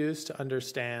concepts we use to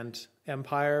understand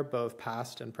empire, both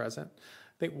past and present,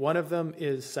 I think one of them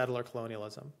is settler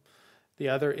colonialism. The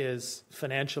other is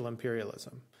financial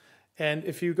imperialism. And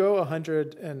if you go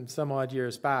 100 and some odd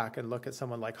years back and look at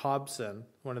someone like Hobson,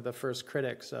 one of the first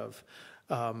critics of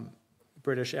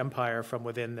British Empire from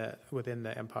within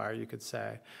the empire, you could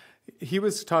say, he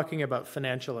was talking about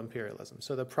financial imperialism.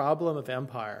 So the problem of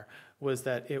empire was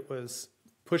that it was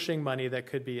pushing money that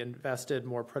could be invested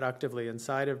more productively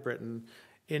inside of Britain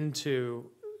into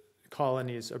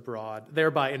colonies abroad,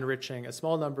 thereby enriching a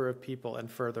small number of people and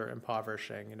further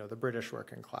impoverishing, the British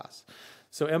working class.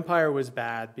 So empire was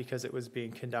bad because it was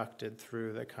being conducted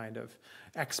through the kind of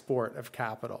export of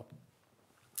capital.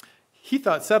 he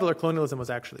thought settler colonialism was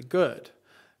actually good,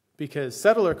 because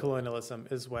settler colonialism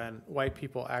is when white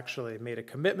people actually made a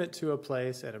commitment to a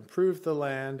place and improved the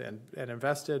land and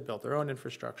invested, built their own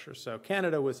infrastructure. So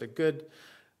Canada was a good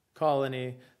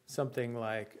colony. Something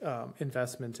like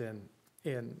investment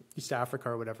in East Africa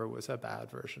or whatever was a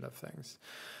bad version of things.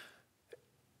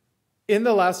 In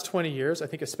the last 20 years, I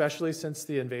think especially since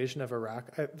the invasion of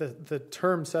Iraq, the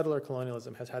term settler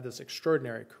colonialism has had this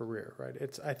extraordinary career,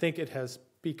 right? I think it has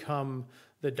become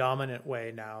the dominant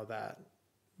way now that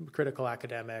critical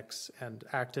academics and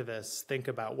activists think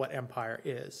about what empire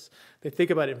is. They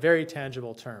think about it in very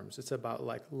tangible terms. It's about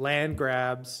like land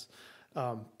grabs,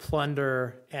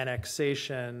 plunder,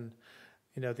 annexation,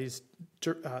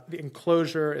 the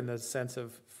enclosure in the sense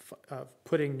of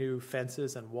putting new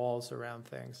fences and walls around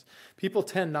things. People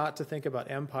tend not to think about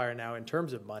empire now in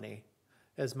terms of money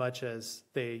as much as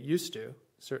they used to,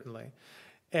 certainly.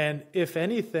 And if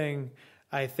anything,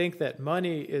 I think that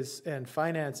money and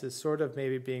finance is sort of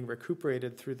maybe being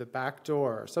recuperated through the back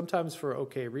door, sometimes for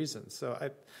okay reasons. So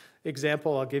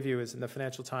example I'll give you is in the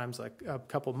Financial Times, like a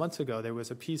couple months ago, there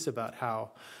was a piece about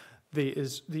how the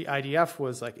IDF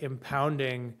was like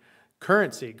impounding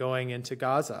currency going into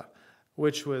Gaza,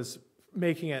 which was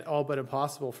making it all but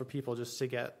impossible for people just to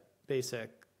get basic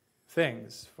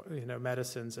things,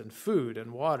 medicines and food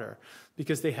and water,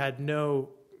 because they had no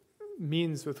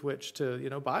means with which to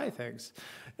buy things,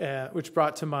 which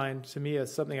brought to mind to me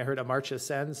as something I heard Amartya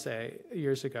Sen say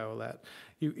years ago, that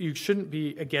you shouldn't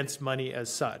be against money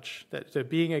as such. That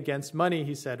being against money,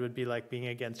 he said, would be like being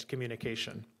against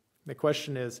communication. The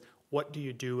question is, what do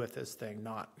you do with this thing?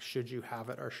 Not should you have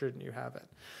it or shouldn't you have it?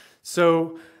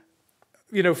 So,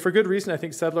 for good reason, I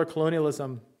think settler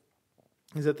colonialism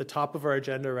is at the top of our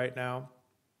agenda right now.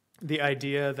 The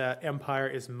idea that empire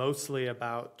is mostly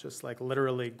about just like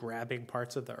literally grabbing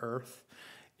parts of the earth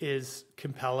is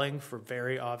compelling for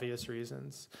very obvious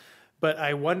reasons. But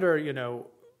I wonder,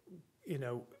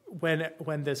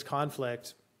 when this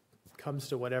conflict comes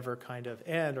to whatever kind of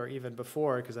end, or even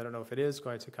before, because I don't know if it is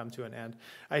going to come to an end,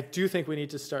 I do think we need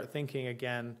to start thinking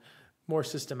again more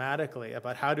systematically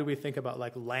about how do we think about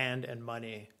like land and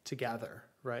money together,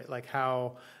 right? Like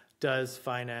how does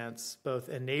finance both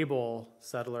enable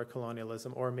settler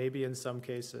colonialism or maybe in some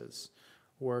cases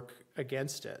work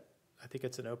against it? I think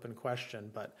it's an open question,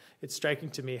 but it's striking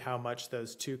to me how much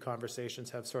those two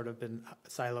conversations have sort of been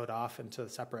siloed off into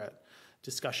separate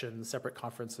discussions, separate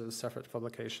conferences, separate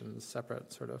publications,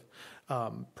 separate sort of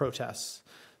protests.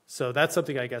 So that's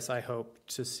something I guess I hope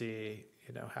to see,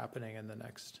 happening in the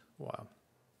next while.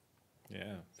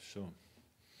 Yeah, for sure.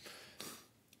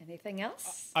 Anything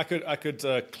else? I could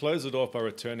close it off by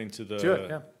returning to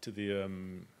the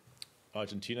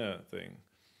Argentina thing.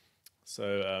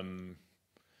 So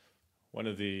one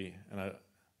of the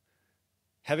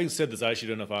having said this, I actually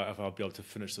don't know if I'll be able to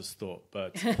finish this thought,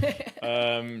 but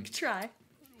try.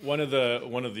 One of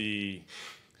the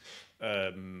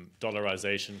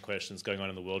dollarization questions going on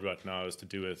in the world right now is to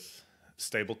do with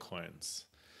stable coins.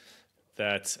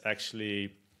 That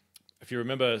actually, if you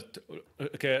remember,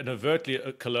 an overtly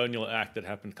colonial act that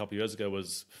happened a couple of years ago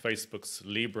was Facebook's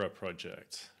Libra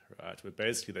project, right? Where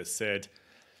basically they said,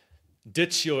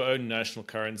 ditch your own national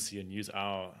currency and use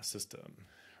our system,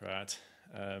 right?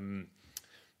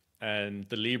 And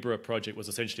the Libra project was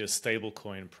essentially a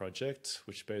stablecoin project,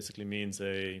 which basically means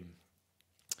a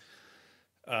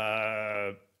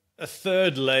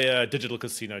third layer digital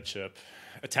casino chip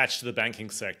attached to the banking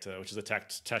sector, which is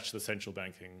attached to the central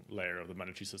banking layer of the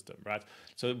monetary system, right?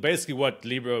 So basically what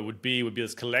Libra would be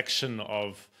this collection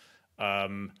of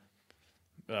like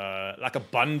a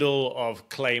bundle of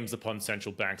claims upon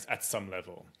central banks at some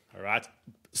level, all right?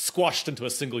 Squashed into a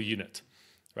single unit,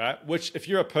 right? Which if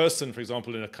you're a person, for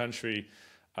example, in a country,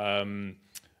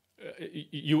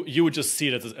 you would just see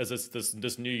it as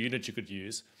this new unit you could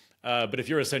use. But if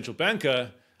you're a central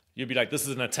banker, you'd be like, this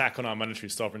is an attack on our monetary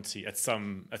sovereignty at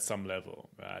some level,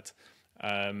 right?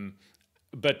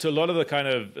 But to a lot of the kind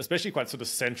of, especially quite sort of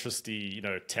centrist-y,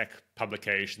 tech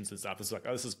publications and stuff, it's like,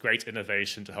 oh, this is great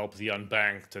innovation to help the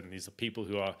unbanked, and these are people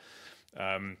who are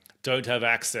don't have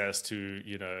access to,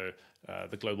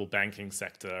 the global banking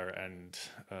sector and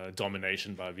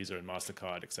domination by Visa and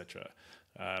MasterCard, etc.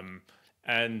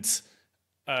 And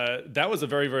that was a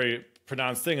very, very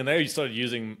pronounced thing. And they started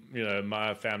using,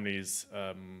 my family's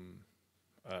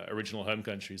original home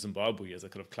country, Zimbabwe, as a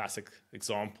kind of classic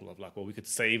example of like, well, we could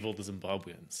save all the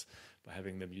Zimbabweans by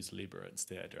having them use Libra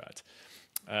instead, right?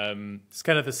 It's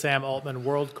kind of the Sam Altman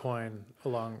world coin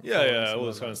along. All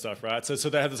this kind of stuff, right? So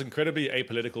they have this incredibly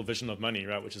apolitical vision of money,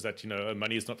 right? Which is that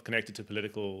money is not connected to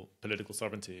political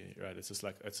sovereignty, right? It's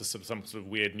just some sort of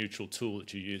weird neutral tool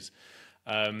that you use.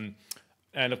 And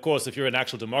of course, if you're an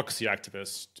actual democracy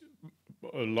activist,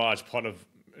 a large part of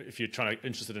if you're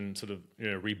interested in sort of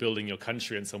rebuilding your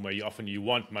country in some way, you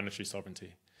want monetary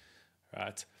sovereignty,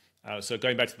 right? So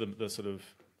going back to the sort of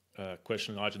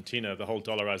question in Argentina, the whole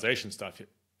dollarization stuff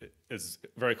is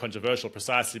very controversial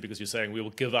precisely because you're saying we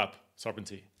will give up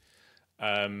sovereignty.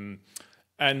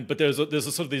 But there's a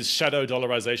sort of these shadow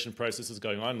dollarization processes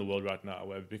going on in the world right now,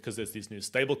 where because there's these new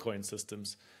stablecoin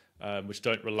systems which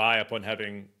don't rely upon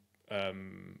having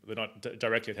they're not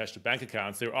directly attached to bank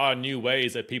accounts. There are new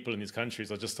ways that people in these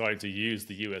countries are just starting to use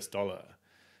the US dollar,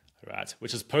 right?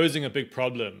 Which is posing a big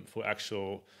problem for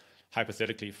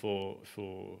hypothetically for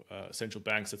central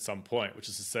banks at some point, which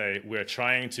is to say we're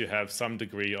trying to have some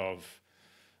degree of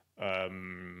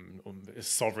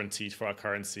sovereignty for our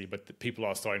currency, but the people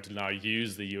are starting to now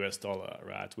use the US dollar,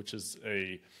 right? Which is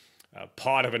a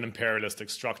part of an imperialistic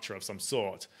structure of some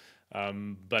sort.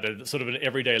 But at sort of an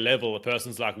everyday level, a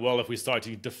person's like, well, if we start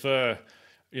to defer,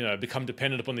 become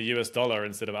dependent upon the US dollar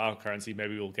instead of our currency,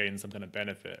 maybe we'll gain some kind of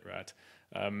benefit, right?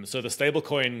 So the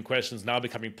stablecoin question is now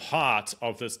becoming part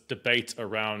of this debate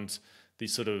around the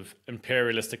sort of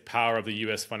imperialistic power of the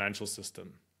US financial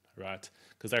system, right?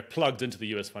 Because they're plugged into the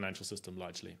US financial system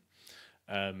largely.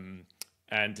 And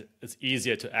it's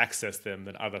easier to access them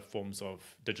than other forms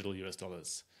of digital US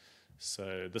dollars.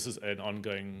 So this is an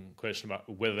ongoing question about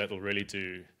whether that will really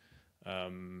do,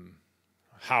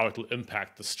 how it will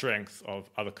impact the strength of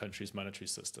other countries' monetary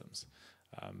systems.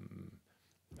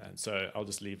 And so I'll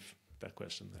just leave that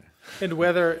question there. And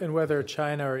whether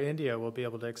China or India will be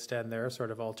able to extend their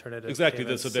sort of alternative.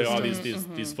 Exactly. So there are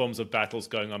these forms of battles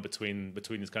going on between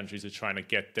these countries who are trying to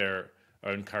get their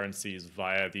own currencies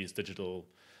via these digital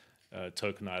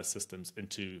tokenized systems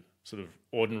into sort of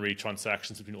ordinary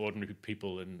transactions between ordinary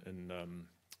people in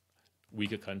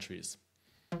weaker countries.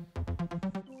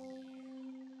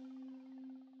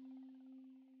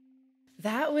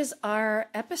 That was our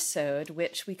episode,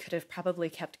 which we could have probably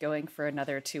kept going for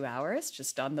another 2 hours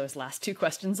just on those last two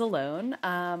questions alone.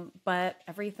 But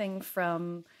everything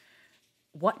from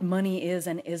what money is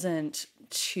and isn't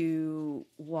to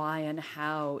why and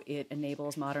how it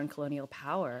enables modern colonial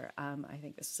power. I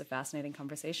think this is a fascinating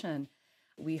conversation.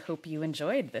 We hope you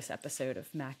enjoyed this episode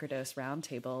of Macrodose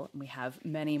Roundtable. We have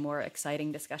many more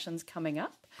exciting discussions coming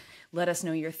up. Let us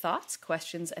know your thoughts,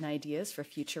 questions, and ideas for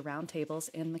future roundtables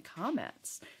in the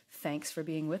comments. Thanks for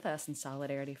being with us in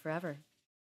Solidarity Forever.